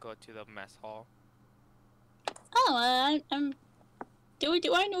just go to the mess hall. Oh,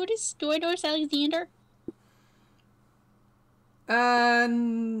 do I notice Alexander?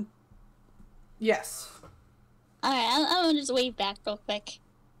 Yes. Alright, I'm gonna just wave back real quick.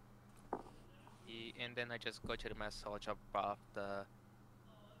 And then I just go to the mess hall, chop off the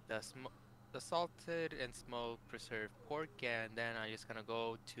salted and smoked preserved pork, and then I just gonna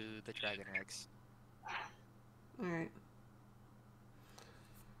go to the dragon eggs. Alright.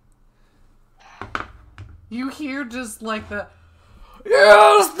 You hear just like the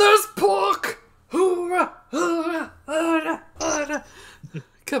 "Yes, there's pork! Hoorah! Hoorah! Hoorah! Hoorah!"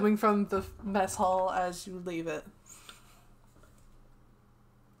 coming from the mess hall as you leave it.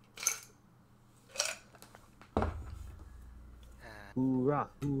 Hoorah,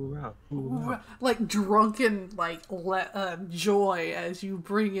 hoorah, hoorah. Like drunken joy as you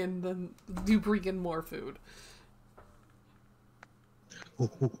bring in more food.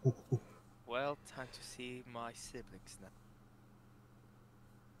 Well, time to see my siblings now.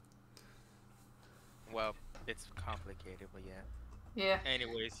 Well, it's complicated, but yeah. Yeah.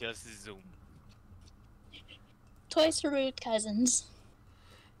 Anyways, just zoom. Twice removed cousins.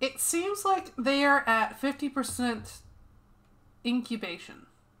 It seems like they are at 50% incubation.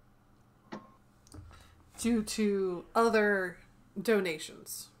 due to other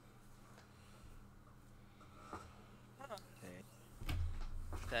donations. Okay.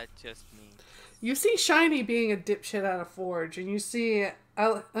 That just means You see Shiny being a dipshit at a forge, and you see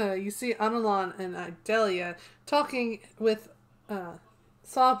Anilon and Delia talking with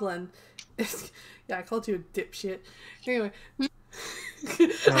Soblin. Yeah, I called you a dipshit. Anyway,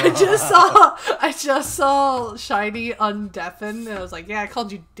 I just saw Shiny undeafen, and I was like, yeah, I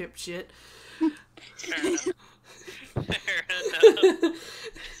called you dipshit. Fair enough. Fair enough.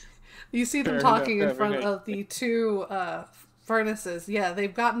 You see them Fair talking enough, in front fair of the two furnaces. Yeah,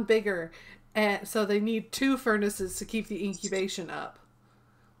 they've gotten bigger, and so they need 2 furnaces to keep the incubation up.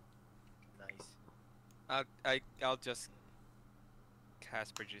 nice. I'll just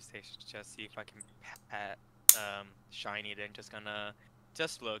cast prestidigitation just see if I can pat Shiny. Then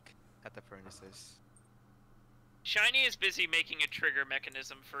just look at the furnaces. Shiny is busy making a trigger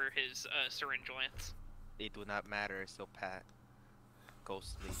mechanism for his syringe lance. They do not matter. So pat.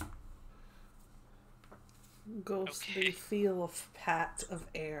 Ghostly. Ghostly Okay. feel of pat of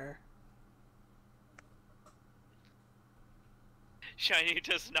air. Shiny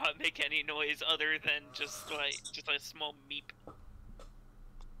does not make any noise other than just a small meep.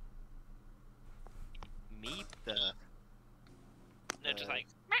 Meet the No, just like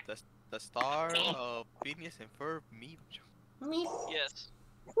the star of Phineas and Ferb meet. yes.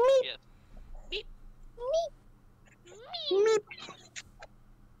 Yes. Beep.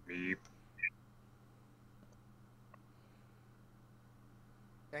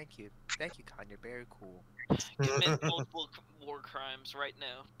 Thank you, Kanye. Very cool. Commit multiple war crimes right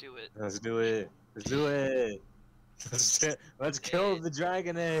now. Do it. Let's do it. Let's do it. Let's kill the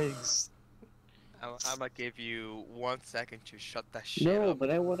dragon eggs. I'm gonna give you 1 second to shut that shit No, up. but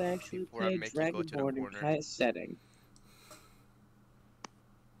I want to actually before I play make you go to the Dragonborn in corner. Kite setting.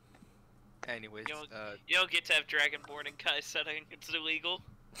 Anyways, You don't get to have Dragonborn in Kai setting. It's illegal.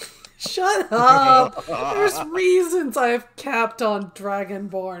 Shut up! There's reasons I've capped on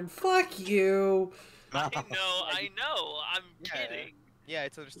Dragonborn. Fuck you. I know. I'm Yeah. kidding. yeah,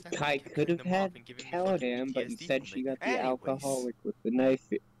 it's understandable. Kai You keep could cutting have them off had and giving me fucking Paladin, but PTSD instead from she it. got the Anyways. alcoholic with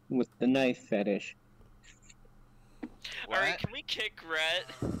the knife fetish. What? Alright, can we kick Rhett?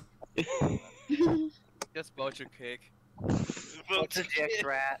 Just vulture kick. Vote to Dick kick.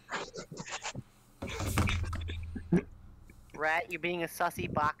 rat. Rat, you're being a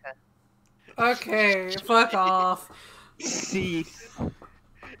sussy baka. Okay, fuck off. See,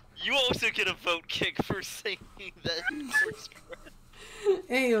 You also get a vote kick for saying that.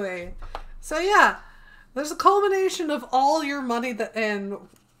 Anyway, so yeah, there's a culmination of all your money and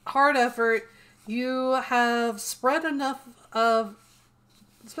hard effort. You have spread enough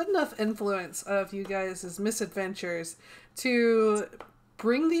influence of you guys' misadventures to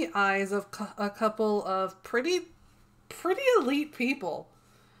bring the eyes of a couple of pretty elite people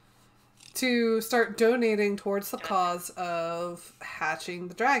to start donating towards the cause of hatching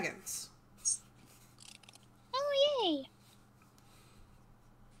the dragons. Oh, yay!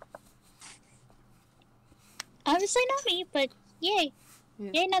 Obviously not me, but yay.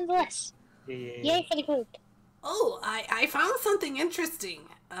 Yeah. Yay nonetheless. Yay for the group. Oh, I found something interesting.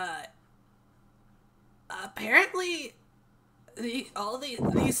 Apparently,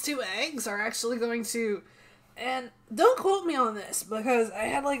 these 2 eggs are actually going to, and don't quote me on this because I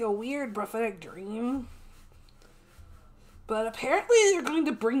had like a weird prophetic dream. But apparently they're going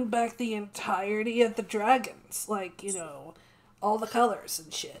to bring back the entirety of the dragons, like, you know, all the colors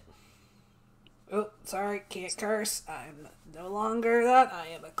and shit. Oh, sorry, can't curse. I'm no longer that. I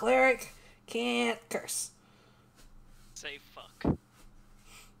am a cleric. Can't curse. Say fuck.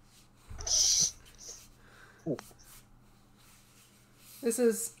 This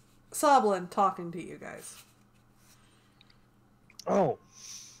is Soblin talking to you guys. Oh.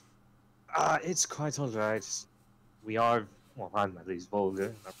 It's quite alright. We are, well, I'm at least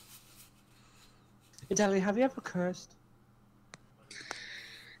vulgar. Italy, have you ever cursed?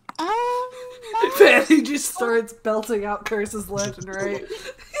 Fanny just starts belting out curses left and right.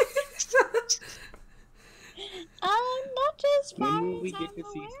 Not just when far will we as get I'm to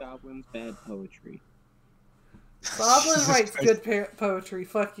see aware. Soblin's bad poetry? Soblin writes good poetry.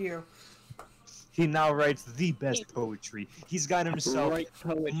 Fuck you. He now writes the best poetry. He's got himself. Write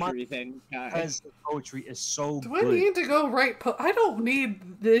poetry then, guys. His poetry is so Do I good. need to go write I don't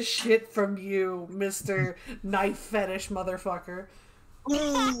need this shit from you, Mr. Knife Fetish motherfucker.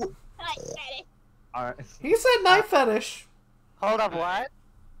 Ooh. I said it. Alright. He said knife fetish. Hold up, what?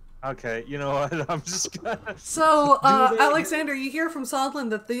 Okay, you know what? I'm just gonna. So, Do they- Alexander, you hear from Soblin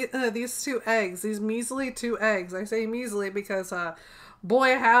that these 2 eggs, these measly 2 eggs, I say measly because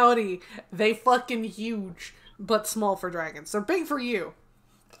boy howdy, they fucking huge, but small for dragons. They're big for you.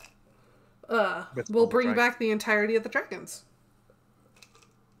 But We'll small bring dragons. back the entirety of the dragons.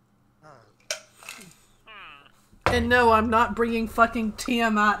 And no, I'm not bringing fucking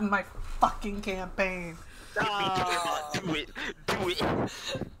Tiamat in my fucking campaign. Do it. Do it.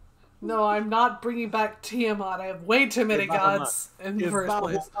 No, I'm not bringing back Tiamat. I have way too many Give Bahamut. gods in the Give first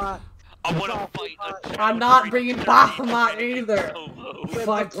place. Bahamut. I want to fight a I'm not giant bringing dragon Bahamut either. solo. Get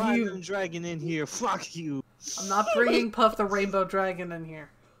Fuck the platinum you. dragon in here. Fuck you. I'm not bringing Puff the Rainbow Dragon in here.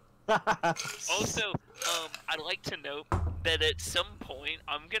 Also, I'd like to note that at some point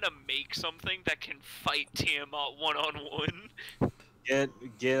I'm gonna make something that can fight Tiamat one-on-one.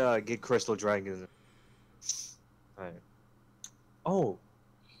 Get crystal dragons. Alright. Oh,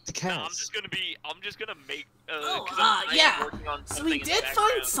 the cast. Nah, I'm just gonna make. Oh, 'cause I'm yeah. working on So something we in the did find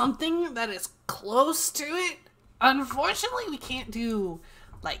background. something that is close to it. Unfortunately, we can't do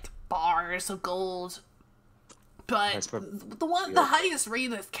like bars of gold. But That's the highest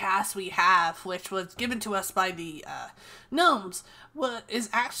rated cast we have, which was given to us by the gnomes, is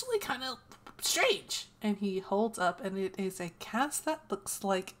actually kind of strange. And he holds up, and it is a cast that looks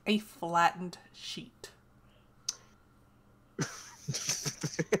like a flattened sheet.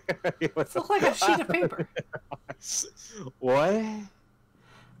 It looks like a sheet of paper. What?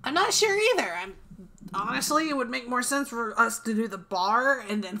 I'm not sure either. Honestly, it would make more sense for us to do the bar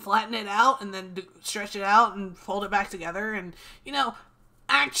and then flatten it out and then stretch it out and fold it back together and,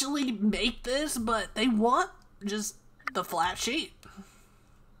 actually make this, but they want just the flat sheet.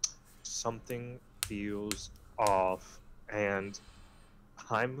 Something feels off, and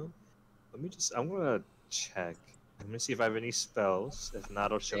I'm gonna check. I'm gonna see if I have any spells. If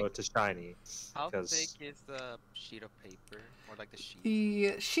not, I'll show it to Shiny. How 'cause- thick is the sheet of paper? Or like the sheet?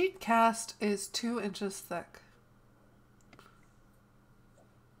 The sheet cast is 2 inches thick.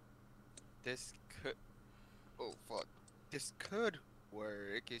 This could... Oh, fuck. This could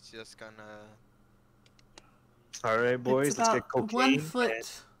work. It's just gonna... Alright, boys, It's let's get about cocaine. 1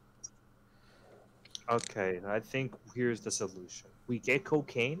 foot. Okay, I think here's the solution. We get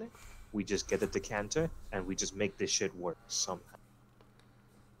cocaine, we just get a decanter, and we just make this shit work somehow.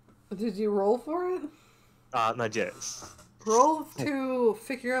 Did you roll for it? Not yet. Roll to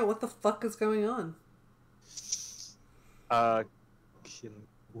figure out what the fuck is going on.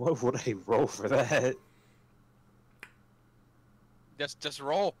 What would I roll for that? Just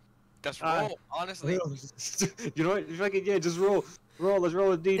roll. Just Uh, roll, honestly. You know what? Yeah, just roll. Let's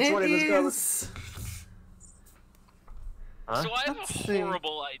roll a D20. It Let's go. is... Huh? So I have Let's a see.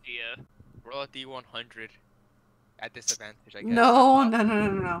 horrible idea. Roll a D100. At disadvantage, I guess. No. I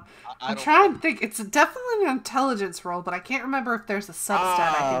I'm don't trying to think. It's definitely an intelligence roll, but I can't remember if there's a substat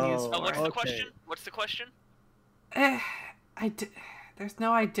I can use Oh, for What's it. the okay. question? What's the question? There's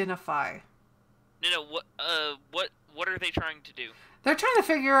no identify. No. What are they trying to do? They're trying to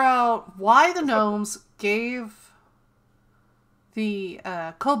figure out why the gnomes gave the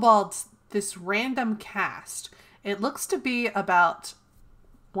kobolds this random cast. It looks to be about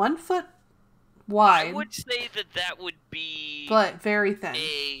 1 foot wide, I would say that would be but very thin.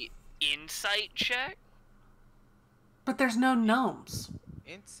 a insight check. But there's no gnomes.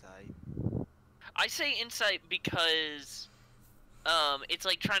 Insight. I say insight because it's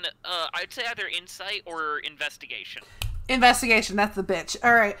like trying to I'd say either insight or investigation. Investigation, that's the bitch.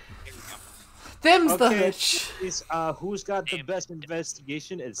 Alright. Them's the bitch. It's, who's got the best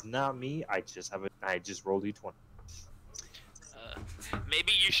investigation? It's not me. I just rolled D20.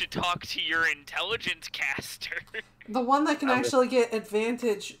 Maybe you should talk to your intelligence caster. The one that can I'm actually get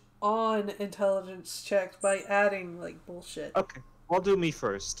advantage on intelligence checks by adding, like, bullshit. Okay, I'll do me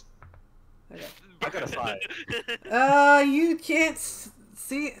first. Okay. I got a 5. You can't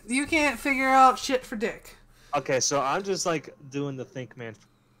see, you can't figure out shit for dick. Okay, so I'm just like doing the think man.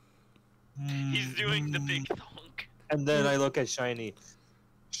 He's doing the big thunk. And then I look at Shiny.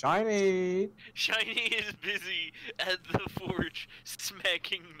 Shiny! Shiny is busy at the forge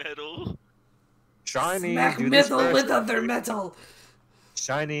smacking metal. Shiny! Smack do this metal first. with other metal.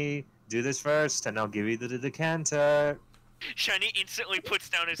 Shiny, do this first, and I'll give you the decanter. Shiny instantly puts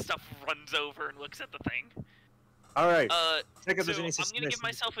down his stuff, runs over, and looks at the thing. Alright, check out So if there's any I'm gonna suspicion. give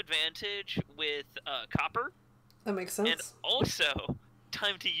myself advantage with copper, That makes and sense. also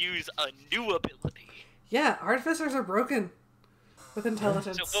time to use a new ability. Yeah, artificers are broken with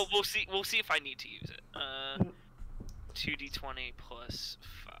intelligence. So we'll see. We'll see if I need to use it. 2d20 plus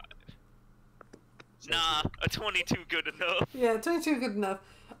 5. Nah, a 22 good enough. Yeah, 22 good enough.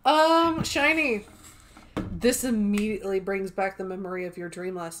 Shiny. This immediately brings back the memory of your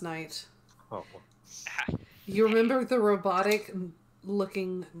dream last night. Oh. You remember the robotic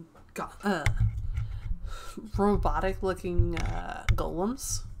looking, robotic looking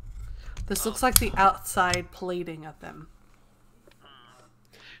golems. This looks like the outside plating of them.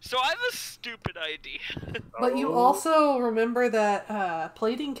 So I have a stupid idea. But you also remember that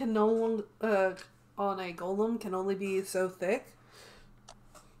plating can no longer on a golem can only be so thick.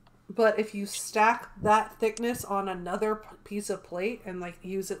 But if you stack that thickness on another piece of plate and like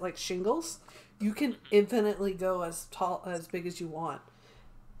use it like shingles, you can infinitely go as big as you want.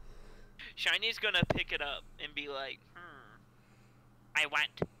 Shiny's gonna pick it up and be like, I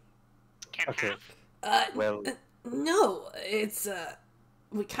want. Can Okay. have. Well, No, it's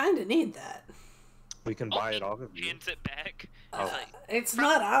we kind of need that. we can buy it off of you. Hands it back. Oh. It's like, It's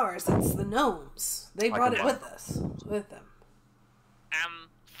not ours. It's the gnomes. They I brought can it buy with us, with them.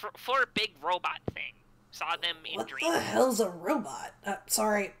 for a big robot thing. Saw them in What dreams. the hell's a robot?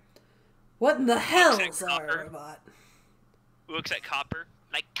 Sorry. What in the hell's a copper. robot? Looks at copper,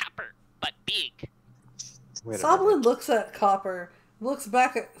 like copper, but big. Wait a Soblin minute. looks at Copper, looks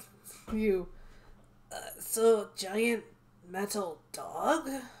back at you. So, giant metal dog?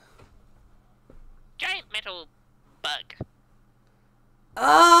 Giant metal bug.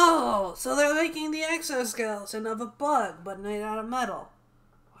 Oh, so they're making the exoskeleton of a bug, but made out of metal.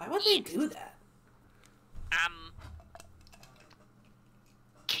 Why would they do that?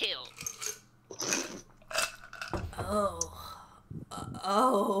 Kill.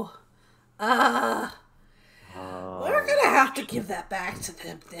 We're gonna have to give that back to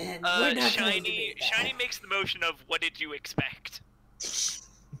them then. We're not going to Shiny do that. Shiny makes the motion of what did you expect?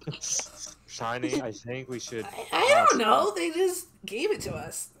 Shiny, I think we should. I don't know. They just gave it to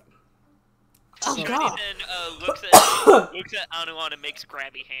us. Oh Shiny god. then looks at Anuan and makes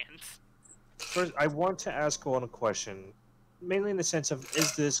grabby hands. First, I want to ask one question, mainly in the sense of,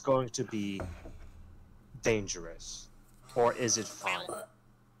 is this going to be dangerous, or is it fine? Well,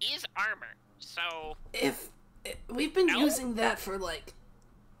 is armor, so If we've been No. using that for like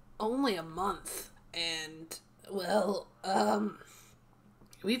only a month, and well,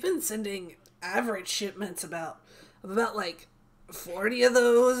 we've been sending average shipments about like 40 of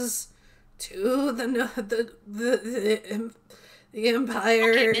those to the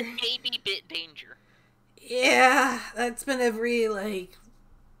Empire. okay, this may be bit danger. Yeah, that's been every like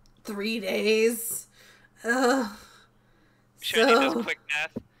 3 days. Shiny So does quick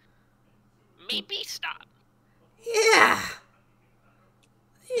math. Maybe stop. yeah.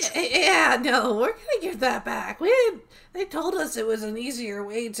 Yeah, no, we're gonna give that back. They told us it was an easier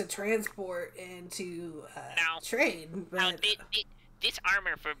way to transport and to Now- trade, Now, but this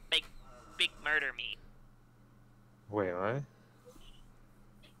armor for big murder me. Wait, what?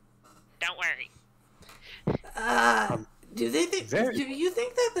 Don't worry. do they think? very- Do you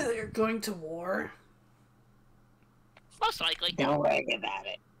think that they're going to war? Most likely. Don't worry about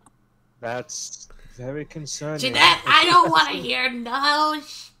it. That's very concerning. Jeanette, I don't want to hear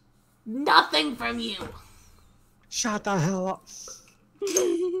nothing from you. Shut the hell up.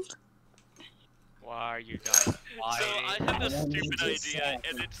 Why are you guys So I fighting? have a stupid idea,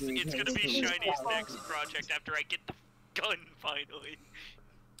 and it's gonna be Shiny's next project after I get the gun finally.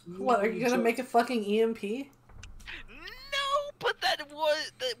 What, are you gonna make a fucking E EMP? No, but that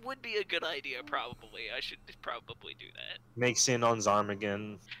would be a good idea. Probably, I should probably do that. Make Sin on's arm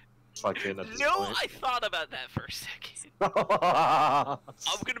again. Fucking at this No, point. I thought about that for a second. Hell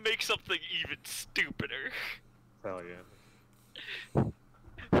I'm gonna make something even stupider. yeah.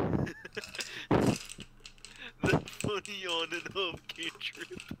 The funny on and off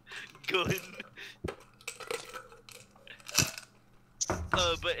cantrip gun.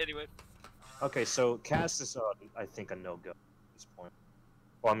 But anyway, Okay, so cast is, I think, a no-go at this point.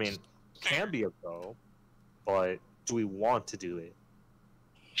 Well, I mean, can be a go, but do we want to do it?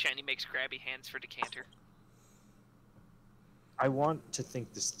 Shiny makes grabby hands for decanter. I want to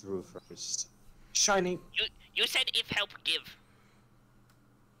think this through first. Shiny. You said if help give.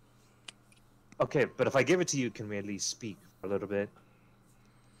 Okay, but if I give it to you, can we at least speak a little bit?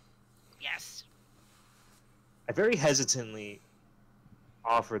 Yes. I very hesitantly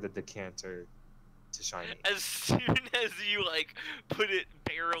offer the decanter to Shiny. As soon as you like put it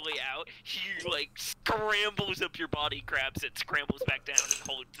barely out, he like scrambles up your body, grabs it, scrambles back down, and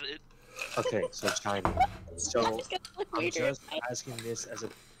holds it. Okay, so Shiny. So It's gonna look I'm weirder. just asking this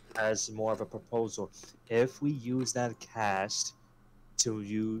as more of a proposal. If we use that cast to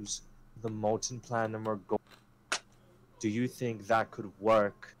use the molten platinum or gold, do you think that could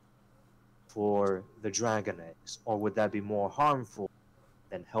work for the dragon eggs, or would that be more harmful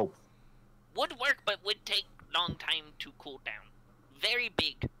than helpful? Would work, but would take long time to cool down. Very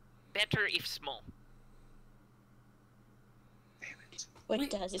big. Better if small. which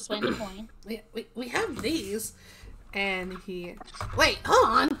does explain the point. We have these, and he. Wait, hold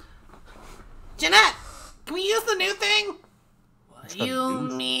on, Jeanette. Can we use the new thing? What do you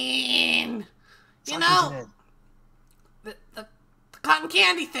mean? You know, the cotton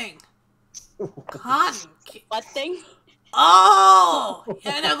candy thing. Cotton. What thing? Oh,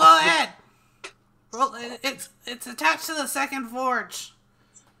 yeah. No, go ahead. Well, it's attached to the second forge.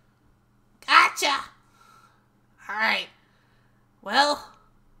 Gotcha. All right. Well,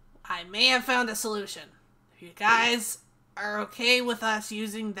 I may have found a solution. If you guys are okay with us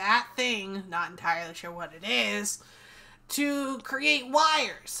using that thing, not entirely sure what it is, to create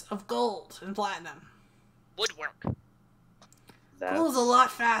wires of gold and platinum. Woodwork. Gold's a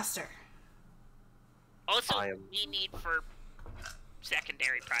lot faster. Also, we need for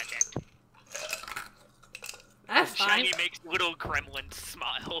secondary project. That's fine. Shiny makes little gremlins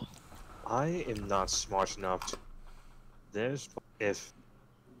smile. I am not smart enough to this. If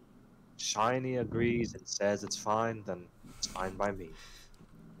Shiny agrees and says it's fine, then it's fine by me.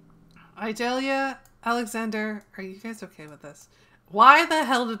 Idalia, Alexander, are you guys okay with this? Why the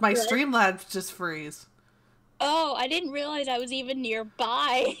hell did my Streamlabs just freeze? Oh, I didn't realize I was even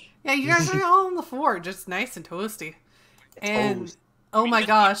nearby. Yeah, you guys are all on the floor, just nice and toasty. And oh my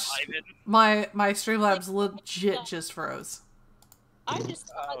gosh, my Streamlabs legit just froze. I just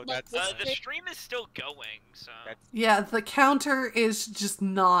thought the stream is still going, so Yeah, the counter is just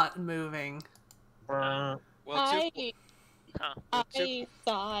not moving. I thought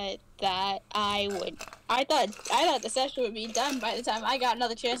that I thought the session would be done by the time I got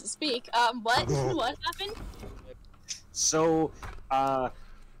another chance to speak. What happened? So,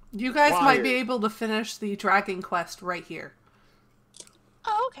 you guys might be able to finish the Dragon Quest right here.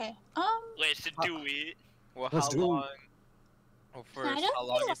 Oh, okay. Let's do it. Well, Let's do long? it. Well, first,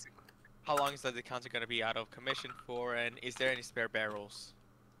 how long is the counter gonna be out of commission for, and is there any spare barrels?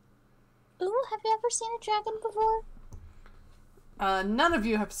 Ooh, have you ever seen a dragon before? None of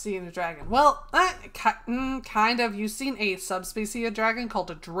you have seen a dragon. Well, kind of. You've seen a subspecies of dragon called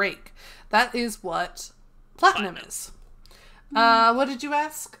a drake. That is what platinum is. What did you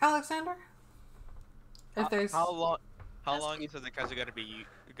ask, Alexander? If there's how long is the counter gonna be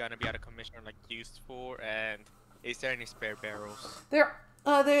out of commission, like used for, and is there any spare barrels?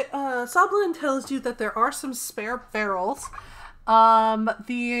 Soblin tells you that there are some spare barrels.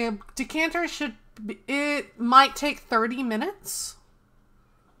 The decanter it might take 30 minutes.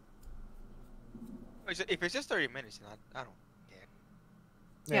 If it's just 30 minutes, then I don't care.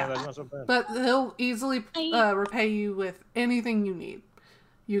 Yeah, that's not so bad. But he'll easily repay you with anything you need.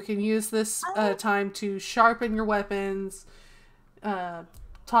 You can use this time to sharpen your weapons,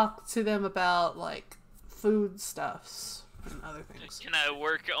 talk to them about, like, food stuffs and other things. Can I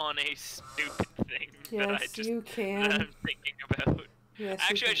work on a stupid thing Yes, that I just you can. that I'm thinking about? Yes,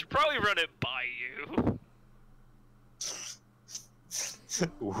 Actually, I should probably run it by you.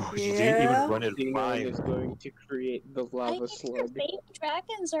 Ooh, you didn't even run it by is going to create the I lava think the slug. baby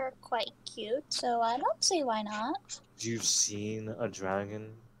dragons are quite cute, so I don't see why not. You've seen a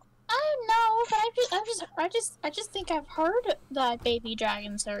dragon? I don't know, but I just think I've heard that baby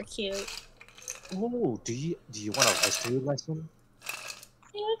dragons are cute. Oh, do you want a history lesson?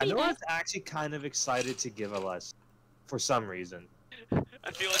 I know I was actually kind of excited to give a lesson for some reason.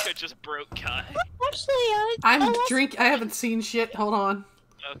 I feel like I just broke Kai. Actually, I haven't seen shit. Hold on.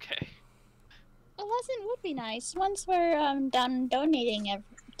 Okay. a lesson would be nice. Once we're done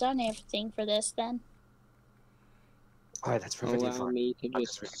done everything for this, then. Alright, that's perfectly Allow fine. me to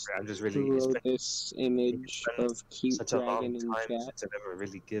I'm just really throw it's been this image of cute such a long dragon in time chat. since I've ever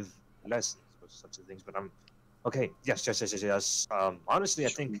really give lessons for such a things, but I'm okay. Yes. Honestly, I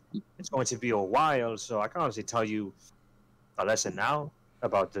think it's going to be a while, so I can honestly tell you a lesson now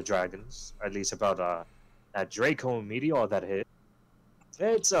about the dragons, or at least about that Draco meteor that hit.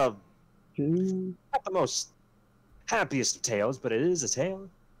 It's not the most happiest of tales, but it is a tale.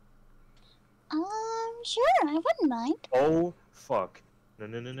 Sure, I wouldn't mind. Oh fuck! No.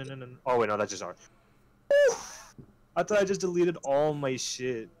 Oh wait, no, that's just art. I thought I just deleted all my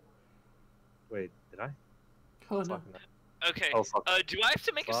shit. Wait, did I? Oh no. Fuck, no. Okay. Oh, fuck. Do I have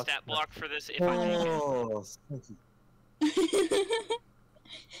to make a Fuck. stat block for this if I make it? Oh, thank you.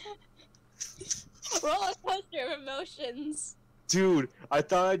 Roller coaster of emotions. Dude, I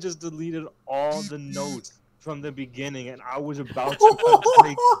thought I just deleted all the notes from the beginning, and I was about to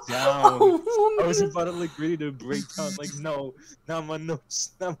break down. I was about to like ready to break down. Like, no, not my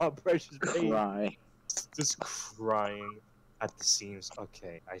notes, not my precious page. Cry. Just crying at the seams.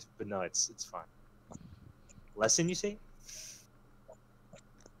 Okay, but no, it's fine. Lesson, you say?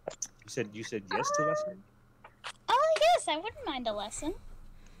 You said yes to lesson? Oh Yes, I wouldn't mind a lesson.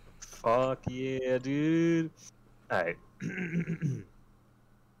 Fuck yeah, dude. Alright.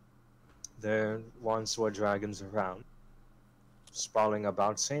 There once were dragons around, sprawling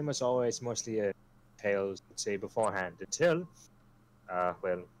about, same as always, mostly tales, would say beforehand, until,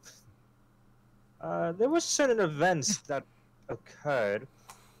 well, there were certain events that occurred.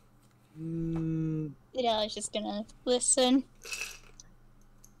 Yeah, I was just gonna listen.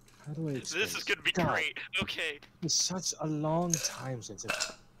 How do I explain This is gonna be God, great. Okay. it's such a long time since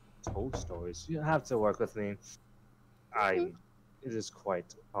I've told stories. You have to work with me. It is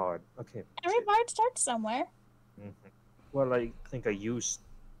quite hard. Okay. Every bard starts somewhere. Well, I think I used.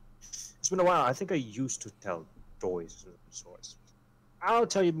 It's been a while. I think I used to tell stories of sorts. I'll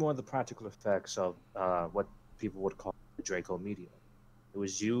tell you more of the practical effects of what people would call the Draco Meteor. It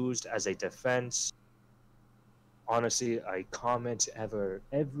was used as a defense. Honestly, a comet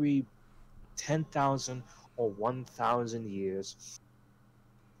every 10,000 or 1,000 years,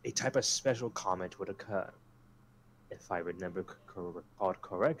 a type of special comet would occur. If I remember recalled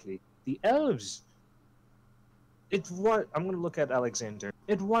correctly, the elves. It was. I'm gonna look at Alexander.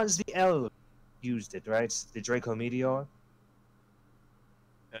 It was the elves used it, right? The Draco Meteor.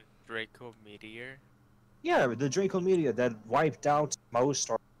 A Draco meteor. Yeah, the Draco Meteor that wiped out most.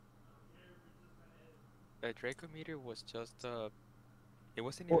 Or A Draco meteor was just it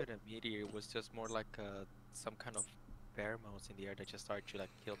wasn't Well- even a meteor. It was just more like some kind of pheromones in the air that just started to like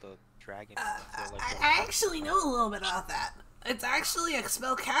kill the dragon. until, like, I actually know a little bit about that. It's actually a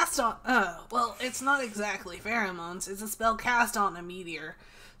spell cast on. Well, it's not exactly pheromones. It's a spell cast on a meteor,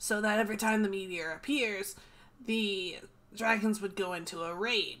 so that every time the meteor appears, the dragons would go into a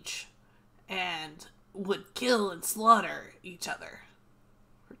rage, and would kill and slaughter each other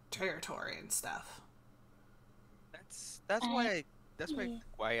for territory and stuff. that's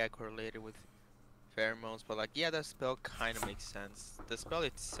why I correlated with pheromones. But like, yeah, that spell kind of makes sense. The spell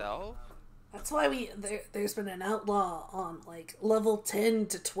itself. That's why there's been an outlaw on like level 10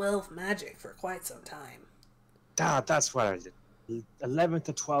 to 12 magic for quite some time. that's what I did. The 11th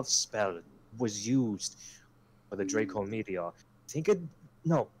to 12th spell was used for the Draco Meteor. I think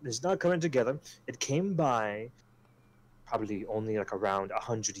it's not coming together. It came by probably only like around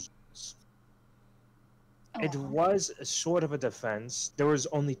 100 years. It was a sort of a defense. There was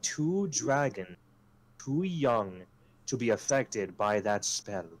only 2 dragons, too young to be affected by that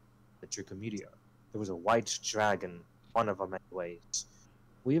spell, the Draco Meteor. There was a white dragon, one of them anyways.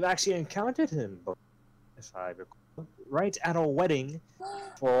 We've actually encountered him, if I recall, right at a wedding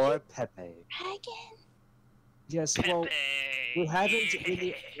for Pepe. Dragon. Yes, well, we haven't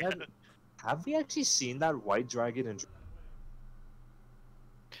really. Have we actually seen that white dragon in?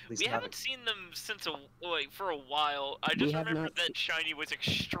 We haven't seen them since for a while. I just remember that Shiny was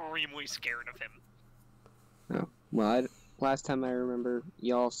extremely scared of him. Oh, well, last time I remember,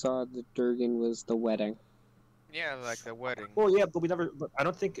 y'all saw the Durgan was the wedding. Yeah, like the wedding. Well, yeah, but we never. But I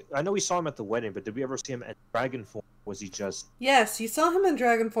don't think. I know we saw him at the wedding, but did we ever see him at dragon form? Was he just? Yes, you saw him in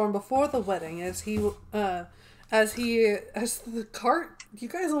dragon form before the wedding as the cart. You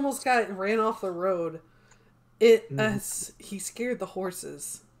guys almost ran off the road. As he scared the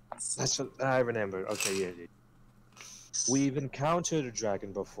horses. That's what I remember. Okay, yeah. We've encountered a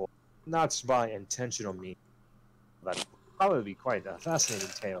dragon before, not by intentional means. That'd probably be quite a fascinating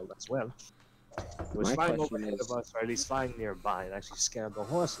tale as well. It was flying overhead of us, or at least flying nearby, and actually scared the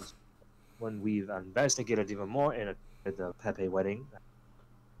horses. When we've investigated even more at the Pepe wedding,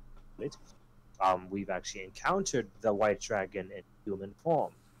 we've actually encountered the white dragon in human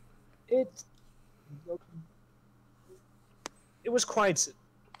form. It was quite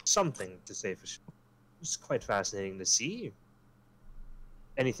something, to say for sure. It was quite fascinating to see.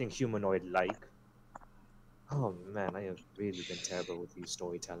 Anything humanoid-like. Oh man, I have really been terrible with these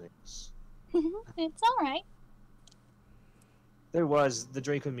storytellings. It's alright. There was the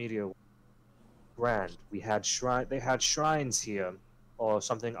Draco Meteor grand. They had shrines here, or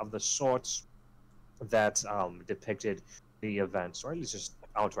something of the sorts that depicted the events, or at least just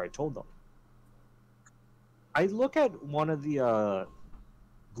outright told them. I look at one of the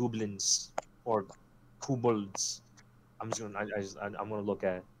goblins or kobolds. I'm gonna look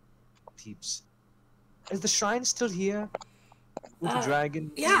at peeps. Is the shrine still here with the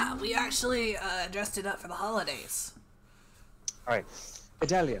dragon? Yeah, we actually dressed it up for the holidays. All right,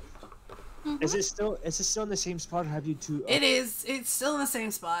 Adalia. Is it still in the same spot? Or have you two? It is. It's still in the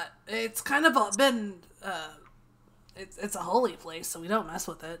same spot. It's kind of been. It's a holy place, so we don't mess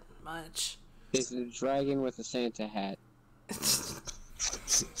with it much. It's a dragon with a Santa hat.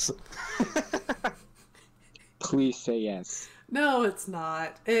 Please say yes. No, it's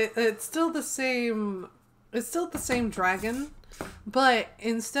not. It's still the same It's still the same dragon, but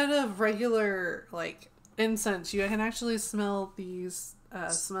instead of regular, like, incense, you can actually smell these,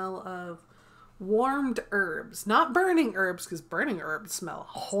 smell of warmed herbs. Not burning herbs, because burning herbs smell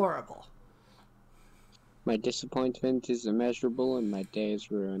horrible. My disappointment is immeasurable and my day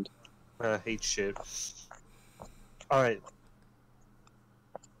is ruined. I hate shit. Alright.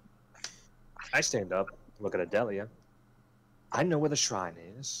 I stand up, look at Adelia. I know where the shrine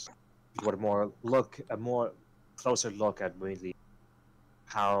is. What a more closer look at really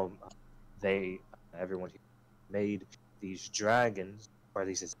how everyone made these dragons, or at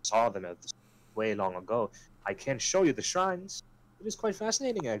least I saw them way long ago. I can't show you the shrines. It is quite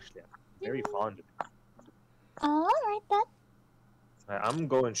fascinating, actually. I'm very fond of it. Alright then. I'm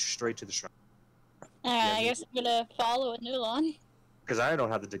going straight to the shrine. Alright, I guess I'm gonna follow Nulon. Because I don't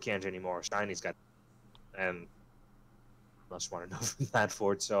have the decanter anymore. Shiny's got it. And I just want to know from that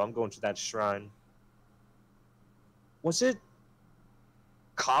for it, so I'm going to that shrine. Was it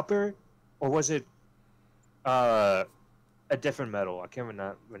copper? Or was it a different metal? I can't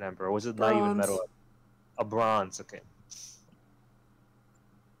remember. Or was it not even metal? A bronze, okay.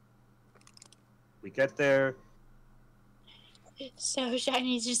 We get there. So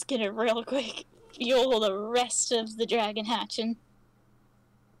Shiny's just gonna real quick fuel the rest of the dragon hatching.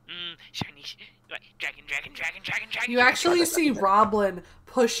 Shiny, dragon. You actually see Roblin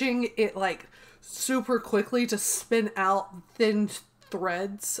pushing it, like, super quickly to spin out thin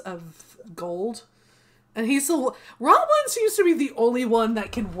threads of gold. And Roblin seems to be the only one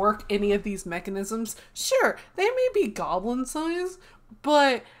that can work any of these mechanisms. Sure, they may be goblin size,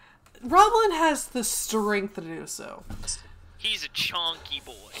 but Roblin has the strength to do so. He's a chonky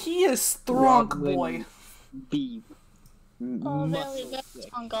boy. He is Thronk boy. Be Oh, there we go.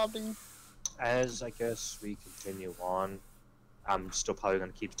 On Goblin. As I guess we continue on, I'm still probably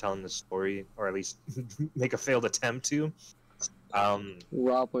going to keep telling the story, or at least make a failed attempt to.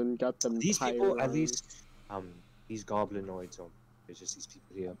 Roblin got them. These people, at least, these goblinoids, or it's just these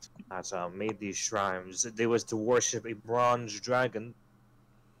people here, that made these shrines. They was to worship a bronze dragon.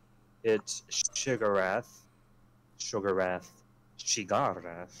 It's Shigarath.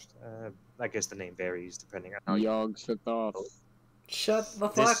 I guess the name varies depending on how Yog Sothoth. Shut the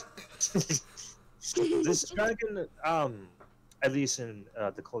fuck. This dragon, at least in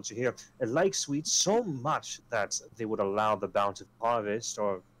the culture here, it likes sweets so much that they would allow the bountiful harvest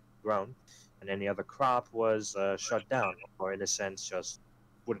or grown, and any other crop was shut down, or in a sense,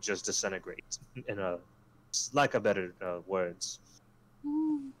 would just disintegrate. In a lack of better words,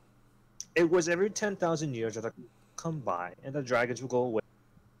 it was every 10,000 years that come by, and the dragons will go away.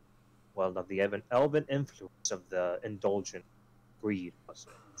 Well, of the elven influence of the indulgent greed.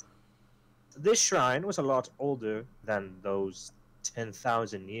 This shrine was a lot older than those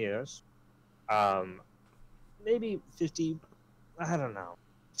 10,000 years. Maybe 50. I don't know.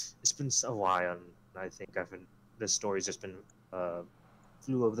 It's been a while, and I think this story's just been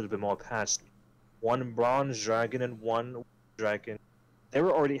flew a little bit more past me. One bronze dragon and one dragon. They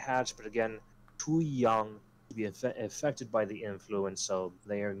were already hatched, but again, too young to be affected by the influence, so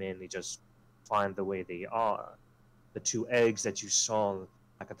they are mainly just find the way they are. The two eggs that you saw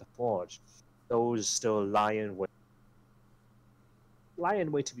back at the forge, those still lie in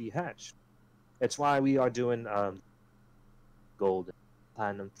wait to be hatched. That's why we are doing gold and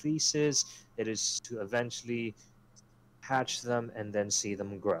platinum fleeces. It is to eventually hatch them and then see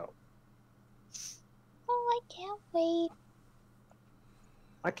them grow. Oh, I can't wait.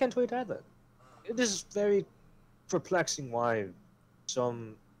 I can't wait either. It is very perplexing why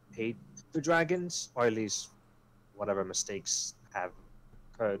some hate the dragons, or at least whatever mistakes have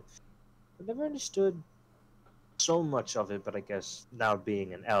occurred. I never understood so much of it, but I guess now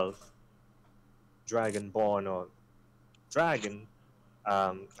being an elf, dragonborn or dragon,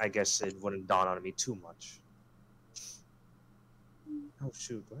 I guess it wouldn't dawn on me too much. Oh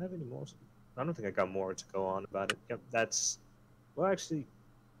shoot, do I have any more? I don't think I got more to go on about it. Yep, that's... Well, actually...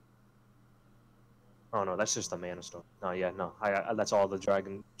 Oh no, that's just the mana store. No, yeah, no. That's all the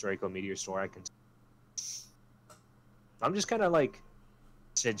Draco Meteor store I can... I'm just kind of like...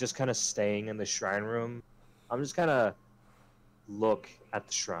 Just kind of staying in the shrine room. I'm just kind of... Look at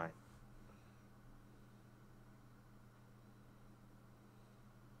the shrine.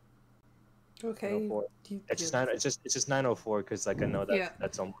 Okay. It's just 904 because like I know that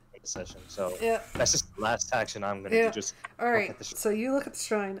that's almost the session. So that's just the last action I'm gonna do. Just all right. So you look at the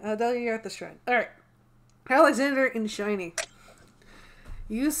shrine. Delia, you're at the shrine. All right. Alexander and Shiny.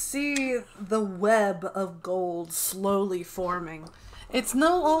 You see the web of gold slowly forming. It's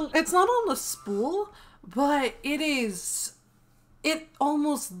not on the spool, but it is. It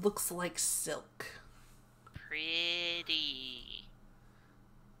almost looks like silk. pretty.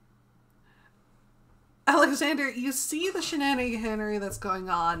 Alexander, you see the shenaniganery that's going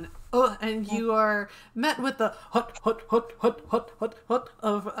on, and you are met with the hut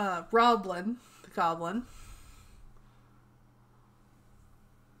of Roblin, the goblin.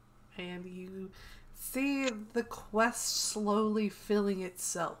 And you see the quest slowly filling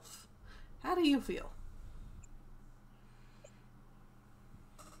itself. How do you feel?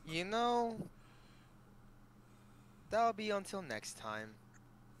 You know, that'll be until next time.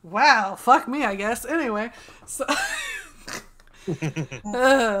 Wow, fuck me, I guess. Anyway, so...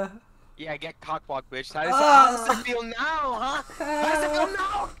 Yeah, get cockblock, bitch. How does it feel now, huh? How does it feel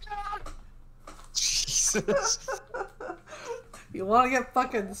now? Jesus. You want to get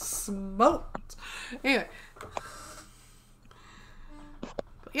fucking smoked. Anyway.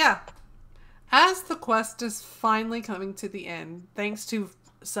 But yeah. As the quest is finally coming to the end, thanks to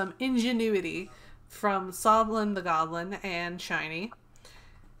some ingenuity from Soblin the Goblin and Shiny,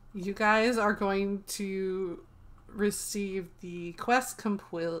 you guys are going to receive the quest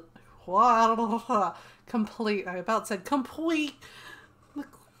complete. Complete. I about said complete. The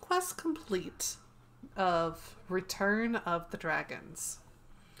quest complete of Return of the Dragons.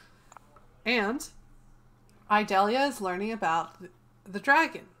 And Idalia is learning about the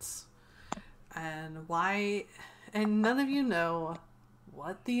dragons and why, and none of you know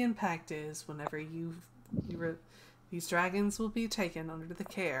what the impact is whenever these dragons will be taken under the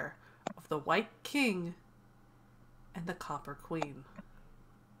care of the White King and the Copper Queen.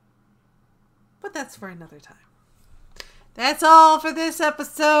 But that's for another time. That's all for this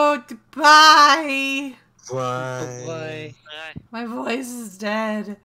episode. Goodbye. Why? Bye. Bye. My voice is dead.